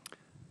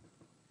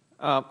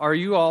 Are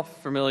you all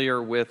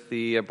familiar with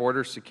the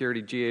Border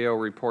Security GAO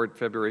report,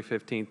 February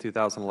 15,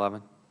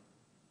 2011?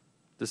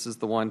 This is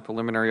the one,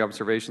 Preliminary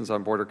Observations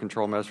on Border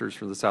Control Measures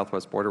for the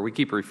Southwest Border. We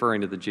keep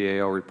referring to the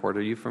GAO report.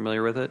 Are you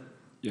familiar with it?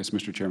 Yes,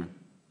 Mr. Chairman.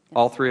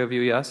 All three of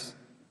you, yes?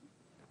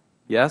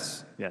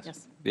 Yes?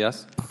 Yes.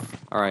 Yes?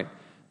 All right.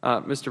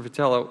 Mr.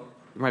 Vitiello,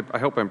 I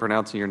hope I'm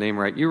pronouncing your name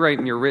right. You write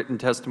in your written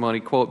testimony,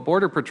 quote,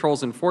 Border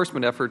Patrol's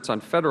enforcement efforts on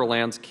Federal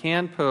lands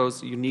can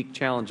pose unique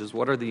challenges.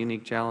 What are the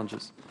unique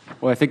challenges?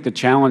 Well, I think the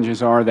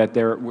challenges are that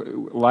there,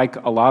 like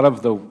a lot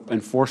of the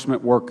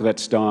enforcement work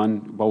that's done,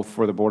 both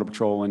for the Border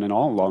Patrol and in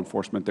all law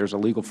enforcement, there's a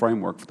legal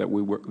framework that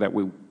we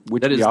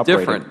operate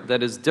different.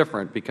 That is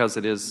different because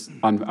it is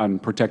on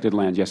protected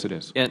land. Yes, it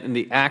is. And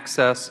the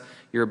access,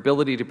 your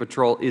ability to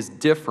patrol is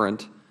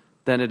different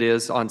than it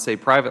is on, say,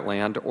 private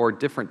land or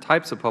different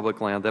types of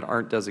public land that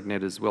aren't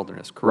designated as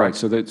wilderness,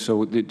 correct? Right.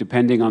 So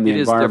depending on the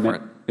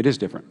environment, it is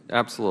different.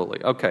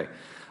 Absolutely. Okay.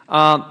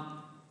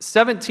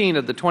 17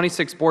 of the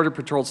 26 Border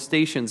Patrol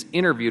stations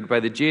interviewed by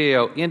the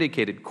GAO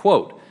indicated,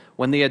 quote,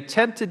 when they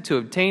attempted to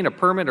obtain a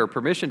permit or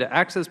permission to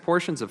access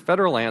portions of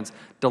Federal lands,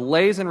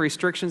 delays and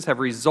restrictions have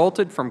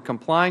resulted from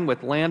complying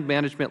with land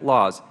management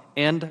laws,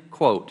 end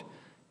quote.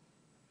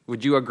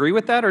 Would you agree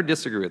with that or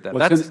disagree with that?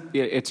 Well,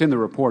 it's in the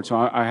report, so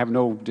I have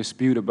no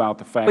dispute about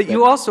the fact But that—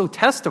 you also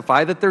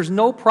testify that there's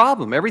no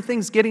problem.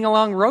 Everything's getting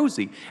along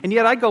rosy. And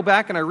yet I go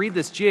back and I read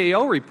this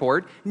GAO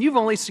report, and you've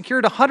only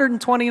secured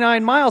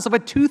 129 miles of a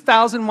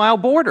 2,000-mile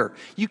border.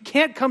 You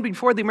can't come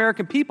before the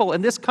American people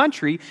in this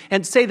country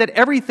and say that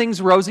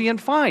everything's rosy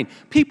and fine.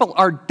 People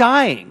are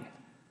dying.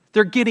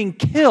 They're getting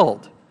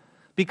killed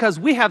because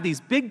we have these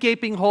big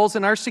gaping holes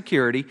in our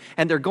security,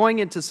 and they're going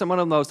into some of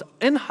the most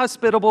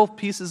inhospitable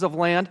pieces of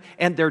land,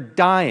 and they're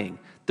dying.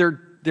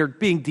 They're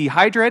being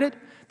dehydrated.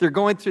 They're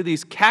going through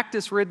these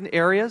cactus-ridden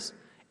areas,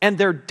 and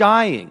they're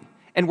dying.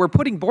 And we're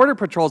putting Border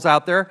Patrols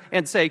out there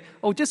and say,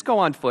 oh, just go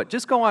on foot,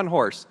 just go on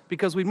horse,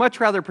 because we'd much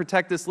rather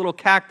protect this little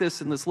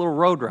cactus and this little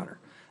roadrunner.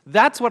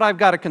 That's what I've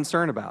got a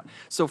concern about.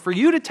 So for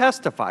you to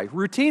testify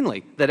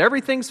routinely that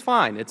everything's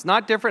fine, it's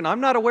not different,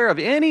 I'm not aware of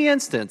any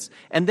instance,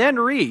 and then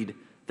read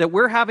that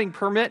we're having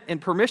permit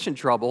and permission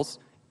troubles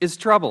is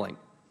troubling.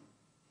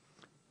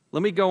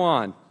 Let me go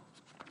on.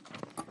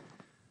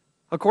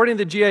 According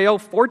to the GAO,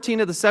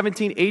 14 of the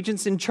 17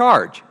 agents in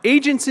charge,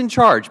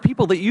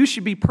 people that you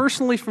should be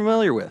personally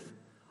familiar with,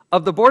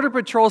 of the Border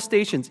Patrol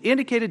stations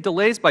indicated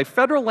delays by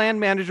Federal land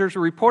managers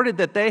reported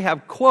that they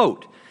have,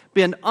 quote,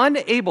 been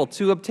unable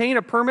to obtain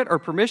a permit or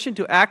permission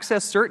to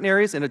access certain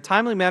areas in a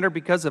timely manner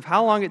because of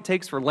how long it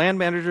takes for land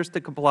managers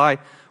to comply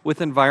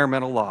with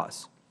environmental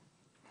laws.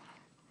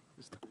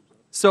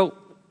 So,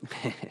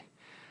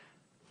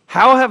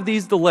 how have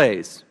these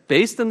delays,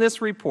 based on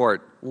this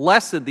report,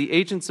 lessened the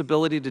agent's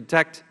ability to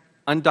detect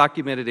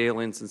undocumented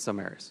aliens in some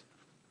areas?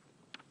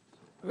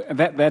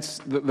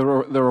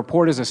 The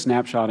report is a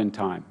snapshot in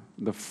time.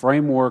 The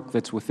framework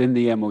that's within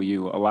the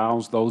MOU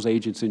allows those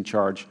agents in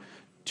charge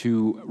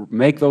to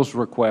make those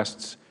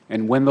requests,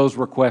 and when those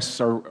requests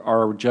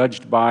are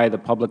judged by the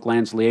Public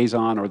Lands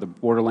Liaison or the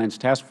Borderlands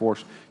Task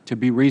Force to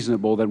be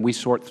reasonable, then we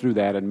sort through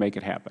that and make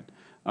it happen.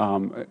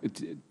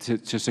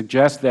 To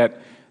suggest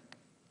that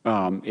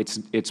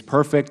it's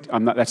perfect,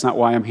 that's not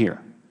why I'm here.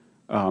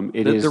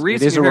 The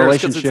reason you're here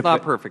is because it's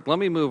not perfect. Let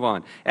me move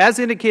on. As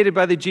indicated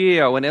by the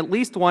GAO, in at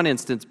least one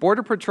instance,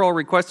 Border Patrol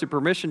requested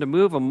permission to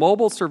move a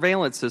mobile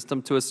surveillance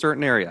system to a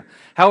certain area.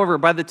 However,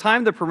 by the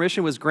time the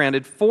permission was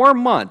granted, 4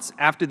 months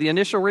after the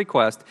initial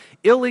request,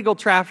 illegal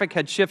traffic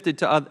had shifted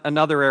to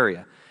another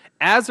area.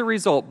 As a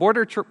result,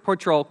 Border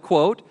Patrol,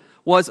 quote,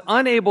 was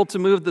unable to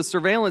move the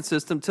surveillance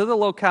system to the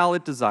locale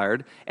it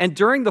desired, and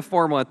during the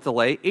 4-month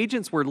delay,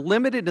 agents were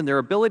limited in their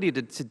ability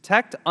to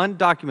detect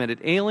undocumented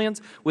aliens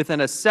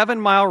within a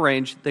 7-mile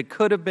range that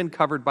could have been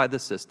covered by the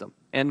system,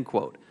 end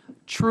quote.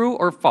 True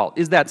or false?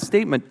 Is that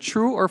statement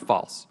true or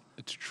false?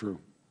 It's true.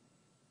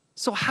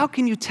 So how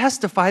can you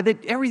testify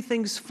that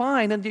everything's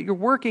fine and that you're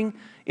working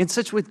in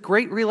such with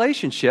great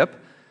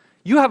relationship?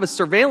 You have a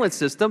surveillance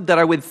system that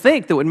I would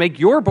think that would make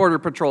your Border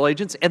Patrol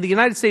agents and the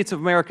United States of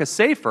America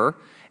safer,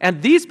 and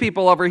these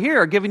people over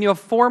here are giving you a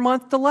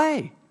 4-month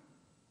delay.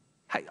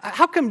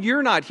 How come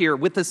you're not here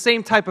with the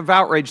same type of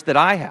outrage that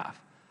I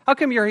have? How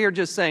come you're here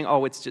just saying,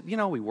 oh, it's just,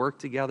 we work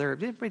together,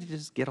 everybody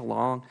just get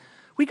along?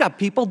 We got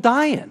people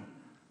dying.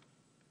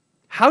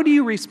 How do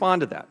you respond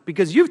to that?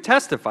 Because you've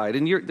testified,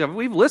 and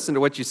we've listened to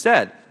what you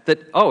said,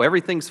 that, oh,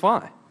 everything's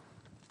fine.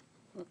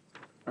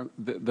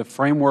 The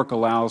framework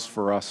allows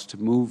for us to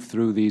move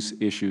through these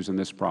issues and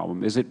this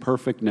problem. Is it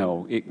perfect?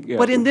 No.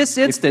 But in this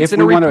instance,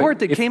 in a report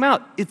that came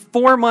out, it's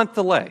 4-month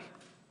delay.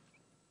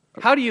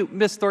 How do you,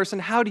 Ms. Thorsen,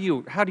 how do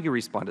you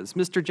respond to this?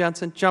 Mr.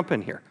 Jensen, jump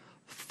in here.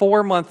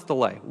 4-month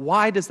delay.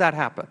 Why does that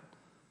happen?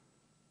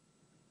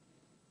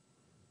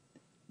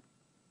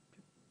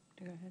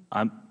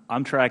 I'm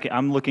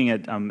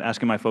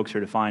asking my folks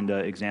here to find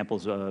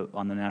examples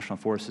on the National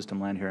Forest System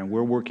land here, and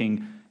we're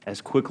working as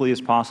quickly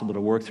as possible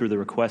to work through the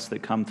requests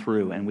that come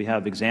through. And we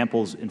have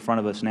examples in front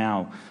of us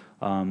now,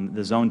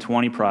 the Zone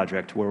 20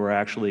 project, where we're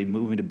actually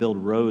moving to build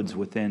roads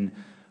within,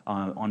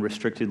 on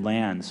restricted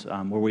lands,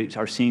 where we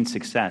are seeing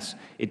success.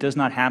 It does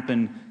not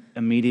happen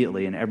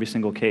immediately in every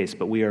single case,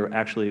 but we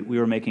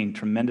are making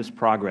tremendous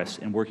progress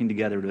in working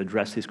together to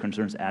address these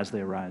concerns as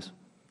they arise.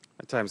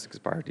 My time has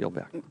expired. Yield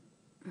back.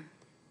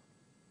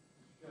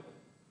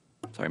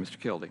 Sorry, Mr.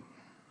 Kildee.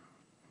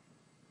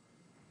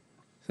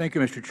 Thank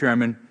you, Mr.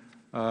 Chairman.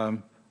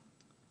 All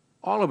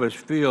of us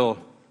feel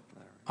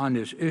on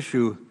this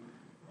issue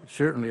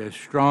certainly as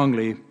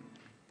strongly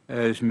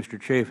as Mr.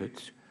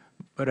 Chaffetz,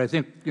 but I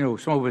think,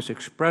 some of us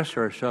express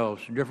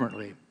ourselves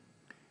differently.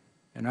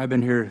 And I've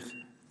been here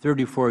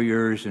 34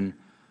 years, and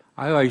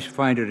I always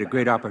find it a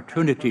great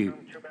opportunity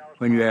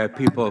when you have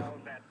people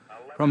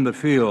from the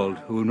field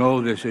who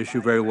know this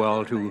issue very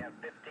well to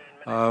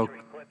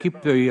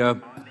keep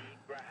the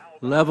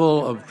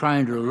level of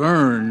trying to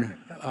learn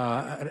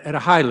at a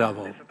high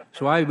level.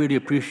 So I really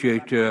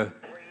appreciate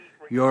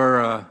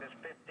your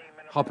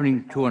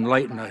helping to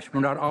enlighten us.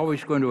 We're not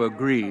always going to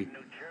agree,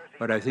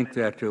 but I think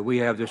that we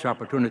have this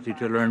opportunity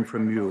to learn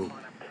from you.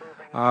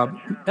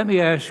 Let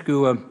me ask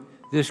you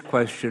this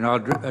question.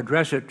 I'll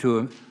address it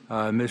to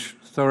Ms.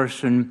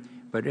 Thorsen,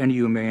 but any of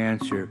you may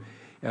answer.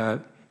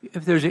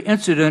 If there's an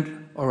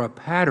incident or a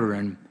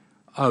pattern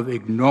of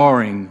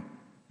ignoring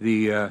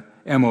the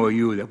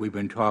MOU that we've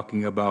been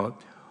talking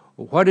about,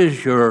 what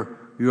is your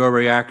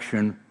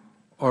reaction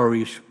or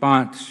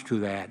response to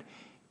that?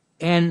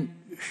 And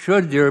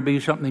should there be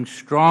something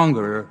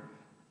stronger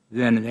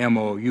than an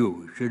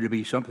MOU? Should there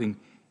be something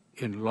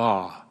in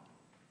law?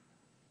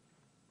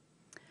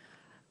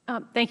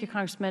 Thank you,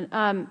 Congressman.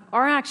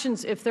 Our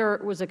actions, if there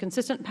was a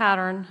consistent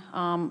pattern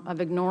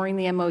of ignoring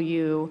the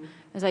MOU,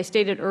 as I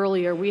stated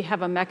earlier, we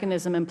have a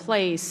mechanism in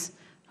place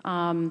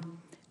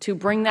to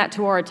bring that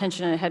to our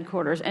attention at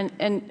headquarters. And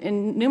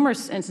in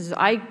numerous instances,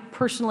 I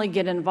personally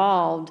get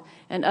involved,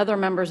 and other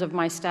members of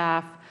my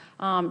staff,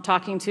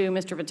 talking to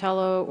Mr.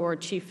 Vitiello or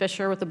Chief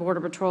Fisher with the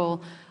Border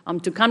Patrol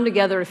to come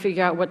together to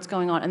figure out what's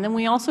going on. And then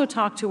we also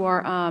talk to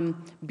our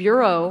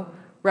Bureau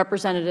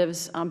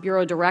representatives,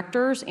 Bureau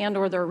directors and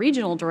or their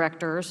regional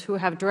directors who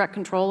have direct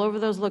control over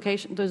those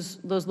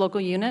those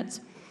local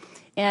units,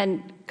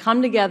 and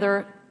come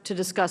together to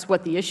discuss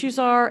what the issues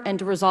are and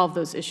to resolve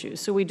those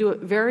issues. So we do it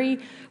very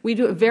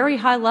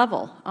high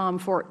level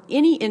for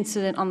any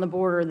incident on the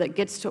border that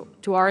gets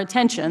to our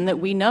attention that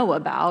we know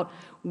about.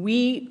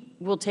 We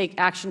will take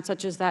action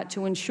such as that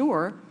to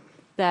ensure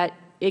that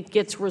it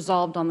gets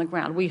resolved on the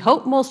ground. We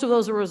hope most of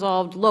those are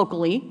resolved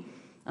locally,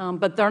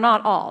 but they're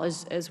not all.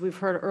 As we've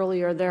heard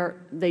earlier,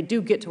 they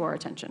do get to our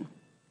attention.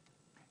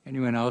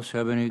 Anyone else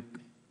have any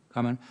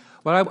comment?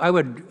 Well, I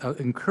would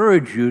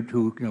encourage you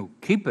to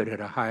keep it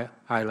at a high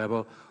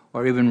level,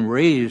 or even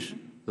raise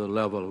the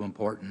level of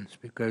importance,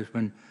 because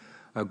when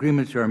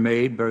agreements are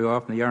made, very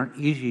often they aren't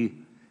easy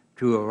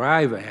to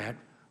arrive at,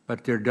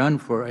 but they're done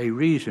for a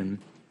reason.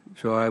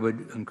 So I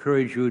would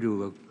encourage you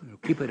to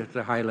keep it at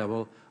the high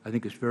level. I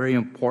think it's very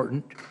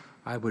important.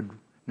 I would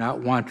not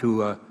want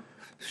to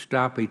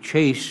stop a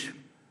chase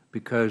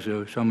because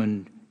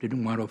someone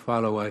didn't want to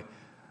follow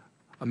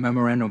a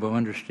memorandum of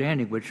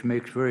understanding, which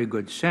makes very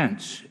good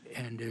sense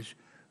and is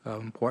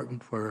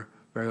important for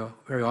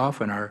very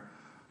often our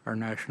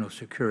national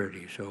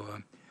security. So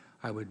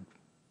I would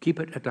keep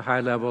it at the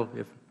high level.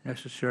 If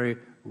necessary,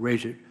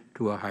 raise it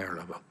to a higher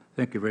level.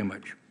 Thank you very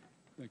much.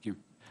 Thank you.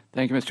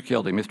 Thank you, Mr.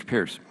 Kildee. Mr.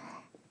 Pierce.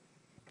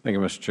 Thank you,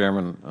 Mr.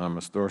 Chairman.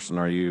 Ms. Thorsen,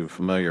 are you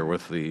familiar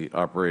with the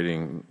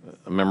operating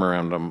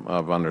memorandum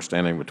of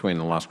understanding between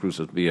the Las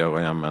Cruces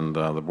BOM and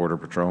the Border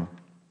Patrol?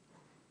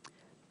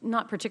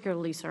 Not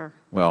particularly, sir.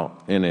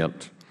 Well, in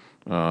it,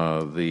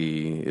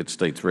 it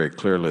states very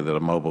clearly that a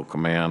mobile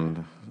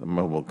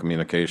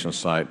communication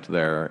site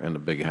there in the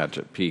Big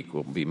Hatchet Peak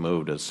will be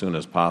moved as soon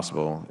as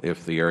possible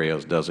if the area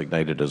is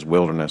designated as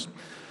wilderness.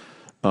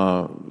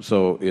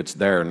 So it's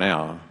there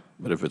now,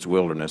 but if it's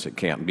wilderness, it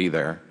can't be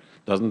there.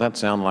 Doesn't that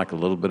sound like a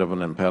little bit of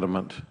an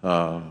impediment?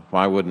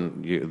 Why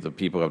wouldn't the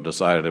people have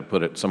decided to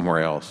put it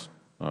somewhere else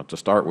to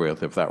start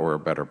with if that were a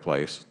better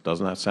place?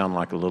 Doesn't that sound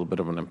like a little bit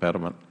of an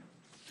impediment?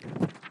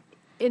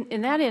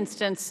 In that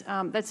instance,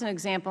 that's an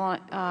example.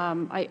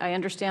 I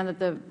understand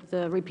that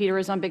the repeater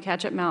is on Big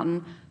Hatchet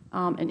Mountain,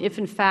 and if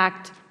in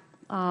fact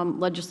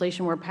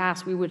legislation were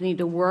passed, we would need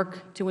to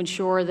work to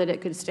ensure that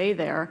it could stay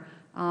there.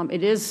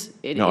 It is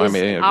an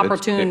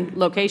opportune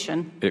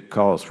location. It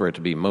calls for it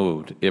to be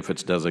moved if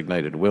it's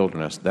designated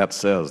wilderness. That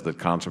says that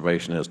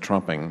conservation is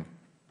trumping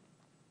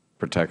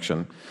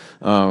protection.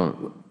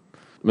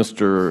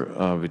 Mr.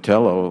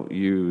 Vitiello,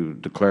 you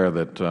declare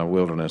that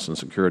wilderness and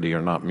security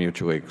are not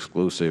mutually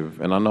exclusive.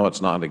 And I know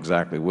it's not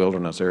exactly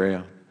wilderness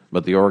area,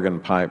 but the Oregon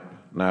Pipe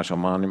National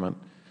Monument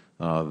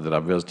that I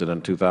visited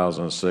in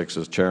 2006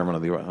 as chairman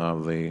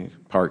of the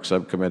Park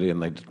Subcommittee,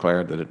 and they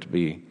declared that it to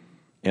be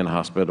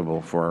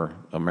inhospitable for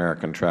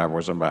American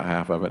travelers, about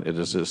half of it.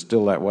 Is it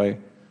still that way?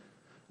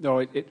 No,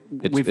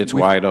 it's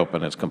wide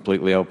open. It's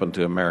completely open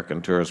to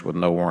American tourists with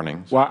no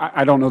warnings. Well,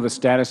 I don't know the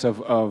status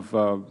of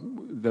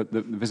the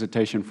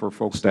visitation for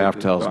folks. Staff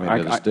tells me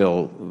that it's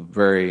still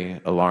very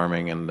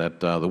alarming, and that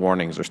the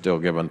warnings are still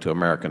given to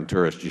American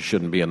tourists. You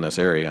shouldn't be in this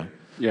area.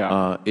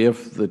 Yeah.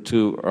 If the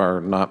two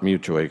are not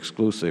mutually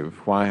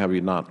exclusive, why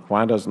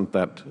doesn't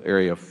that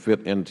area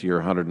fit into your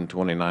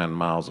 129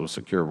 miles of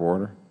secure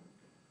border?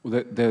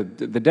 Well, the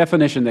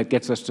definition that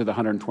gets us to the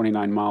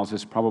 129 miles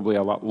is probably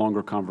a lot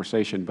longer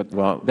conversation, but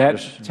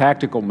that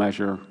tactical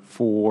measure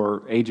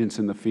for agents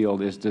in the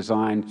field is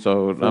designed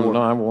So I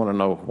want to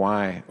know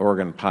why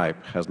Oregon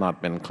Pipe has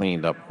not been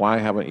cleaned up. Why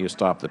haven't you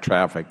stopped the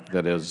traffic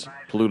that is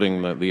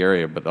polluting the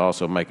area but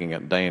also making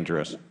it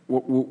dangerous?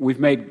 We've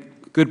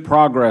made good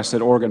progress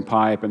at Oregon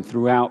Pipe and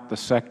throughout the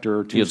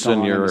sector. You'd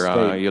send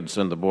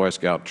the Boy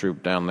Scout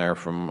troop down there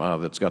from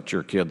that's got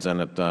your kids in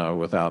it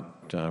without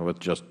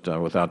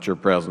your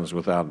presence.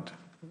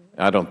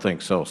 I don't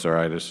think so, sir.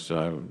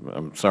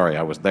 I'm sorry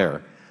I was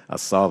there. I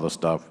saw the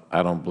stuff.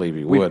 I don't believe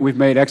he would. We've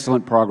made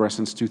excellent progress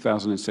since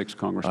 2006,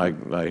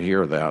 Congressman. I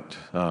hear that.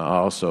 I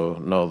also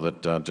know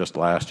that just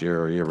last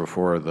year or year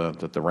before,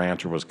 that the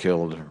rancher was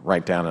killed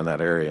right down in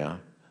that area,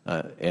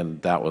 and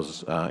that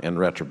was in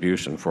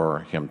retribution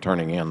for him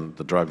turning in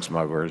the drug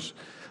smugglers.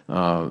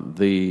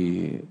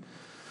 Mr.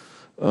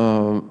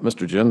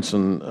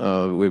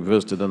 Jensen, we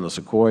visited in the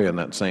Sequoia in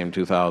that same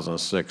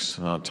 2006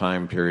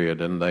 time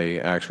period, and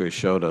they actually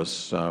showed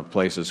us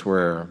places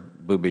where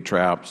booby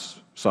traps,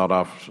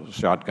 sawed-off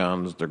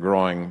shotguns, they're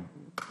growing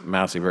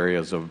massive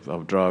areas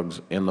of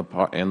drugs in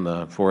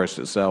the forest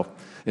itself.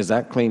 Is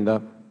that cleaned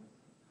up?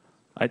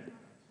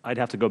 I'd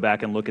have to go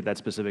back and look at that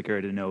specific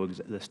area to know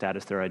the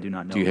status there. I do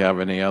not know. Do you have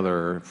any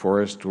other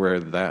forest where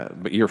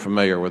that, but you're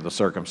familiar with the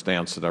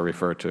circumstance that I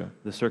refer to?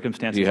 The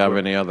circumstances. Do you have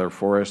any other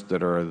forests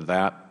that are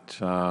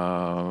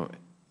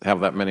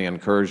have that many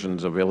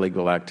incursions of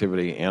illegal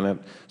activity in it,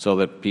 so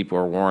that people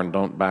are warned,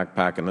 don't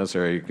backpack in this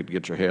area, you could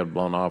get your head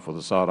blown off with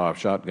a sawed-off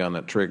shotgun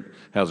that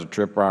has a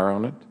tripwire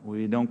on it?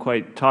 We don't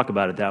quite talk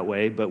about it that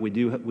way, but we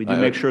do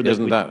make sure that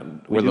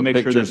were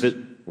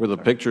the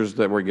pictures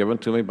that were given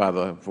to me by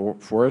the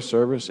Forest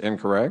Service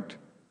incorrect?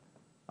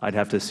 I'd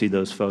have to see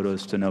those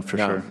photos to know for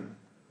sure.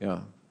 Yeah.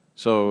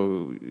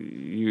 So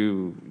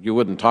you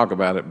wouldn't talk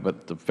about it,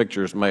 but the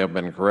pictures may have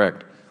been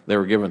correct. They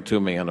were given to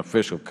me in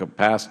official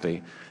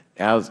capacity,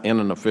 as in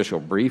an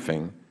official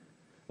briefing,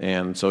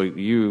 and so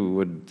you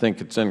would think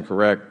it's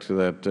incorrect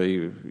that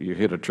you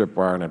hit a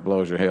tripwire and it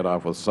blows your head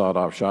off with a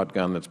sawed-off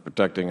shotgun that's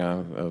protecting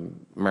a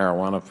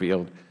marijuana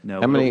field. No,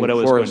 what I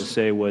was going to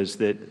say was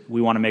that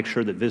we want to make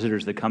sure that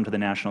visitors that come to the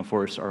national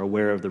forests are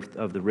aware of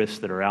the risks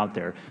that are out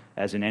there,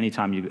 as in any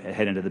time you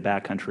head into the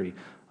backcountry.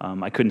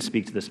 I couldn't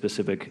speak to the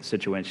specific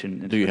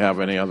situation. Do you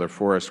have any other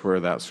forests where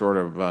that sort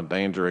of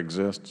danger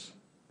exists?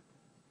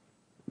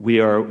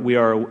 We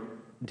are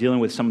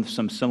dealing with some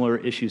similar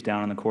issues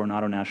down in the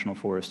Coronado National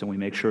Forest, and we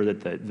make sure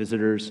that the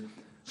visitors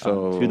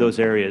to those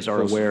areas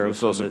are aware of.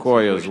 So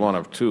Sequoia is one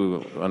of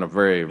two in a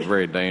very,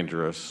 very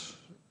dangerous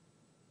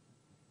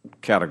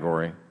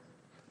category,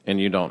 and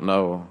you don't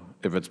know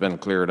if it's been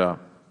cleared up.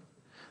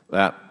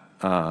 That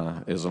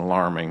is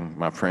alarming,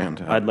 my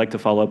friend. I'd like to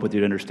follow up with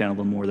you to understand a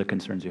little more of the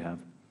concerns you have.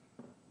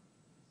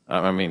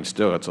 I mean,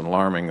 still, it's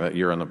alarming that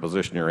you're in the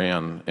position you're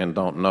in and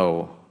don't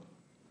know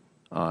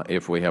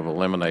if we have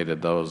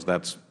eliminated those.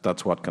 That's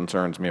what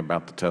concerns me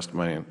about the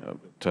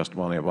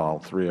testimony of all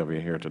three of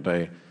you here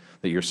today,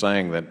 that you're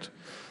saying that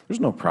there's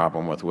no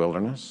problem with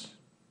wilderness,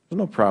 there's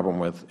no problem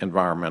with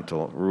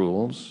environmental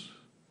rules,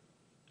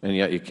 and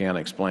yet you can't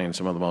explain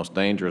some of the most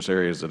dangerous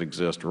areas that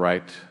exist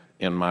right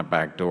in my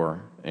back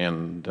door.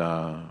 And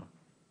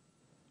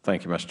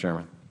thank you, Mr.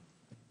 Chairman.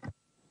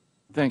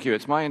 Thank you.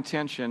 It's my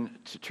intention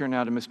to turn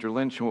now to Mr.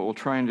 Lynch, and what we'll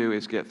try and do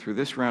is get through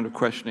this round of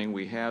questioning.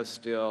 We have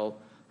still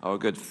a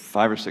good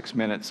 5 or 6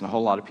 minutes, and a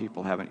whole lot of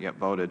people haven't yet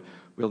voted.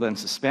 We'll then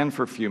suspend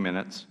for a few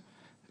minutes,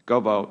 go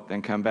vote,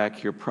 then come back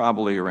here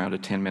probably around a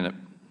 10-minute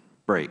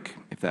break,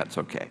 if that's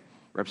okay.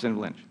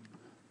 Representative Lynch.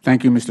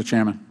 Thank you, Mr.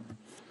 Chairman.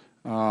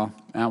 And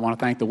I want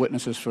to thank the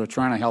witnesses for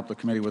trying to help the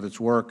committee with its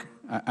work.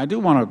 I do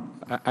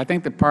want to, I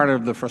think that part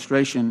of the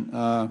frustration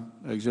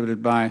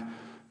exhibited by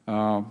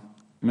Mr.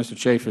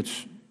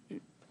 Chaffetz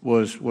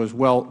was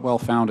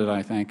well-founded,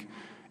 I think.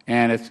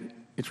 And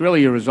it's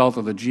really a result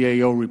of the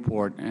GAO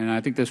report, and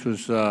I think this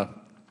is a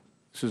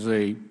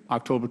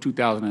October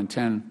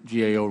 2010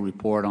 GAO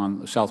report on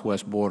the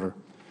southwest border.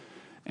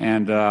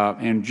 And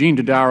Gene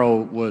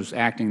Dodaro was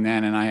acting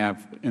then, and I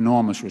have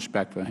enormous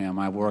respect for him.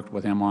 I worked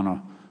with him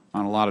on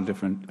a lot of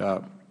different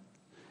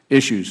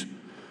issues.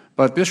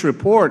 But this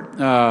report,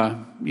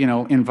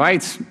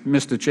 invites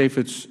Mr.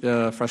 Chaffetz's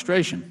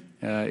frustration.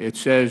 It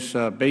says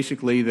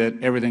basically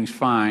that everything's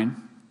fine.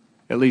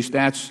 At least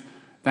that's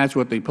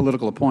what the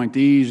political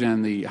appointees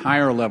and the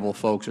higher level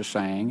folks are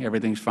saying.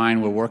 Everything's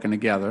fine. We're working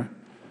together.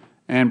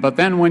 But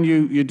then when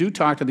you do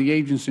talk to the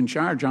agents in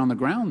charge on the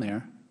ground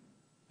there,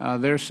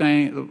 they're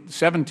saying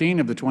 17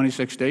 of the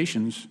 26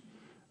 stations,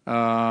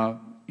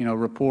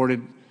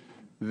 reported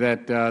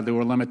that there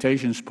were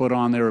limitations put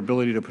on their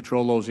ability to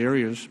patrol those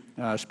areas.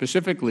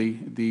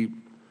 Specifically, the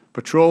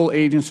patrol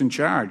agents in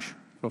charge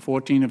for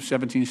 14 of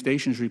 17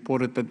 stations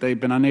reported that they've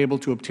been unable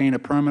to obtain a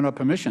permit or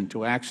permission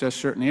to access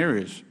certain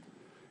areas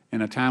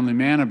in a timely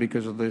manner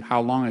because of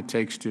how long it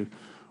takes to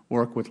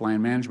work with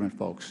land management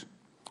folks.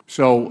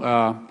 So,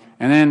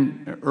 and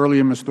then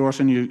earlier, Ms.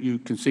 Thorsen, you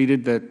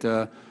conceded that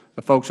the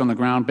folks on the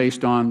ground,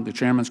 based on the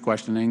Chairman's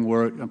questioning,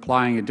 were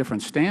applying a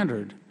different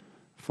standard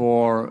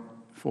for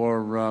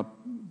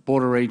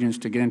border agents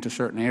to get into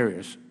certain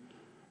areas.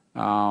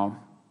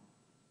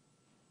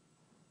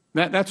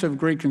 That's of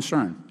great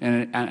concern,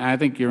 and I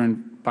think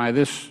by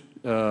this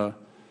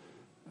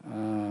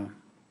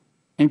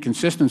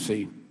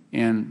inconsistency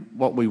in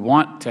what we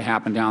want to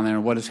happen down there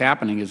and what is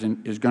happening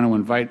is going to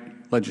invite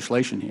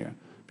legislation here,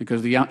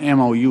 because the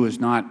MOU is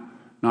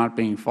not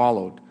being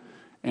followed,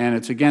 and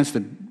it's against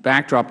the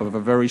backdrop of a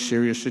very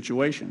serious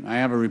situation. I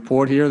have a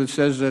report here that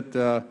says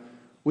that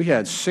we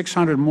had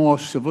 600 more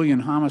civilian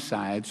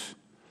homicides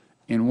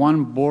in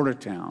one border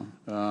town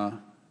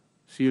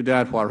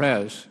Ciudad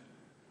Juarez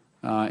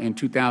in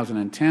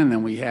 2010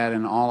 than we had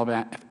in all of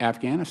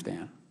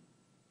Afghanistan.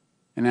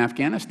 And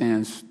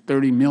Afghanistan's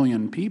 30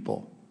 million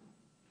people.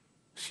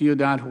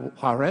 Ciudad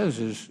Juarez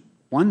is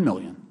 1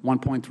 million,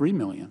 1.3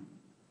 million.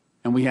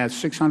 And we had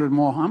 600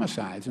 more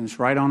homicides, and it's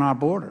right on our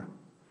border.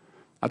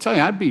 I'll tell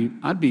you, I'd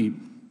be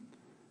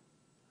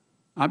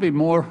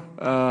more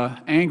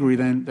angry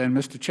than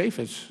Mr.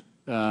 Chaffetz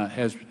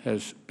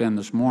has been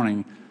this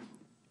morning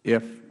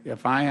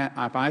if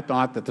I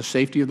thought that the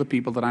safety of the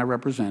people that I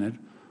represented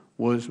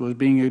was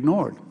being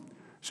ignored.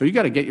 So you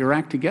got to get your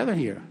act together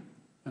here.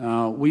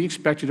 We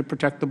expect you to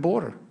protect the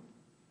border,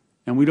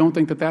 and we don't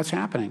think that that's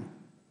happening.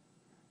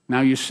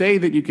 Now, you say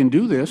that you can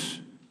do this,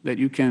 that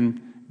you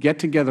can get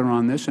together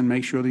on this and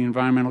make sure the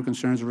environmental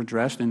concerns are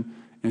addressed and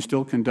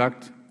still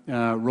conduct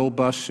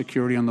robust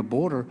security on the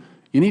border.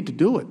 You need to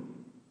do it.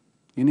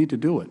 You need to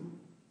do it.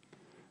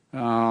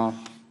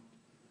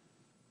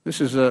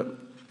 This is a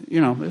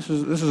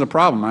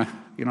problem. I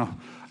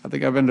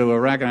think I've been to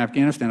Iraq and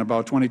Afghanistan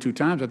about 22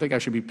 times. I think I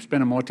should be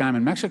spending more time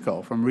in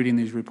Mexico from reading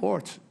these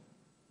reports.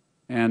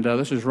 And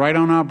this is right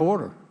on our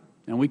border,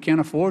 and we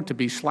can't afford to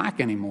be slack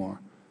anymore.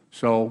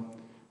 So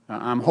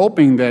I'm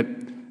hoping that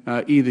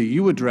either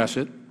you address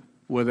it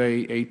with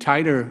a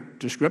tighter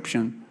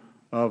description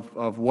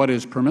of what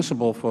is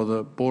permissible for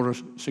the border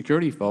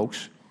security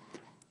folks,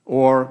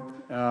 or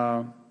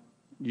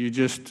you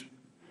just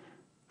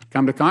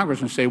come to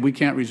Congress and say, we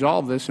can't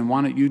resolve this, and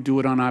why don't you do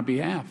it on our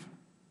behalf?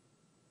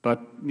 But,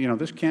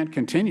 this can't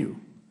continue.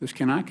 This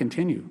cannot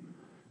continue.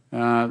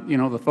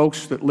 The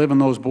folks that live in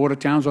those border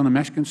towns on the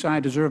Mexican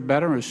side deserve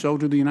better, and so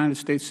do the United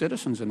States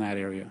citizens in that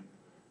area.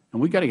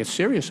 And we've got to get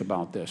serious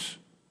about this.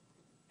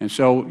 And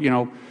so,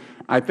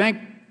 I think,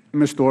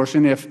 Ms.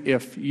 Thorsen,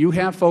 if you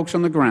have folks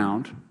on the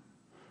ground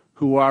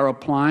who are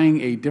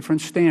applying a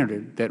different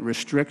standard that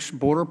restricts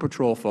Border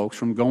Patrol folks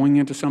from going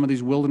into some of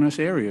these wilderness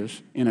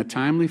areas in a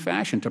timely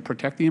fashion to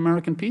protect the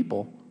American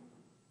people,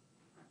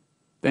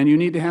 then you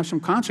need to have some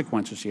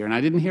consequences here. And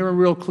I didn't hear a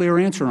real clear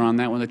answer on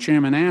that when the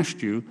Chairman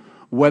asked you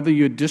whether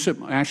you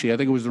actually, I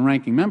think it was the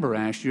ranking member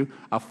asked you,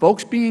 are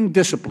folks being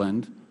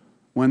disciplined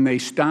when they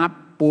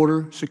stop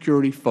border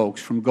security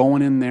folks from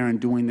going in there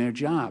and doing their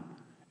job?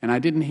 And I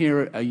didn't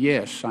hear a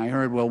yes. I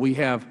heard, well, we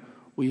have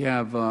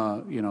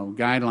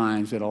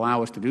guidelines that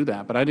allow us to do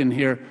that. But I didn't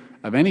hear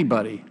of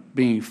anybody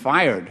being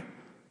fired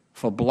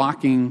for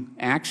blocking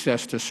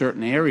access to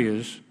certain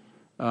areas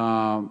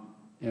on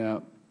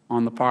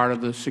the part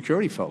of the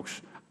security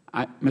folks.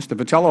 Mr.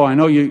 Vitiello, I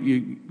know you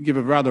give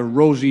a rather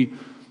rosy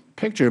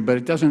picture, but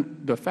it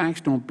doesn't. The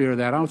facts don't bear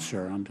that out,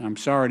 sir. I'm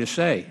sorry to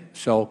say.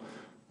 So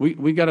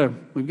we've got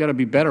to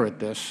be better at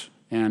this.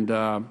 And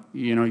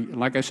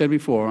like I said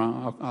before,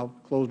 I'll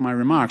close my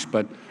remarks.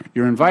 But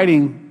you're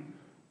inviting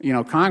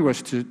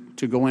Congress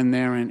to go in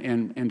there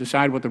and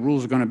decide what the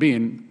rules are going to be.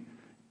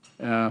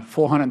 And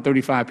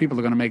 435 people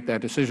are going to make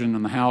that decision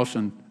in the House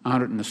and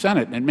 100 in the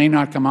Senate. And it may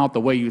not come out the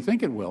way you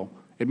think it will.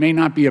 It may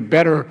not be a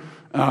better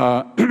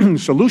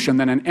solution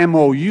than an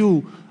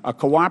MOU, a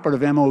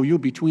cooperative MOU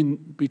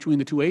between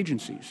the two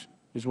agencies,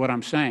 is what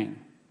I'm saying.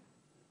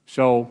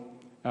 So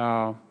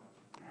I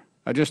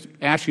just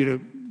ask you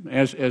to,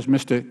 as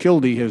Mr.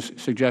 Kildee has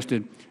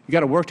suggested, you've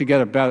got to work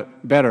together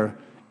better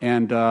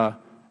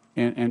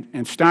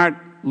and start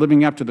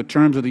living up to the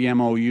terms of the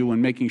MOU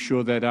and making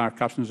sure that our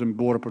Customs and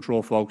Border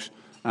Patrol folks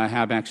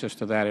have access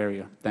to that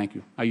area. Thank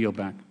you. I yield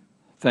back.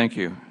 Thank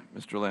you,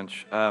 Mr.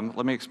 Lynch.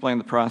 Let me explain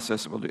the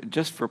process.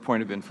 Just for a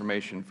point of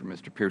information for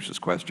Mr. Pierce's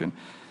question,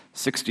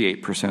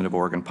 68% of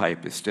Oregon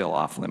pipe is still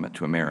off-limit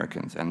to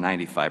Americans, and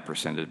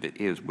 95% of it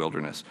is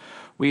wilderness.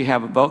 We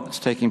have a vote that's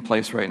taking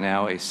place right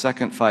now, a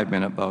second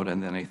 5-minute vote,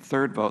 and then a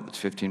third vote that's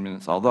 15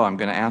 minutes, although I'm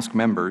going to ask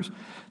members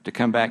to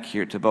come back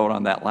here to vote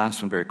on that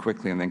last one very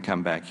quickly and then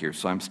come back here.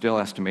 So I'm still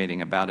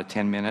estimating about a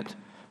 10-minute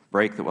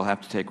break that we'll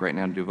have to take right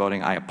now to do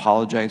voting. I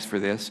apologize for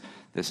this.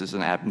 This is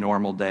an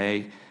abnormal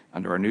day.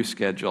 Under our new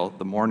schedule,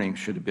 the morning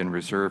should have been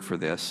reserved for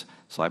this,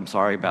 so I'm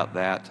sorry about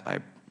that. I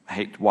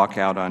hate to walk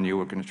out on you.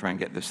 We're going to try and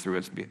get this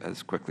through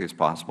as quickly as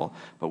possible,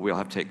 but we'll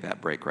have to take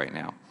that break right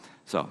now.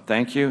 So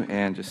thank you,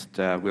 and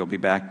we'll be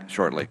back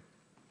shortly.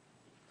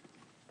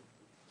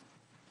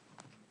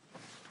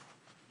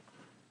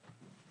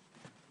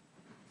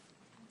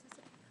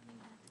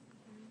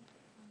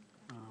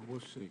 We'll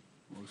see.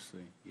 We'll see.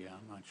 Yeah,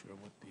 I'm not sure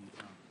what the...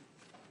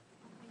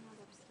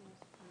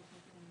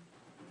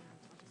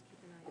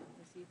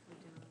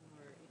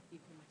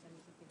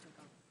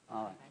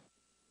 All right.